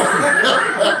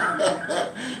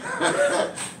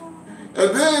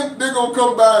 And then they're going to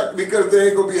come back because they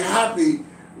ain't going to be happy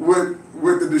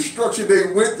with the destruction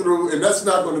they went through, and that's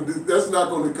not going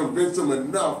to convince them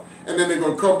enough. And then they're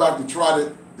going to come back to try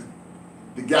to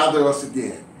gather us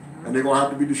again. And they're going to have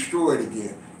to be destroyed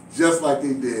again, just like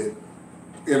they did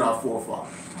with our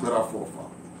forefathers.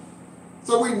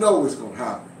 So we know what's going to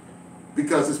happen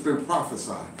because it's been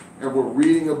prophesied, and we're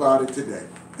reading about it today.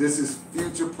 This is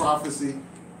future prophecy,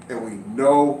 and we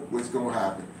know what's going to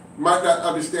happen. Might not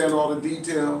understand all the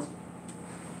details.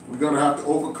 We're going to have to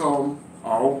overcome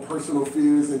our own personal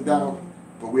fears and doubt,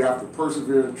 but we have to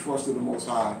persevere and trust in the Most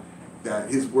High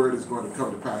that his word is going to come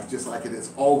to pass just like it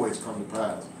has always come to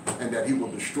pass, and that he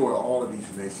will destroy all of these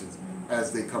nations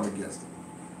as they come against him.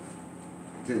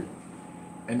 Continue.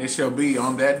 And it shall be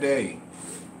on that day,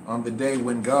 on the day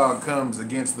when Gog comes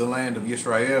against the land of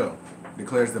Israel,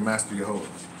 declares the Master Yehova,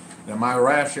 that my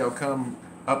wrath shall come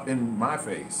up in my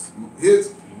face.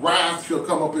 His wrath shall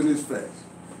come up in his face.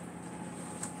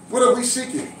 What are we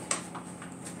seeking?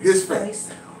 His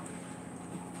face.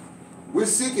 We're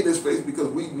seeking his face because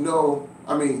we know,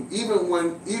 even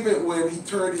when he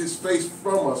turned his face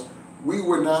from us, we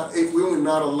were not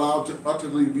allowed to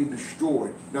utterly be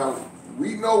destroyed. Now,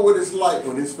 we know what it's like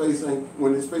when his face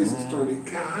is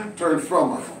turned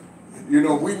from us. We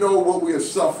know what we have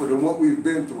suffered and what we've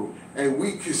been through. And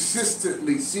we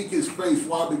consistently seek his face.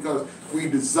 Why? Because we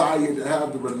desire to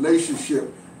have the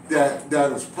relationship that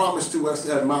was promised to us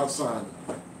at Mount Sinai.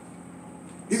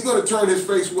 He's going to turn his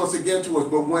face once again to us,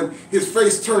 but when his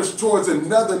face turns towards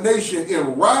another nation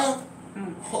in wrath,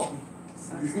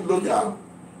 look out.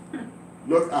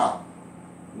 Look out.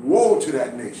 Woe to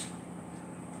that nation.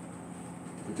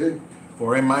 Continue.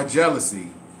 For in my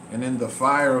jealousy and in the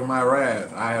fire of my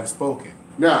wrath I have spoken.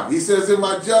 Now, he says in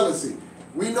my jealousy.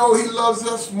 We know he loves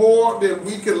us more than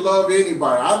we can love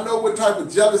anybody. I know what type of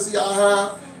jealousy I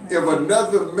have. If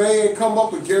another man come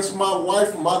up against my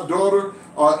wife or my daughter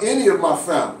or any of my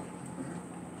family,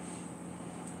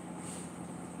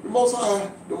 the Most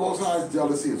High's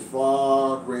jealousy is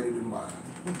far greater than mine.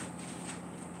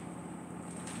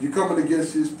 You coming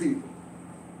against his people,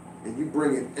 and you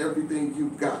bringing everything you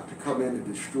got to come in and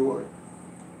destroy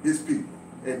his people,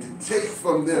 and to take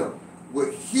from them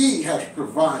what he has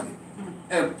provided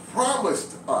and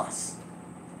promised us.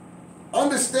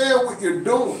 Understand what you're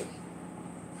doing.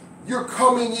 You're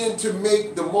coming in to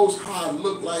make the Most High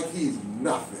look like he's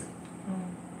nothing.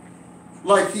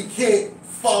 Like he can't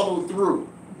follow through.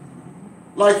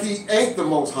 Like he ain't the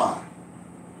Most High.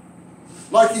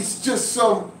 Like he's just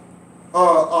some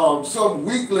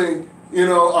weakling,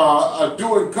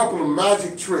 doing a couple of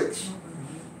magic tricks.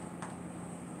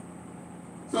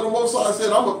 So the Most High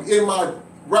said, in my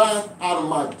wrath, out of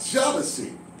my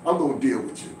jealousy, I'm going to deal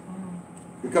with you.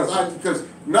 Because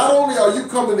not only are you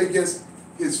coming against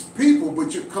his people,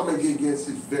 but you're coming against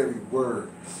his very word,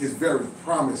 his very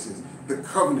promises, the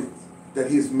covenant that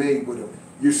he has made with him.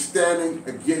 You're standing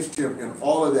against him and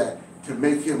all of that to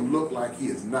make him look like he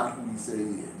is not who he said he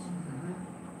is.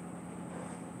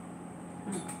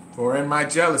 For in my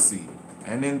jealousy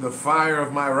and in the fire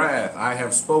of my wrath I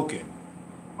have spoken.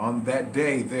 On that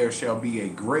day there shall be a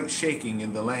great shaking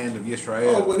in the land of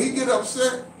Israel. Oh, when he get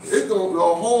upset, the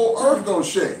whole earth gonna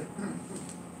shake.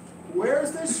 Where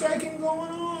is this shaking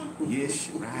going on?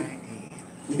 Yisrael.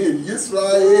 In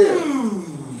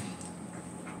Yisrael.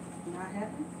 Not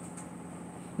heaven?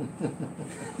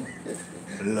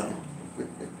 Love.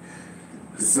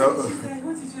 So,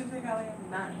 What did you think I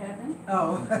Not heaven?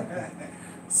 Oh.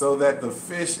 so that the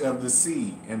fish of the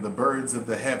sea and the birds of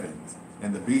the heavens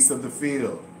and the beasts of the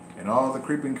field and all the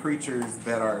creeping creatures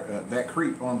that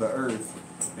creep on the earth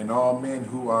and all men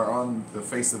who are on the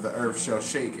face of the earth shall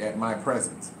shake at my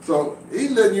presence. So he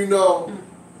letting you know,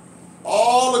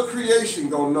 all of creation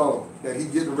gonna know that he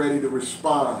getting ready to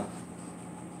respond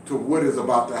to what is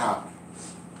about to happen.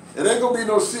 It ain't gonna be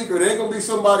no secret. It ain't gonna be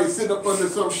somebody sitting up under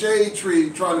some shade tree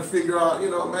trying to figure out,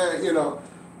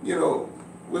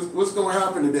 What's going to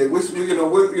happen today? Where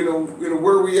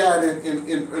we at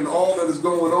in all that is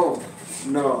going on?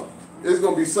 No, it's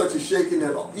going to be such a shaking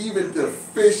that even the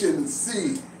fish in the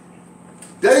sea,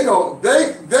 they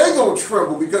gonna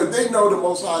tremble because they know the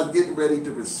Most High is getting ready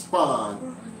to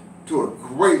respond to a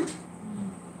great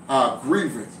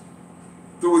grievance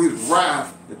through his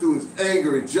wrath and through his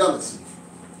anger and jealousy.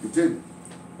 Continue.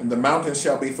 And the mountains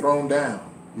shall be thrown down,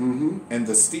 and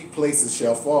the steep places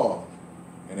shall fall,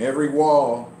 and every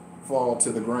wall fall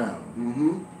to the ground.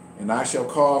 And I shall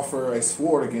call for a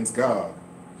sword against Gog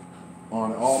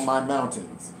on all my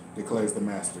mountains, declares the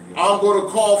Master. I'm going to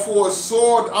call for a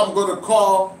sword. I'm going to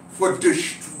call for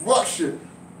destruction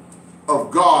of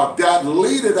God, that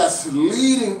leader that's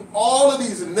leading all of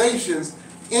these nations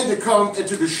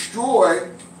to destroy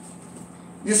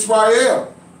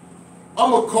Israel.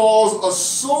 I'm going to cause a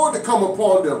sword to come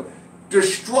upon them.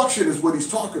 Destruction is what he's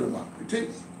talking about.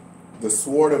 Continue. The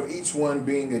sword of each one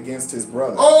being against his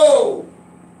brother. Oh,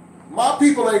 my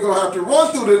people ain't going to have to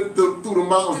run through the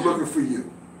mountains looking for you.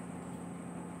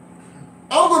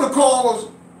 I'm going to cause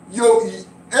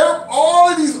all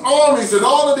of these armies and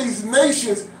all of these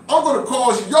nations, I'm going to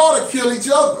cause y'all to kill each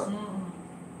other.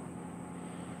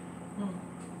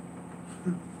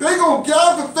 They're going to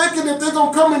gather thinking that they're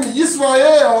going to come into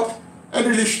Israel and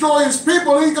to destroy his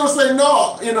people. And he's going to say,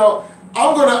 no,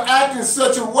 I'm going to act in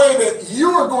such a way that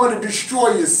you are going to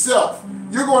destroy yourself.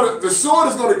 The sword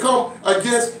is going to come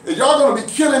against, and y'all going to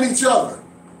be killing each other.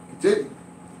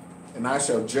 And I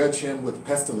shall judge him with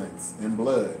pestilence and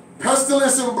blood.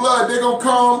 Pestilence and blood, they're going to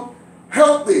come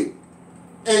healthy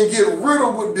and get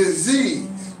riddled with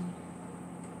disease.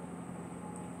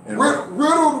 And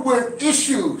riddled with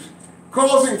issues,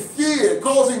 causing fear,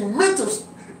 causing mental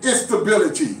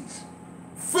instabilities,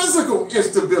 physical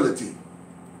instability.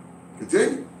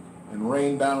 Continue. And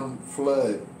rain down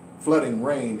flooding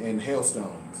rain and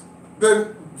hailstones.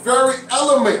 The very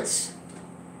elements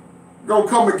gonna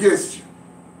come against you.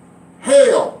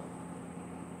 Hail,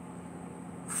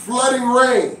 flooding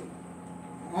rain,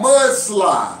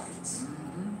 mudslides,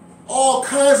 all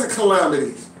kinds of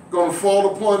calamities gonna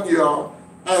fall upon y'all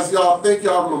as y'all think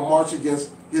y'all gonna march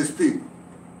against his people.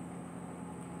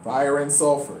 Fire and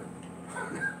sulfur.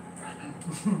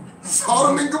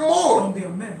 Sodom and Gomorrah. It's gonna be a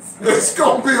mess. It's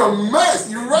gonna be a mess.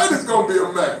 You're right, it's gonna be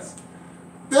a mess.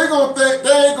 They're gonna think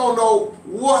they ain't gonna know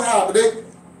what happened.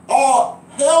 All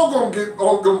hell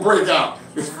gonna break out.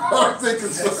 As far as they're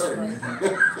concerned.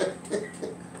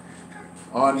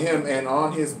 On him and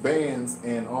on his bands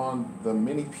and on the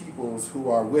many peoples who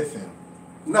are with him.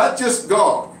 Not just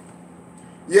Gog.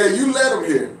 Yeah, you led them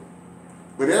here.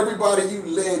 But everybody you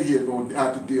led here gonna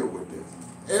have to deal with this.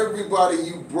 Everybody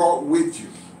you brought with you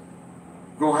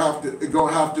gonna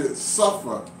have to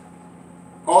suffer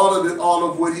all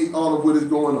of what is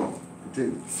going on.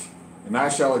 Continue. And I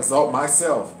shall exalt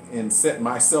myself and set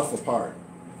myself apart,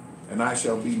 and I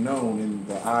shall be known in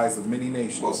the eyes of many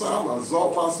nations. Most I'm gonna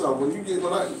exalt myself. When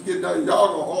I get down, y'all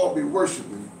gonna all be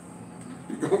worshiping.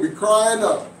 You're gonna be crying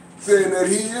up, saying that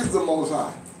he is the Most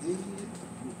High.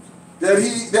 That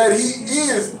he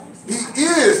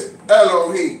is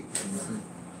Elohim.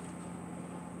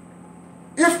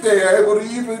 If they're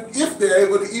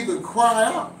able to even cry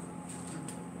out.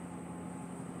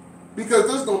 Because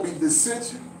there's going to be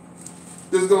dissension.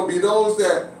 There's going to be those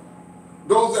that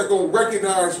are going to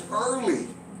recognize early.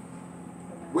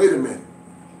 Wait a minute.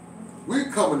 We're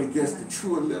coming against the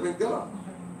true and living God.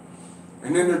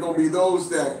 And then there's going to be those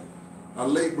that are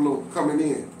late bloom coming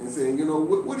in and saying,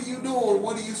 what are you doing?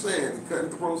 What are you saying? And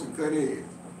cutting throats and cutting heads.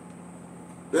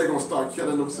 They're going to start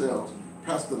killing themselves.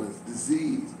 Pestilence,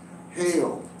 disease,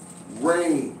 hail,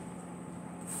 rain,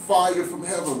 fire from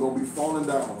heaven going to be falling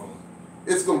down on them.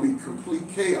 It's going to be complete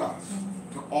chaos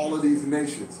to all of these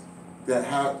nations that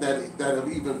have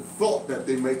even thought that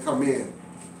they may come in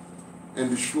and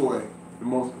destroy the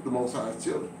Most High's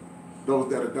children. Those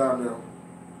that are down there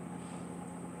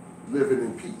living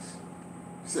in peace,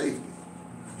 safety,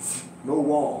 no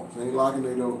walls, ain't locking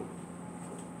their doors.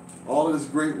 All of this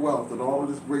great wealth and all of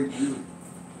this great beauty.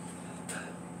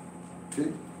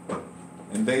 Okay?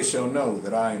 And they shall know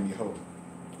that I am Yehezqeel.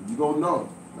 You're going to know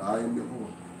that I am Yehezqeel.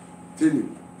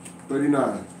 Continue.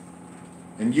 39.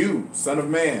 And you, son of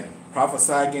man,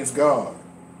 prophesy against God,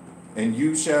 and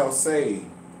you shall say,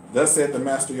 thus said the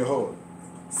Master Yehezqeel,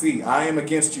 see, I am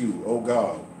against you, O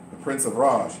God, the prince of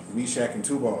Rosh, Meshech and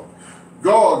Tubal.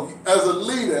 God, as a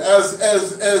leader, as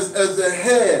a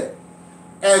head,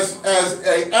 as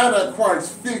an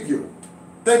antichrist figure,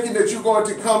 thinking that you're going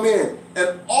to come in,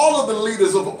 and all of the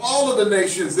leaders of all of the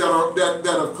nations that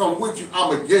have come with you,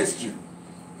 I'm against you.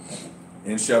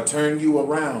 And shall turn you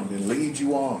around and lead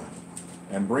you on,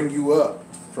 and bring you up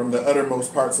from the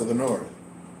uttermost parts of the north,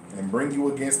 and bring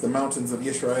you against the mountains of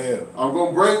Israel. I'm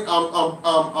gonna bring.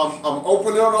 I'm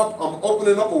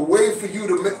opening up a way for you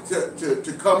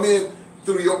to come in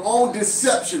through your own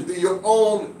deception, through your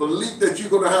own belief that you're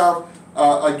gonna have.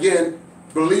 Again,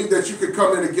 believe that you could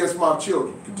come in against my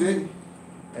children. Continue.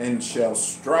 And shall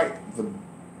strike the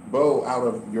bow out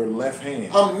of your left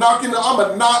hand. I'm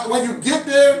gonna knock. When you get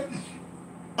there,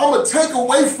 I'm gonna take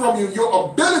away from you your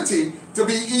ability to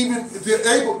be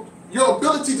your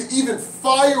ability to even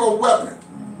fire a weapon.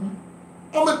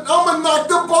 I'm gonna knock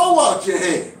the bow out your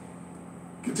hand.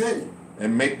 Continue.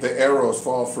 And make the arrows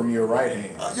fall from your right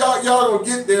hand. Y'all gonna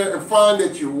get there and find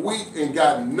that you're weak and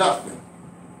got nothing.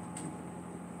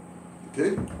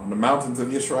 Okay. On the mountains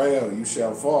of Israel you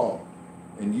shall fall,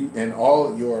 and you and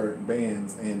all your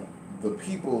bands and the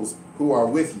peoples who are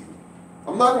with you.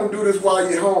 I'm not gonna do this while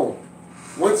you're home.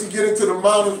 Once you get into the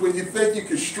mountains, when you think you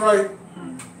can strike,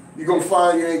 you're gonna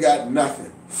find you ain't got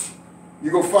nothing.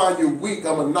 You're gonna find you're weak.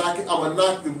 I'm gonna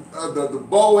knock the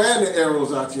bow and the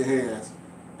arrows out your hands,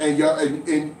 and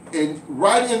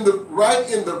right in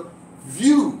the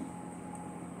view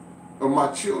of my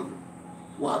children.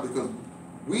 Why? Because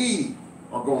we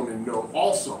are going to know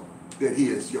also that He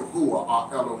is Yahuwah,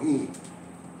 our Elohim.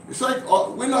 It's like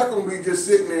we're not going to be just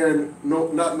sitting there and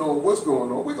not knowing what's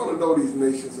going on. We're going to know these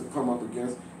nations have come up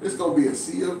against. It's going to be a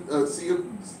sea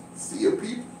of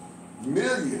people,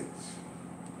 millions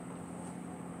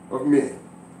of men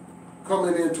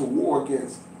coming into war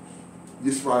against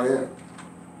Israel,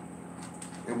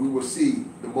 and we will see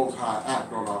the Most High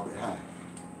act on our behalf.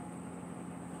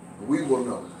 And we will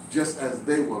know, just as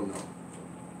they will know,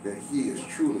 that He is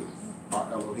truly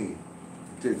our Elohim.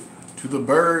 To the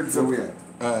birds of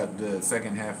the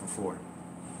second half of 4.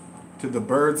 To the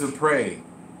birds of prey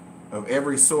of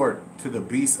every sort, to the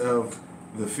beasts of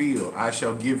the field, I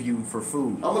shall give you for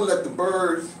food. I'm going to let the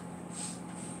birds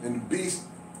and the beasts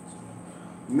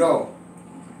know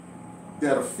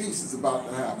that a feast is about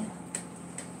to happen.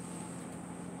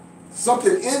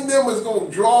 Something in them is going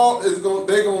to draw, they're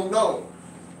going to know.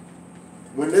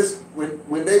 When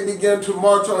they begin to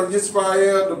march on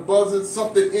Israel, the buzzards,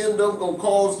 something in them going to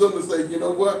cause them to say, you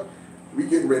know what? We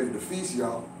getting ready to feast,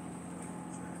 y'all.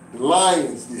 The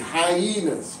lions, the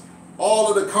hyenas, all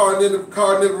of the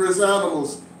carnivorous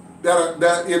animals that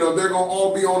they're going to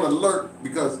all be on alert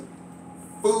because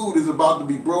food is about to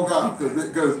be broke out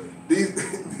because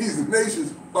these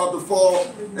nations about to fall,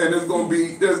 and there's going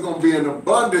to be an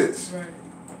abundance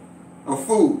of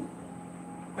food.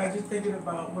 I was just thinking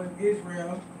about when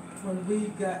Israel, when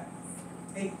we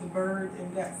ate the bird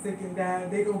and got sick and died,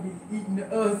 they're going to be eating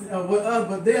us, with us,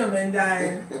 but them and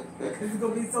dying. It's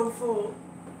going to be so full.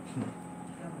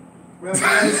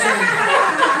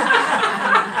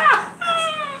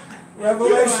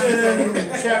 Revelation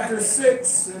chapter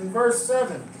 6 and verse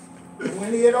 7.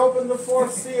 When he had opened the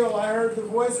fourth seal, I heard the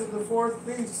voice of the fourth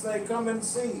beast say, "Come and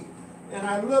see." And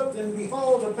I looked, and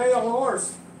behold, a pale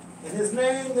horse, and his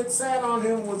name that sat on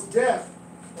him was Death,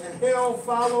 and hell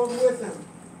followed with him.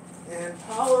 And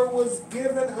power was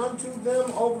given unto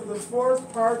them over the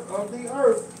fourth part of the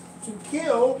earth, to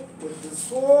kill with the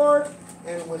sword,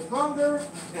 and with hunger,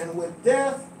 and with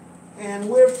death, and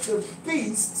with the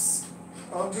beasts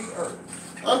of the earth.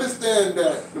 Understand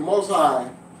that the Most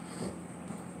High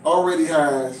already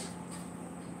has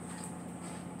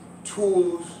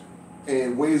tools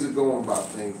and ways of going about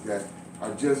things that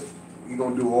are just He's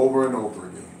going to do over and over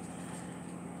again.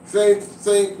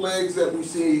 Same plagues that we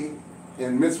see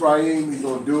in Mitzrayim, He's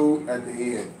going to do at the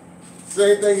end.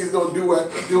 Same thing He's going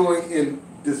to doing in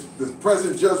this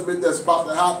present judgment that's about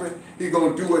to happen, He's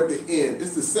going to do at the end.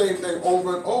 It's the same thing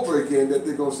over and over again that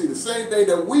they're going to see. The same thing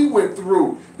that we went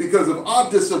through because of our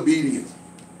disobedience.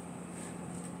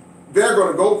 They're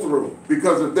going to go through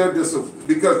because of their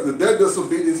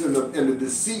disobedience and the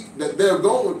deceit that they're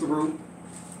going through.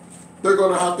 They're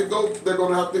going to have to go. They're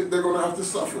going to have to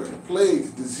suffer it. Plagues,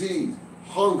 disease,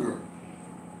 hunger,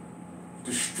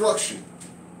 destruction,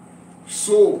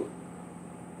 sword.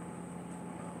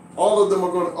 All of them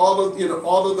are going. All of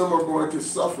them are going to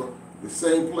suffer the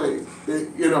same plagues. They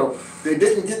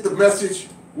didn't get the message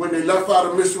when they left out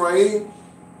of Mizraim.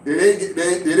 They didn't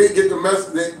get the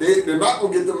message. They're not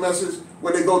going to get the message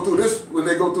when they go through this. When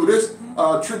they go through this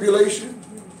tribulation.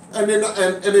 And they're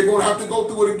going to have to go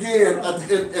through it again at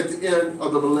the end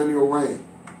of the millennial reign.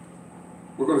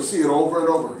 We're going to see it over and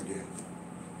over again.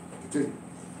 Continue.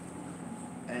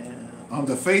 On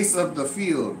the face of the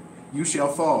field you shall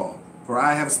fall, for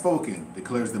I have spoken,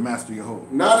 declares the Master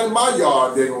Yehovah. Not in my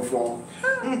yard they're going to fall.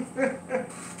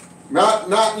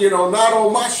 not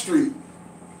on my street,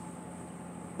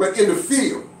 but in the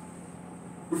field.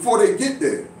 before they get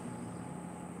there.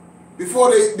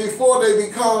 Before they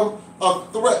become a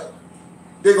threat,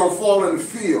 they're going to fall in the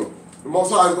field. The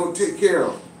Most High is going to take care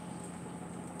of them.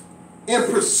 In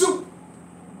pursuit.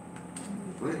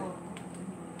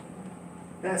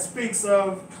 That speaks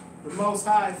of the Most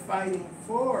High fighting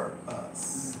for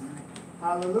us.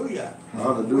 Hallelujah.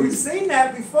 Hallelujah. We've seen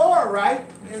that before, right?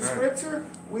 In That's right. Scripture,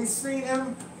 we've seen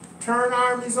him turn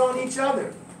armies on each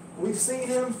other. We've seen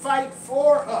him fight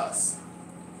for us.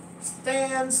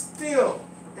 Stand still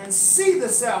and see the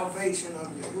salvation of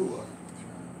Yahuwah.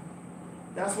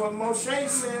 That's what Moshe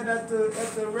said at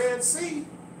the Red Sea.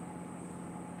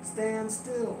 Stand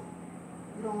still.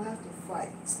 You don't have to fight.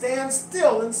 Stand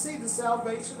still and see the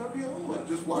salvation of Yahuwah.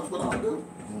 Just watch what I do.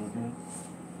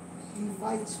 He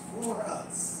fights for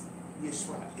us,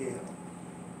 Yisrael.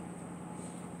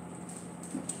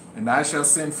 And I shall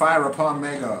send fire upon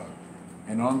Magog,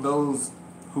 and on those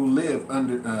who live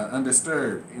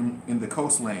undisturbed in the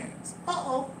coastlands.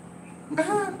 Uh-oh.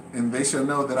 And they shall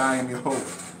know that I am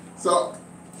Yehovah. So,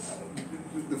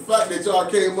 the fact that y'all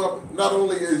came up, not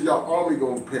only is your army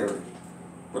going to perish,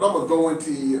 but I'm going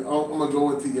to go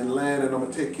into your land and I'm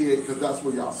going to take care of it because that's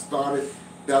where y'all started.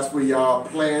 That's where y'all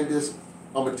planned this.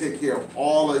 I'm going to take care of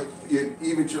all of it,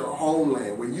 even your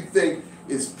homeland, where you think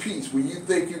is peace, where you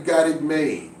think you got it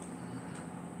made,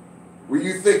 where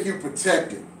you think you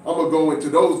protected. I'm going to go into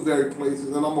those very places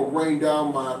and I'm going to rain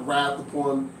down my wrath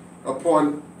upon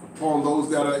those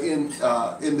that are in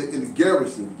the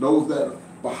garrison, those that are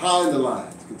behind the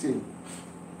lines. Continue.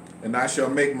 And I shall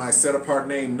make my set-apart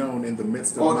name known in the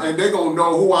midst of And they're going to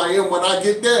know who I am when I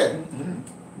get there.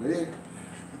 Man.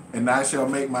 And I shall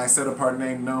make my set-apart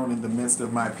name known in the midst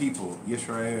of my people,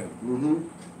 Yisrael.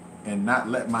 And not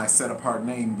let my set-apart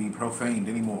name be profaned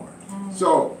anymore.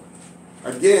 So,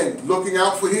 again, looking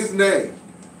out for his name.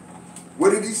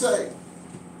 What did he say?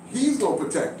 He's going to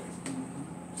protect us.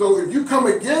 So if you come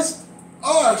against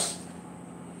us,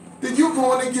 then you're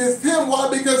going against him. Why?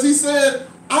 Because he said,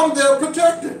 I'm their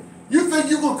protector. You think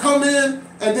you will come in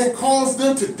and then cause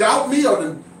them to doubt me or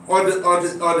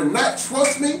to not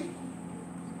trust me?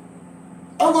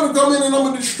 I'm going to come in and I'm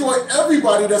going to destroy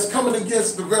everybody that's coming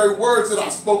against the very words that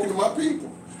I've spoken to my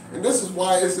people. And this is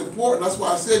why it's important. That's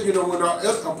why I said, you know, when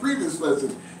our previous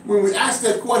lesson, when we asked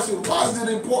that question, why is it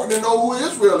important to know who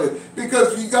Israel is?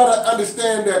 Because you got to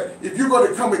understand that if you're going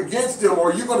to come against them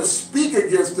or you're going to speak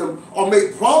against them or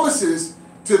make promises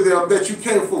to them that you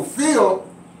can't fulfill,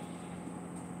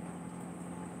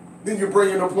 then you're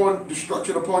bringing upon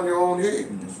destruction upon your own head.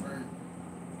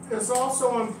 It's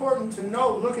also important to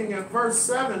note, looking at verse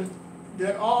 7,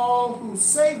 that all who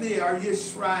say they are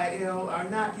Yisrael are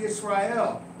not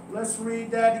Yisrael. Let's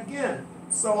read that again.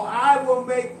 So I will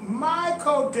make my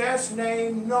Kodesh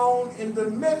name known in the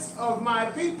midst of my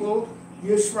people,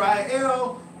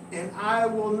 Yisrael, and I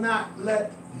will not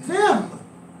let them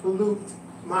pollute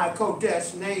my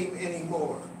Kodesh name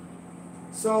anymore.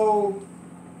 So,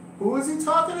 who is he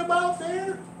talking about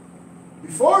there?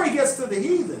 Before he gets to the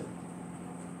heathen,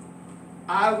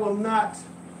 I will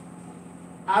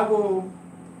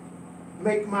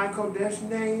make my Kodesh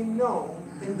name known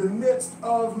in the midst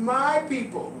of my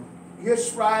people,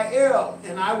 Yisrael,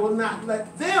 and I will not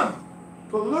let them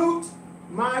pollute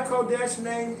my Kodesh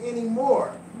name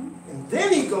anymore. And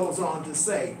then he goes on to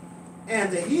say,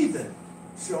 and the heathen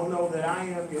shall know that I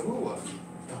am Yahuwah,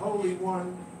 the Holy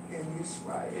One in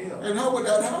Israel. And how would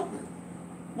that happen?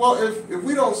 Well, if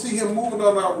we don't see him moving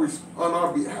on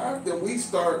our behalf, then we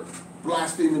start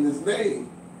blaspheming his name.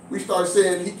 We start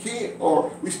saying he can't,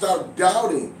 or we start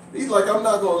doubting. He's like, I'm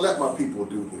not going to let my people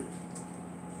do this.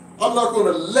 I'm not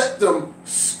going to let them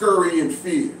scurry in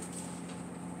fear.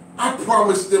 I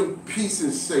promised them peace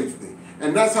and safety,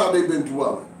 and that's how they've been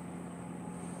dwelling.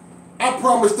 I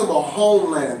promised them a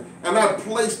homeland, and I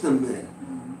placed them there.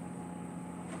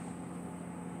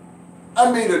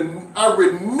 I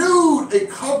renewed a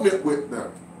covenant with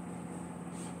them.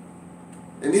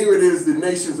 And here it is, the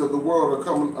nations of the world are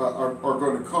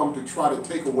going to come to try to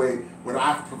take away what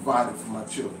I've provided for my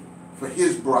children, for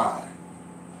his bride.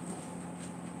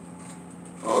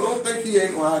 Oh, don't think he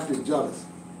ain't going to act jealous.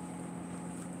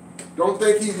 Don't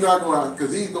think he's not going to,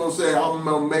 because he's going to say, I'm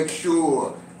going to make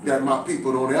sure that my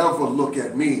people don't ever look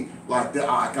at me like that.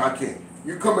 I can't.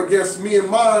 You come against me and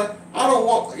mine, I don't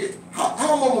want, how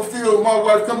am I going to feel my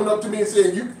wife coming up to me and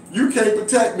saying, you can't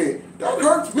protect me? That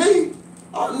hurts me.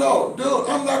 No, dude,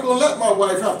 I'm not going to let my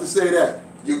wife have to say that.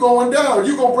 You going down.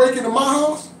 You going to break into my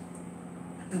house?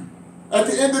 At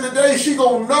the end of the day, she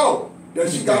going to know that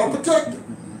she got to protect her.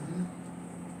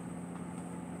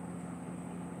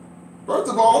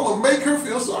 First of all, I'm going to make her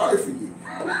feel sorry for you.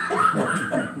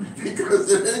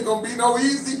 Because it ain't gonna be no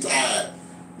easy time.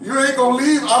 You ain't gonna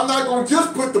leave. I'm not gonna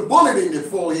just put the bullet in your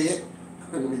forehead.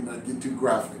 Let me not get too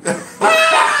graphic. By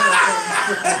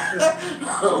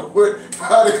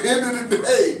the end of the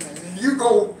day,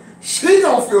 she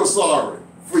gonna feel sorry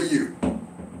for you.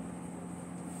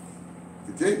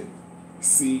 Continue.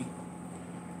 See,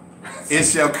 it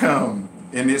shall come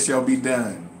and it shall be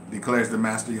done, declares the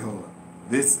Master Yehova.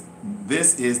 This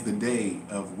is the day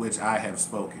of which I have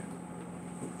spoken.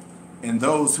 And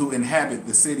those who inhabit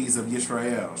the cities of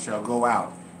Israel shall go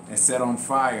out and set on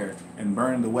fire and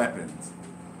burn the weapons,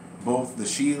 both the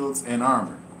shields and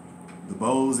armor, the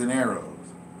bows and arrows,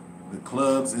 the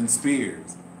clubs and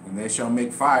spears, and they shall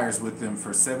make fires with them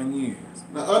for 7 years.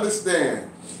 Now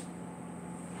understand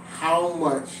how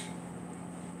much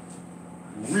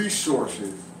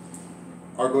resources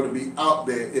are going to be out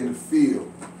there in the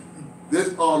field.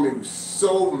 This army was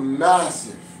so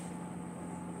massive.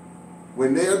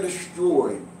 When they are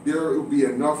destroyed, there will be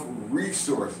enough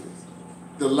resources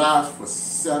to last for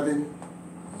 7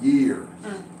 years.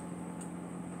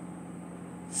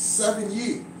 7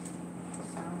 years.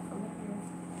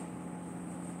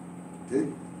 Okay.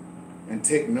 And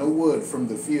take no wood from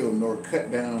the field, nor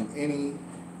cut down any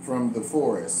from the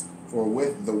forest, for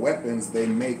with the weapons they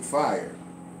make fire,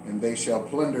 and they shall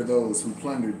plunder those who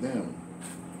plundered them,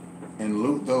 and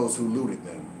loot those who looted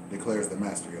them, declares the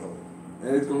Master Yehova.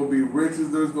 And it's going to be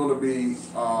riches. There's going to be,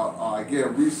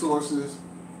 again, resources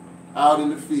out in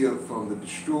the field from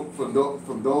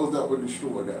those that were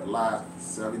destroyed that last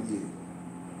 7 years.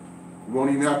 You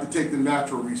won't even have to take the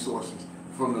natural resources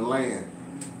from the land,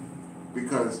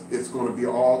 because it's going to be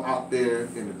all out there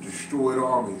in the destroyed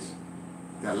armies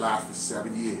that last for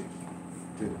 7 years.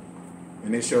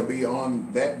 And it shall be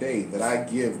on that day that I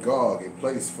give Gog a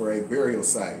place for a burial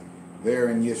site there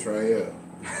in Israel.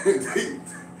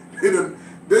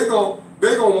 They're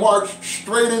gonna march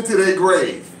straight into their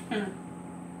grave.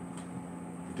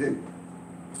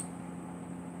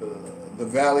 The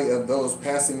valley of those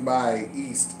passing by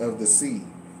east of the sea,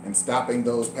 and stopping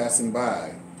those passing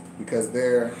by, because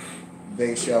there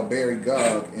they shall bury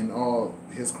Gog and all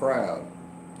his crowd,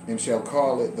 and shall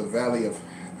call it the valley of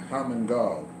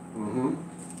Gog.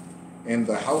 And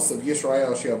the house of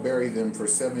Israel shall bury them for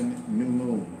 7 new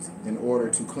moons, in order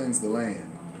to cleanse the land.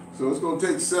 So it's going to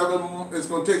take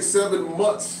 7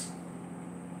 months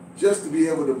just to be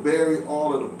able to bury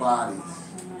all of the bodies.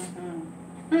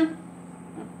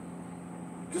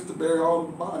 Just to bury all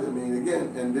of the bodies. I mean,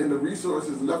 again, and then the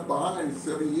resources left behind,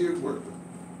 7 years worth of.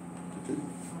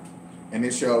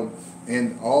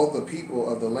 And all the people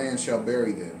of the land shall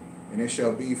bury them, and it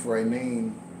shall be for a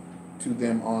name to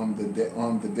them on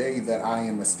the day that I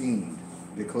am esteemed,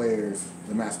 declares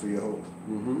the Master Yehova.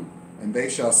 And they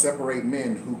shall separate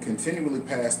men who continually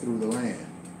pass through the land,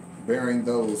 burying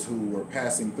those who were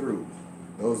passing through,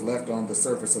 those left on the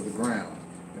surface of the ground,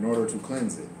 in order to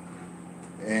cleanse it.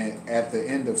 And at the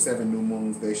end of 7 new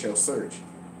moons they shall search,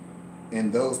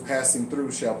 and those passing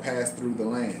through shall pass through the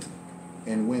land.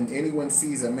 And when anyone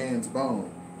sees a man's bone,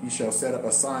 he shall set up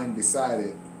a sign beside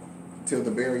it, till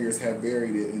the buriers have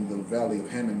buried it in the valley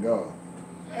of Gog.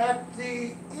 After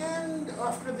the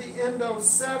end of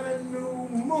 7 new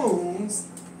moons,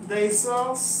 they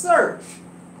shall search.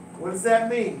 What does that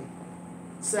mean?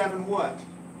 7 what?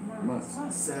 Months.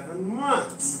 7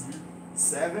 months.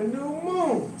 7 new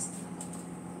moons.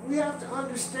 We have to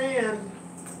understand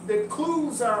the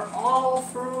clues are all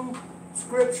through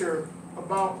Scripture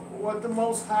about what the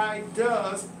Most High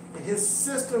does in his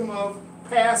system of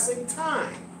passing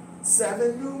time.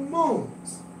 7 new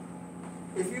moons.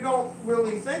 If you don't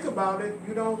really think about it,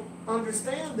 you don't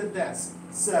understand that that's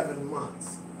 7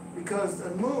 months, because the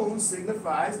moon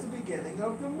signifies the beginning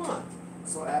of the month.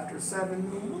 So after 7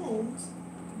 new moons,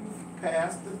 you've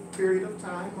passed the period of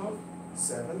time of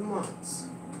 7 months.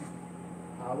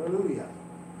 Hallelujah.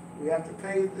 We have to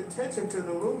pay attention to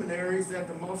the luminaries that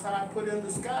the Most High put in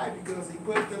the sky, because he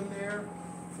put them there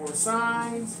for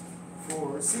signs,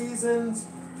 for seasons,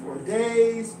 for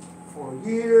days, for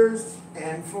years,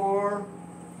 and for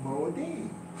Moedim.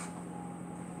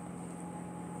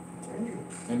 Continue.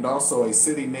 And also a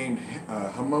city named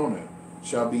Hamona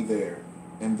shall be there,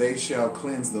 and they shall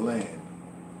cleanse the land.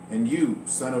 And you,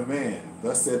 son of man,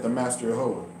 thus said the Master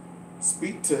Yehova,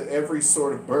 speak to every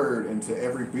sort of bird and to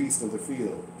every beast of the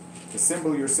field.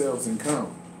 Assemble yourselves and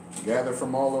come, gather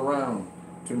from all around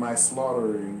to my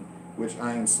slaughtering, which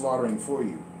I am slaughtering for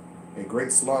you, a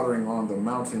great slaughtering on the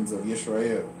mountains of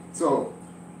Israel. So,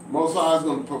 Most High is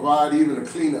going to provide even a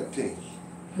cleanup team.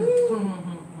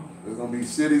 There's going to be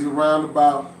cities around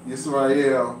about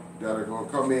Israel that are going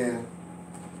to come in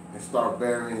and start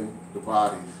burying the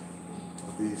bodies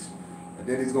of these, and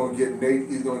then he's going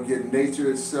to get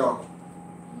nature itself,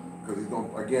 because he's going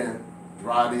to again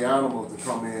drive the animals to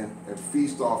come in and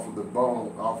feast off of the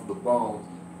bones,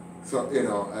 so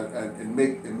and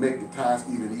make the task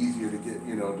even easier to get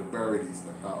to bury these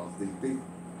people.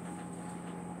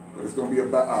 But it's going to be a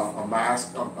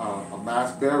mass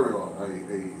burial.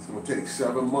 It's going to take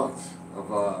 7 months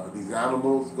of these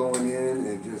animals going in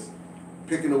and just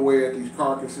picking away at these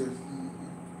carcasses,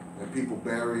 and people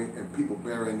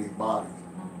burying these bodies.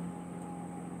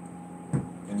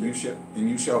 And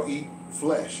you shall eat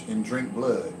flesh and drink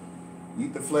blood.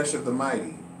 Eat the flesh of the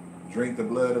mighty, drink the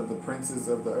blood of the princes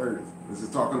of the earth. This is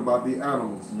talking about the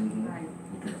animals. Right.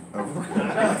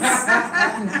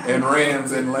 And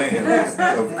rams and lambs,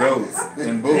 of goats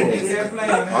and bulls,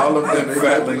 all of them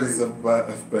fatlings of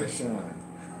Bashan.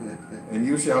 And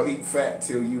you shall eat fat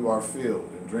till you are filled,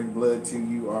 and drink blood till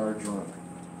you are drunk,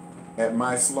 at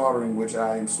my slaughtering which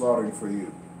I am slaughtering for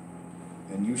you.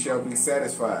 And you shall be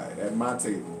satisfied at my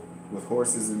table with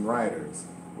horses and riders,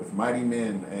 with mighty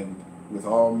men and with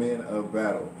all men of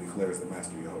battle, declares the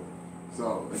Master Jehovah.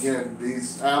 So again,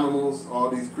 these animals, all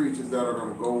these creatures that are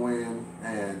going to go in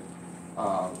and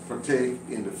partake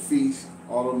in the feast,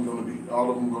 all of them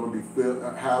going to be filled,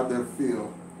 have their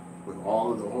fill with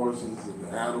all of the horses and the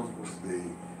animals,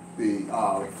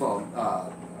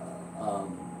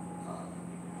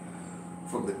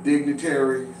 from the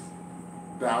dignitaries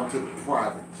down to the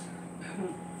privates.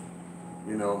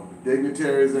 The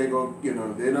dignitaries ain't gonna,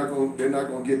 they're not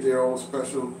gonna get their own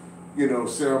special,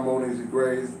 ceremonies and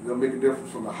graves. They'll make a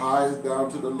difference from the highest down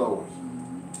to the lowest.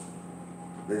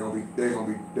 They're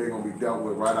gonna be dealt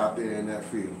with right out there in that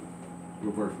field.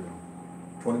 Reverse field.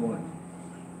 21.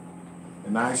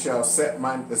 And I shall set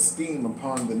my esteem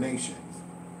upon the nations,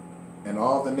 and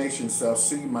all the nations shall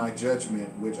see my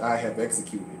judgment which I have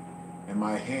executed, and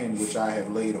my hand which I have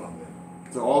laid on them.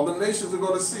 So all the nations are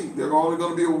going to see. They're only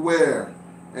going to be aware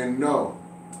and know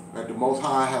that the Most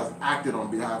High has acted on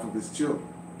behalf of His children.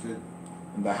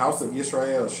 And the house of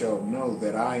Israel shall know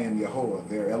that I am Yehovah,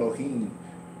 their Elohim,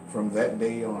 from that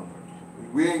day onward.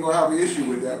 We ain't going to have an issue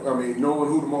with that. I mean, knowing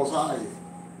who the Most High is.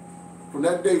 From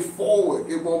that day forward,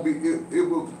 it won't be. It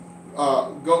will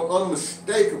go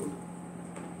unmistakably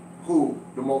who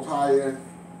the Most High is,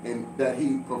 and that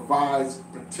He provides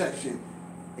protection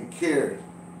and care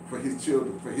for His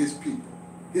children, for His people,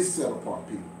 His set-apart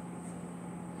people.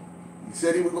 He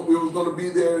said we was going to be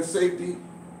there in safety.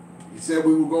 He said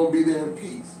we were going to be there in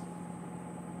peace.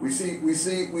 We see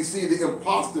the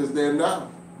imposters there now.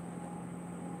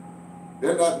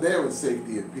 They're not there in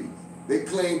safety and peace. They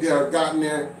claim they have gotten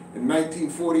there in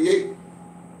 1948.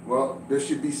 Well, there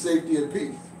should be safety and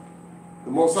peace.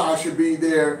 The Most High should be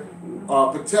there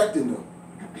protecting them.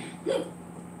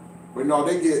 But no,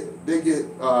 they get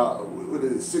what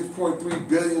is it, $6.3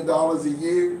 billion a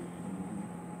year.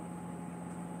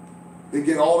 They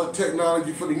get all the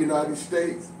technology for the United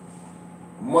States.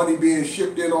 Money being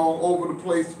shipped in all over the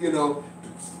place,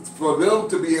 for them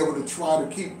to be able to try to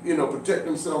keep, protect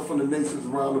themselves from the nations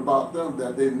around about them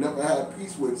that they've never had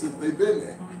peace with since they've been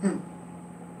there.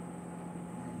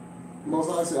 Most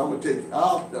I say, I'm gonna take you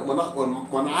out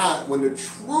when the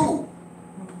true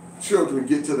children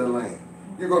get to the land.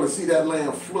 You're going to see that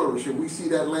land flourish, and we see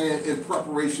that land in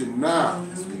preparation now,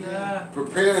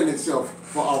 preparing itself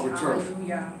for our return.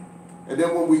 Hallelujah. And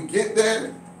then when we get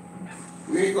there,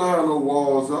 we ain't gonna have no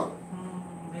walls up.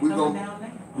 We're coming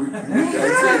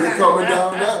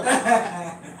down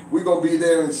now. We're gonna be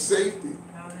there in safety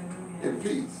and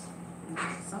peace.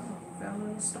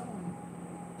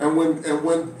 And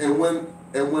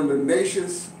when the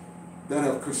nations that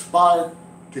have conspired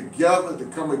together to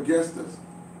come against us,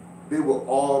 they will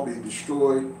all be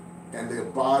destroyed, and their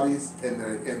bodies and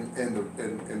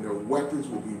their weapons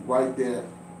will be right there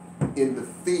in the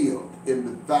field, in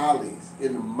the valleys,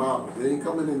 in the mountains. They ain't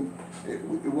coming in. It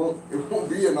won't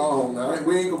be in our home now.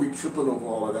 We ain't gonna be tripping over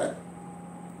all of that.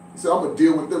 So I'm gonna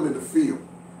deal with them in the field.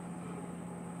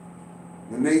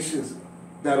 The nations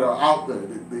that are out there,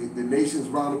 the nations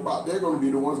round about, they're gonna be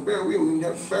the ones buried. We don't even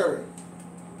have to bury them.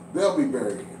 They'll be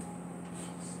buried.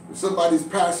 If somebody's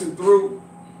passing through,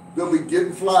 they'll be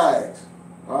getting flags.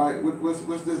 All right, what's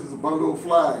this? It's a bundle of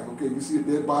flags. Okay, you see a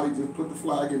dead body, just put the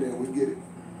flag in there and we get it.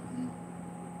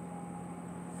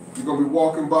 You're going to be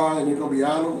walking by and they're going to be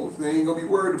animals. They ain't going to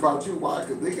be worried about you. Why?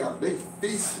 Because they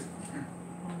feasted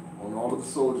on all of the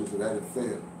soldiers that had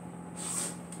failed.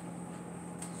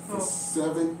 For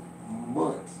 7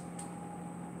 months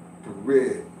to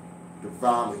rid the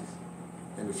valleys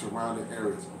and the surrounding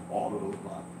areas of all of those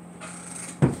bodies.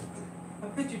 A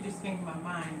picture just came to my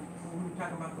mind when we were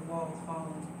talking about the walls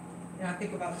falling. And I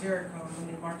think about Jericho when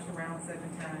they marched around 7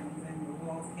 times and the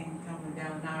walls came tumbling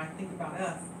down. Now I think about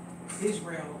us,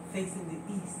 Israel, facing the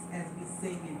east as we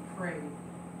sing and pray,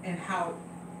 and how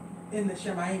in the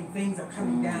Shemayim things are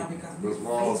coming down because we're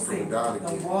facing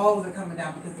the walls are coming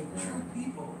down because the true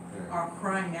people are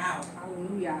crying out.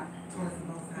 Hallelujah. Towards the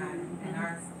Most High. And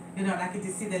ours, and I could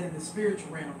just see that in the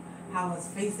spiritual realm, how it's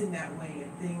facing that way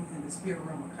and things in the spirit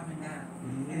realm are coming down.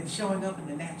 And it's showing up in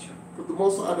the natural. But the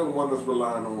Most High don't want us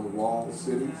relying on walled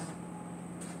cities.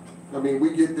 I mean,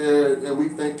 we get there and we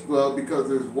think, well, because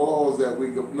there's walls that we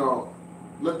go, no,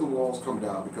 let the walls come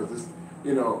down because it's,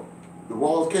 the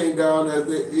walls came down as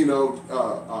they,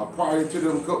 prior to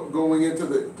them going into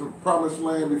the promised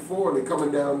land before, and they're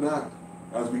coming down now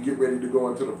as we get ready to go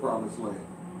into the promised land.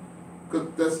 Because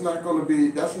that's not going to be,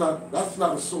 that's not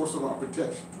a source of our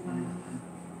protection.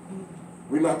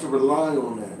 We're not to rely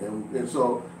on that. And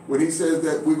so when he says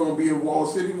that we're going to be in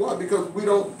walled city, why? Because we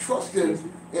don't trust in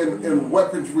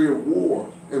weaponry of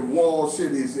war, in walled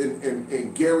cities,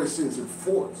 in garrisons and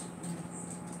forts.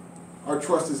 Our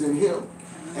trust is in him.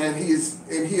 And he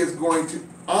is going to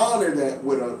honor that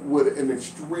with an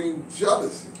extreme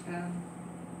jealousy.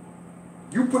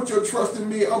 You put your trust in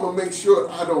me, I'm going to make sure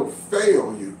I don't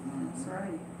fail you. That's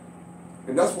right.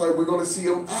 And that's why we're going to see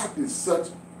him act in such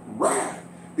wrath.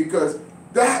 Because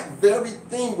that very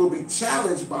thing will be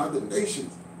challenged by the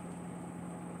nations.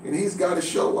 And he's got to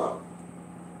show out.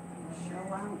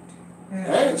 Show out.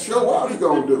 And show out he's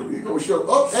going to do. He's going to show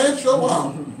up and show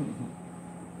out.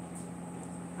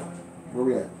 Where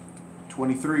we at?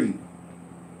 23.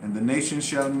 And the nations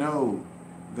shall know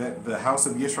that the house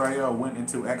of Yisrael went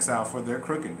into exile for their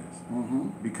crookedness,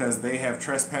 because they have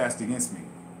trespassed against me,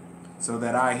 so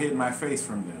that I hid my face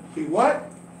from them. He what?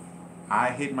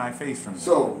 I hid my face from them.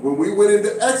 So when we went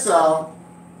into exile,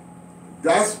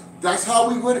 that's how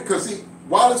we went. Because see,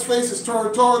 while his face is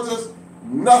turned towards us,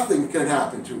 nothing can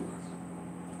happen to us.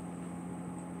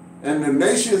 And the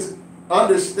nations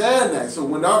understand that. So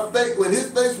when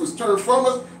his face was turned from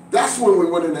us, that's when we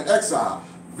went into exile.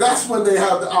 That's when they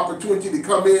have the opportunity to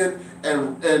come in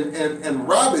and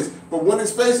rob us. But when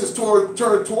his face is turned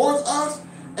towards us,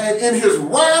 and in his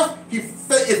wrath,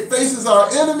 it faces our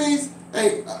enemies,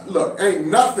 ain't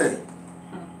nothing.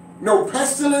 No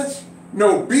pestilence,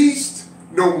 no beast,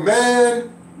 no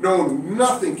man, no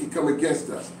nothing can come against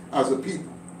us as a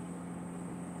people.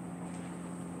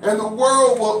 And the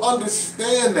world will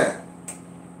understand that.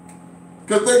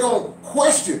 Because they're going to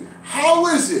question, how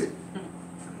is it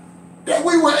that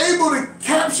we were able to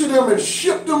capture them and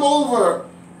ship them over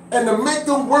and to make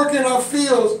them work in our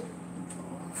fields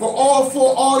for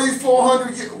all these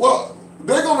 400 years? Well,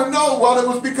 they're going to know, well, it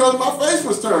was because my face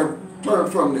was turned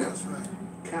from them.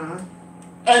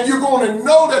 And you're going to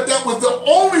know that that was the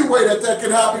only way that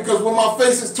could happen, because when my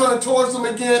face is turned towards them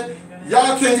again,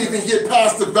 y'all can't even get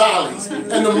past the valleys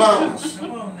and the mountains.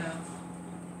 Come on now.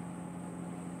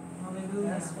 Hallelujah.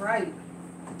 That's right.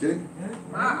 Okay?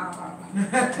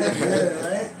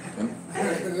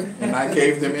 And I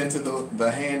gave them into the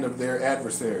hand of their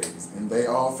adversaries, and they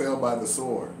all fell by the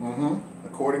sword.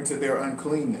 According to their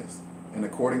uncleanness and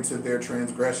according to their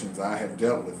transgressions I have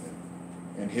dealt with them,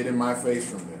 and hidden my face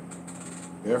from them.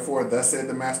 Therefore thus said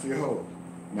the Master Yehezqēl,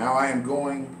 now I am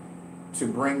going to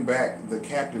bring back the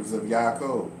captives of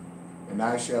Yaakov, and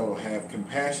I shall have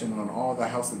compassion on all the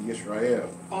house of Israel.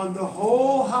 On the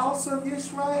whole house of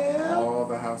Israel? All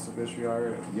the house of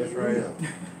Israel.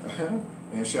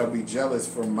 And shall be jealous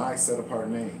for my set-apart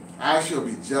name. I shall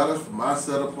be jealous for my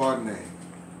set-apart name.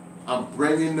 I'm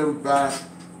bringing them back,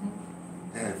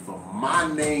 and for my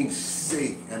name's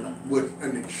sake, and with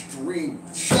an extreme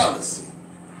jealousy,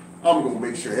 I'm going to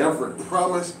make sure every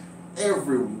promise,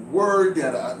 every word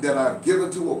that I've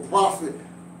given to a prophet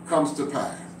comes to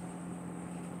pass.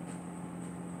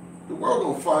 The world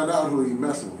going to find out who he's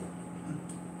messing with.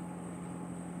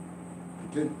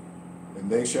 Continue. And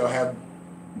they shall have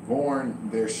borne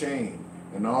their shame,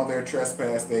 and all their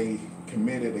trespass they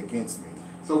committed against me.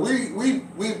 So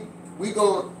we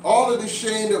go, all of the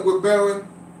shame that we're bearing,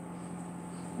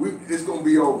 it's going to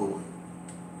be over with.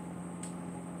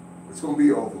 It's going to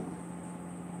be over with.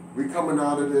 We're coming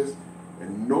out of this,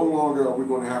 and no longer are we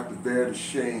going to have to bear the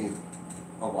shame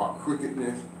of our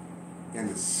crookedness and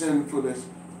the sinfulness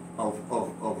of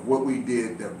what we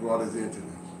did that brought us into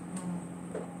this.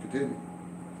 Continue.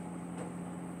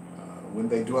 When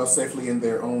they dwell safely in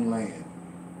their own land,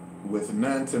 with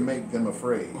none to make them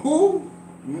afraid. Who?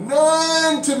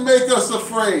 None to make us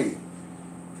afraid.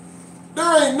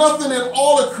 There ain't nothing in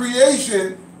all of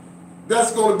creation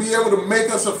that's going to be able to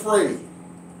make us afraid.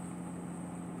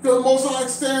 Because the Most High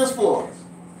stands for us.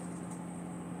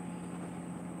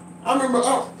 I remember,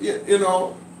 you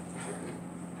know,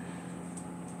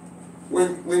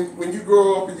 when you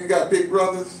grow up and you got big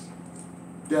brothers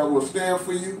that will stand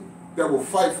for you, that will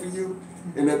fight for you,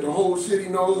 and that the whole city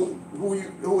knows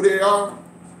who they are.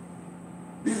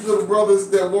 These little brothers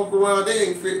that walk around, they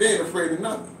ain't afraid of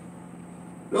nothing.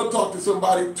 They'll talk to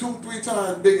somebody 2-3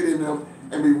 times bigger than them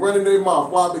and be running their mouth.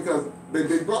 Why? Because their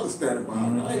big brother standing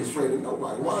behind them. I ain't afraid of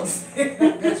nobody. Why?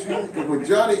 Because when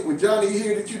Johnny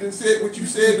hear that you done said what you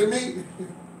said to me,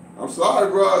 I'm sorry,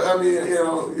 bro. I mean, you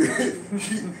know,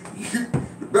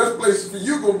 the best place for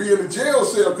you gonna be in the jail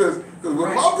cell, because when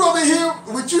my brother hear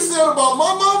what you said about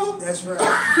my mama, That's right.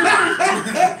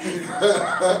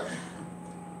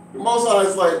 the Most High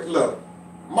is like, look,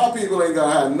 my people ain't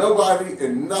gonna have nobody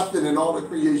and nothing in all the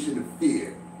creation to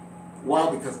fear. Why?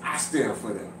 Because I stand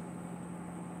for them.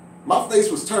 My face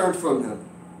was turned from them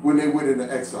when they went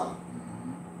into exile.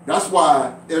 That's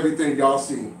why everything y'all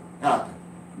see happen.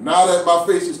 Now that my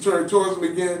face is turned towards them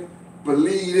again,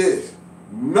 believe this,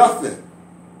 nothing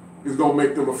is gonna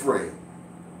make them afraid.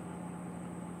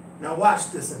 Now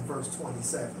watch this in verse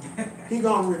 27. He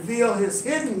gonna reveal his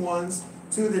hidden ones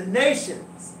to the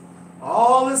nations.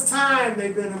 All this time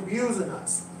they've been abusing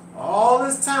us. All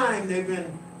this time they've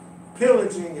been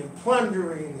pillaging and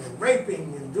plundering and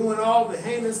raping and doing all the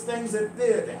heinous things that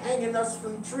they're hanging us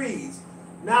from trees.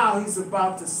 Now he's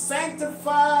about to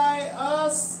sanctify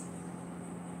us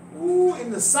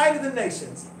in the sight of the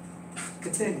nations.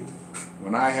 Continue.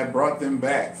 When I had brought them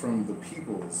back from the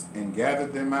peoples and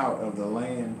gathered them out of the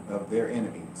land of their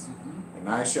enemies, and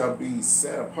I shall be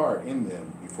set apart in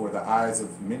them before the eyes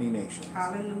of many nations.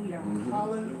 Hallelujah.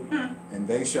 Hallelujah. And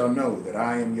they shall know that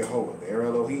I am Yehovah, their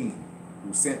Elohim,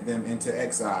 who sent them into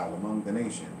exile among the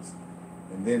nations,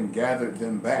 and then gathered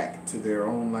them back to their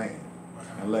own land,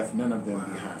 and left none of them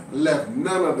behind. Left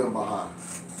none of them behind.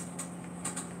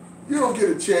 You don't get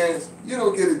a chance. You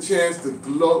don't get a chance to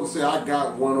gloat and say, I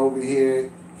got one over here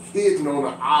hidden on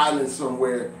an island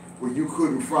somewhere where you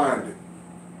couldn't find it.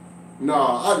 No,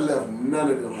 I left none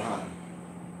of them behind.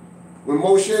 When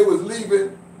Moshe was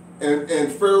leaving,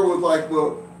 and Pharaoh was like,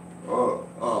 well,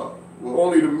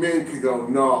 only the men could go.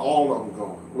 No, all of them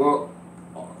going. Well,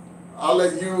 I'll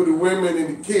let you, the women,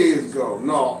 and the kids go.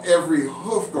 No, every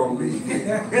hoof gonna be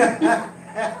here.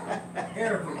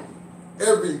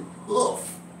 Every hoof.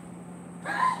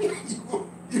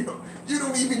 You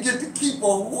don't even get to keep a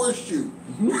horseshoe.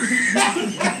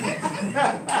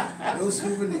 No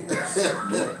souvenirs.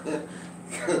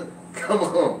 Come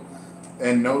on.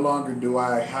 And no longer do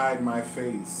I hide my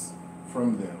face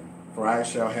from them, for I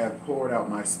shall have poured out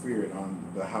my spirit on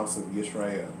the house of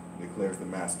Israel, declares the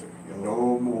Master.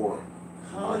 No more.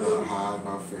 I'm gonna hide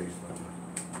my face from them.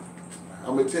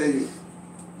 I'm gonna tell you,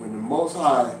 when the Most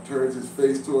High turns his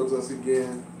face towards us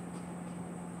again,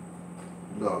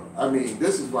 look, I mean,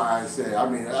 this is why I say, I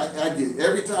mean, I get,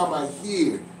 every time I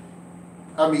hear,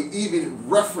 I mean, even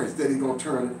reference that he's going to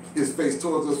turn his face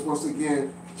towards us once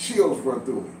again, chills run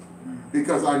through me.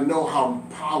 Because I know how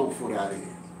powerful that is.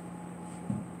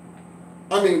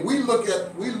 I mean, we look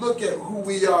at who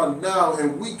we are now,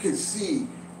 and we can see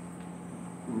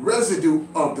residue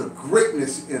of the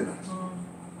greatness in us.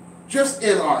 Just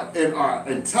in our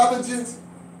intelligence,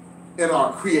 in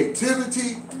our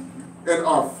creativity, in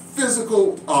our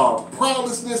physical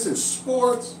prowessness in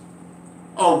sports,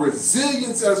 our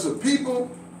resilience as a people.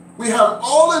 We have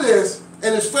all of this,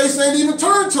 and his face ain't even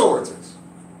turned towards us.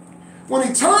 When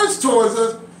he turns towards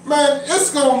us, man,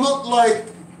 it's going to look like,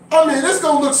 I mean, it's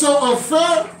going to look so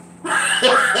unfair.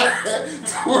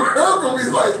 We're going to be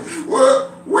like,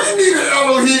 well, we need an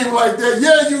Elohim like that.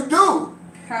 Yeah, you do.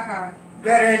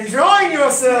 Better enjoy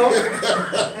yourself.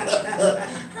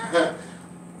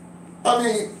 I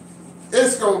mean,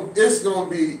 it's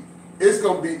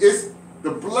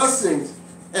the blessings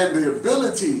and the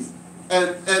abilities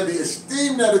and the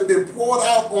esteem that has been poured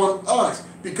out on us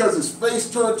because his face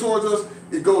turned towards us.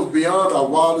 It goes beyond our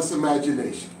wildest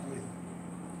imagination.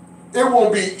 There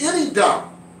won't be any doubt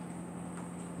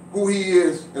who he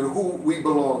is and who we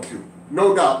belong to.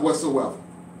 No doubt whatsoever.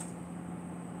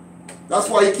 That's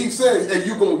why he keeps saying, and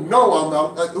you're going to know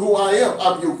who I am.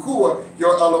 I'm Yahuwah,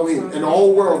 your Elohim. And the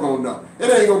whole world going to know. It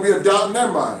ain't going to be a doubt in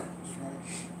their mind.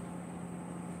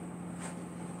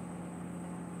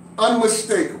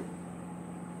 Unmistakable.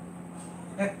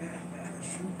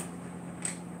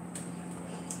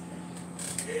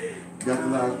 Got the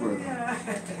last word.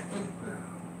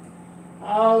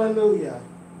 Hallelujah.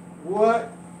 What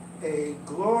a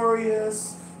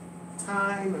glorious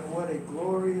time and what a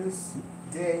glorious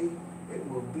day it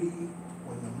will be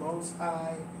when the Most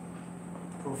High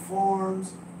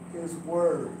performs his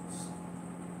words.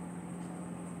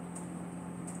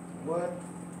 what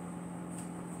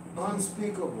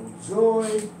unspeakable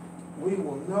joy we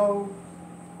will know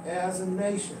as a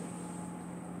nation.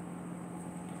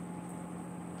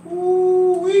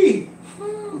 Ooh-wee!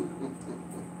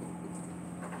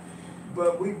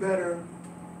 But we better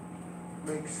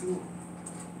make sure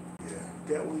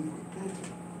that we repent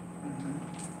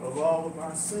of all of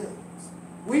our sins.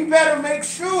 We better make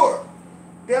sure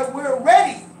that we're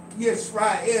ready,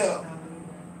 Yisrael,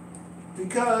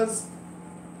 because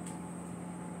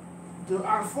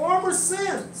our former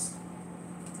sins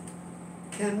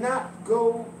cannot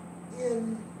go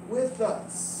in with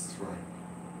us. That's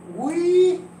right.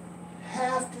 We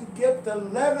have to get the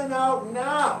leaven out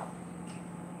now.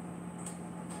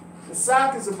 The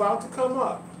sock is about to come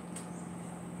up.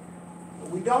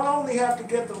 We don't only have to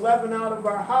get the leaven out of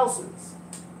our houses,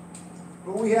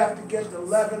 but we have to get the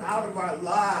leaven out of our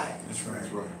lives. That's right.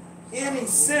 That's right. Any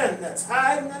sin that's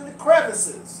hiding in the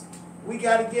crevices, we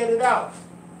got to get it out.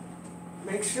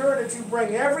 Make sure that you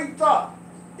bring every thought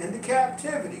into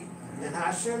captivity. And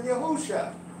Hashem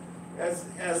Yahusha, as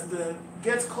the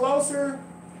gets closer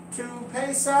to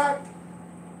Pesach,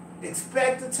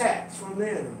 expect attacks from the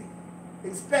enemy.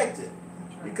 Expect it.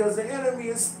 Because the enemy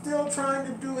is still trying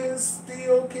to do his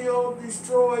steal, kill,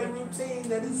 destroy routine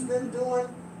that he's been doing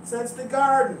since the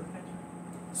garden.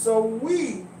 So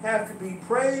we have to be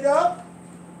prayed up,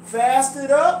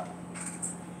 fasted up,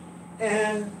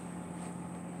 and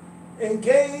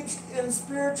engaged in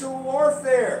spiritual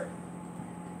warfare.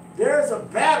 There's a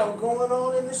battle going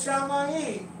on in the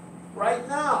Shamayim right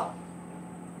now.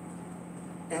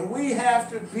 And we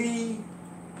have to be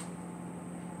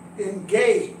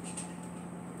engaged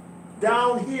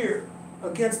down here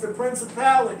against the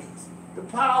principalities, the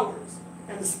powers,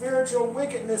 and the spiritual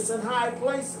wickedness in high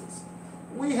places.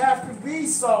 We have to be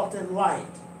salt and light.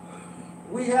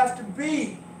 We have to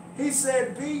be, he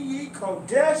said, be ye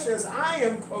Kodesh as I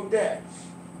am Kodesh.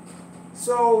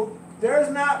 So there's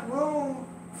not room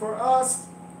for us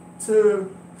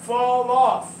to fall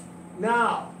off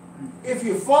now. If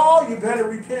you fall, you better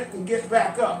repent and get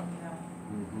back up.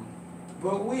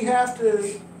 But we have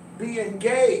to be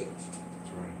engaged.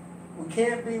 We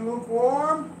can't be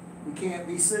lukewarm. We can't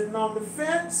be sitting on the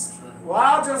fence. Well,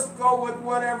 I'll just go with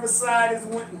whatever side is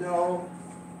winning. No.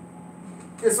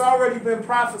 It's already been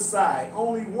prophesied.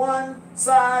 Only one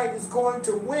side is going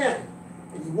to win.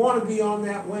 And you want to be on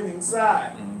that winning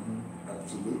side.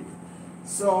 Absolutely.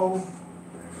 So,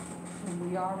 And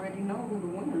we already know who the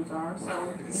winners are,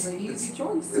 so it's an easy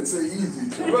choice. It's an easy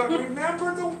choice. but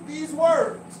remember these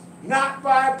words. Not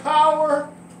by power,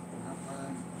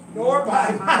 nor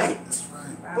by might,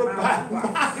 but by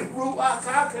my Ruach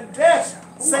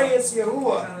HaKodesh, saith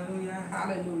Yahuwah. Hallelujah.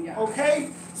 Hallelujah. Okay?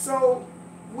 So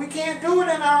we can't do it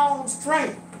in our own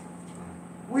strength.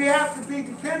 We have to be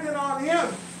dependent on him.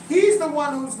 He's the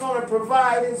one who's going to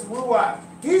provide his Ruach.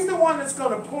 He's the one that's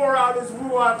going to pour out his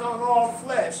Ruach on all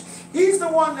flesh. He's the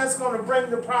one that's going to bring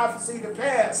the prophecy to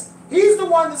pass. He's the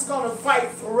one that's going to fight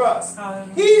for us.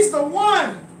 Hallelujah. He's the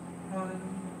one. Hallelujah.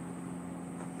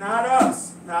 Not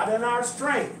us, not in our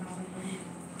strength. Hallelujah.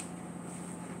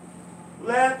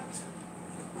 Let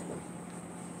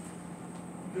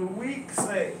the weak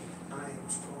say, I am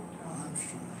strong. I'm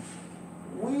strong.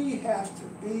 We have to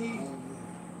be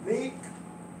meek,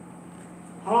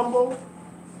 humble,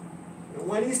 and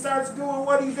when he starts doing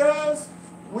what he does,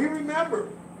 we remember.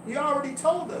 He already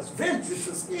told us, vengeance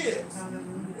is his.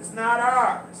 Hallelujah. It's not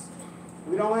ours.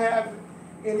 We don't have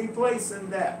any place in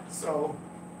that. So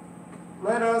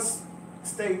let us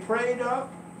stay prayed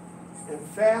up and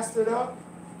fasted up,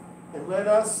 and let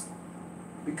us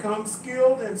become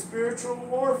skilled in spiritual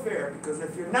warfare. Because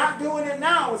if you're not doing it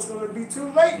now, it's going to be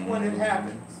too late when it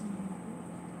happens.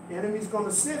 The enemy's going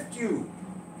to sift you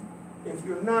if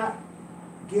you're not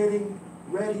getting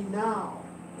ready now.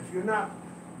 If you're not,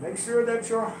 make sure that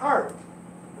your heart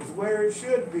is where it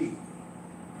should be.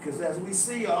 Because as we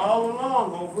see all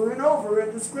along, over and over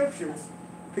in the scriptures,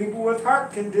 people with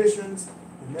heart conditions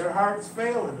and their hearts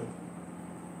failing them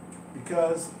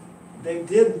because they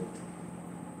didn't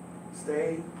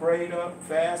stay prayed up,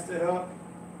 fasted up,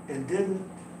 and didn't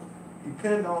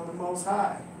depend on the Most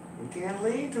High. We can't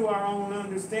lean to our own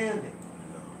understanding.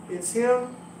 It's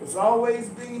him. It's always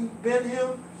been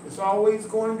him. It's always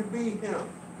going to be him.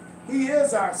 He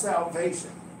is our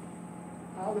salvation.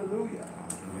 Hallelujah.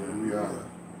 Hallelujah.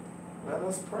 Let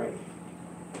us pray.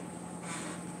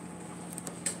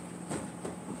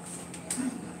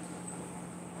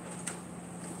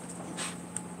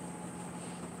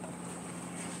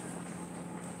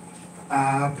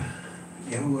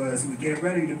 Yahuwah, as we get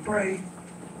ready to pray,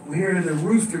 we hear the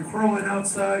rooster crowing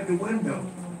outside the window.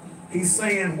 He's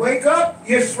saying, wake up,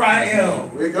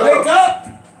 Israel. Wake up. Wake up.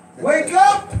 Wake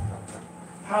up.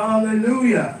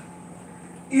 Hallelujah.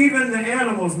 Even the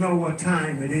animals know what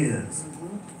time it is.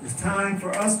 It's time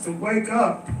for us to wake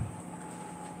up.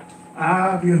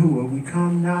 Yahuwah, we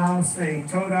come now saying,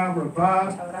 Todah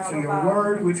Rabbah, for your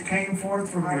word which came forth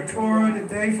from your Torah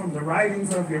today, from the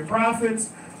writings of your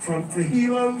prophets, from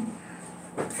Tehillim,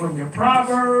 from your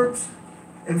Proverbs,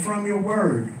 and from your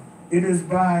word. It is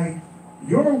by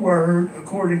your word,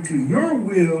 according to your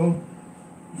will,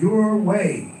 your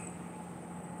way.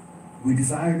 We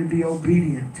desire to be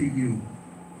obedient to you.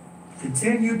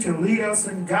 Continue to lead us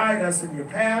and guide us in your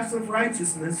paths of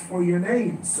righteousness for your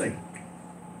name's sake.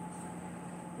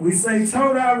 We say,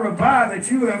 Todah Rabbah, that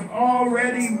you have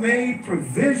already made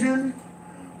provision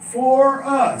for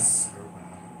us,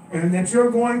 and that you're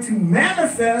going to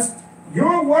manifest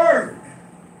your word.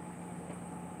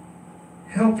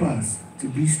 Help us to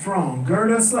be strong.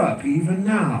 Gird us up even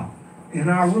now in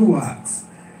our ruachs.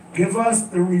 Give us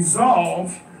the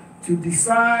resolve to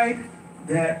decide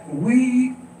that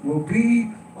we will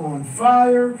be on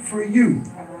fire for you.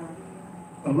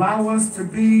 Allow us to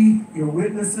be your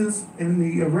witnesses in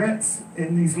the arets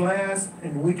in these last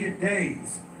and wicked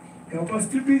days. Help us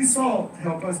to be salt.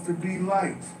 Help us to be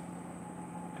light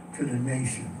to the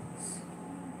nations.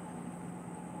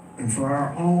 And for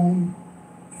our own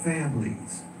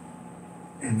families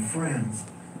and friends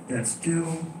that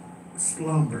still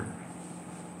slumber.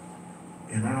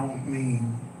 And I don't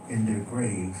mean in their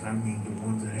graves. I mean the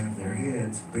ones that have their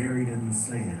heads buried in the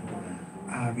sand.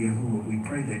 Yahuwah, we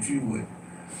pray that you would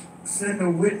send a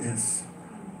witness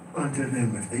unto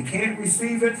them. If they can't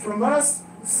receive it from us,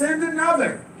 send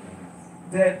another,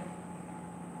 that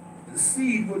the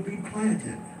seed would be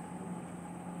planted,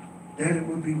 that it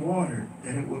would be watered,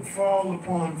 that it would fall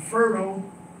upon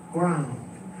fertile ground,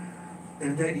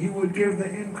 and that you would give the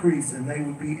increase, and they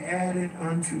would be added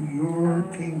unto your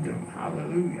kingdom.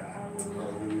 Hallelujah.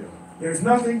 Hallelujah. There's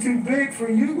nothing too big for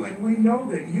you, and we know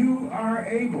that you are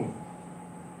able,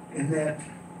 and that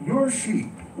your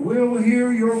sheep will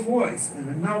hear your voice, and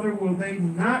another will they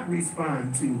not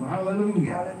respond to.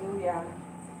 Hallelujah. Hallelujah.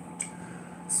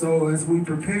 So as we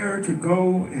prepare to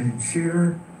go and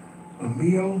share a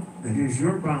meal that is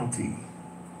your bounty,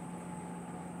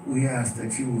 we ask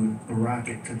that you would barack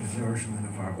it to the nourishment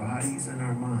of our bodies and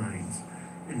our minds,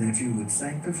 and that you would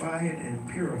sanctify it and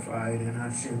purify it in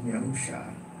Hashem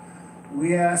Yahusha.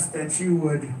 We ask that you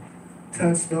would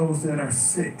touch those that are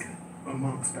sick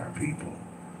amongst our people,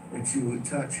 that you would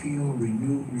touch, heal,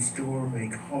 renew, restore,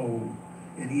 make whole,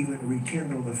 and even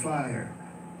rekindle the fire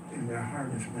in their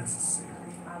heart if necessary.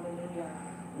 Hallelujah.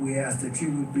 We ask that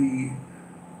you would be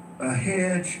a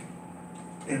hedge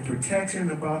and protection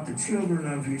about the children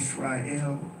of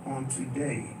Israel on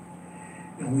today.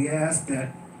 And we ask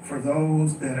that for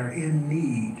those that are in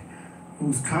need,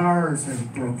 whose cars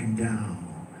have broken down,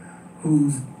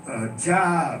 whose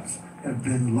jobs have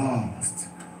been lost,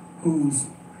 whose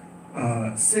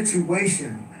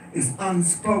situation is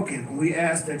unspoken, we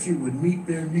ask that you would meet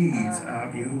their needs,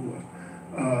 Yahuwah,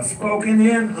 spoken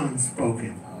and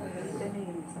unspoken,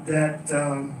 that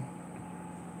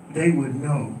they would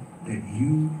know that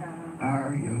you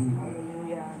are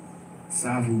Yahuwah,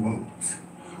 Savuot,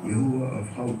 Yahuwah of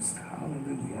hosts.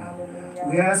 Hallelujah.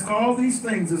 We ask all these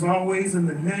things as always in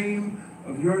the name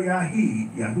of your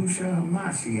Yahid, Yahusha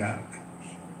HaMashiach.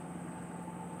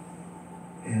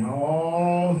 And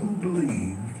all who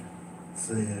believed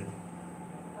said,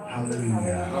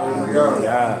 Hallelujah.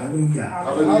 Hallelujah. Hallelujah.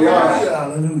 Hallelujah.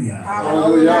 Hallelujah.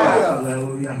 Hallelujah.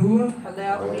 Hallelujah.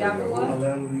 Hallelujah.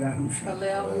 Hallelujah.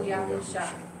 Hallelujah.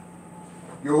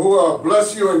 Yahuwah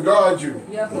bless you and guard you.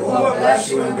 Yahuwah bless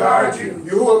you and guard you.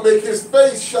 Yahuwah make his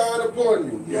face shine upon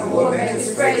you. Yahuwah make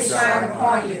his face shine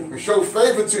upon you. And show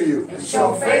favor to you. And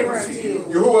show favor to you.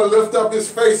 Yahuwah lift up his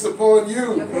face upon you.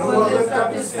 Yahuwah lift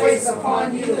up his face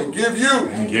upon you. And give you.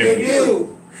 And give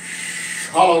you.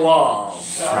 Shalom.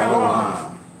 Shalom.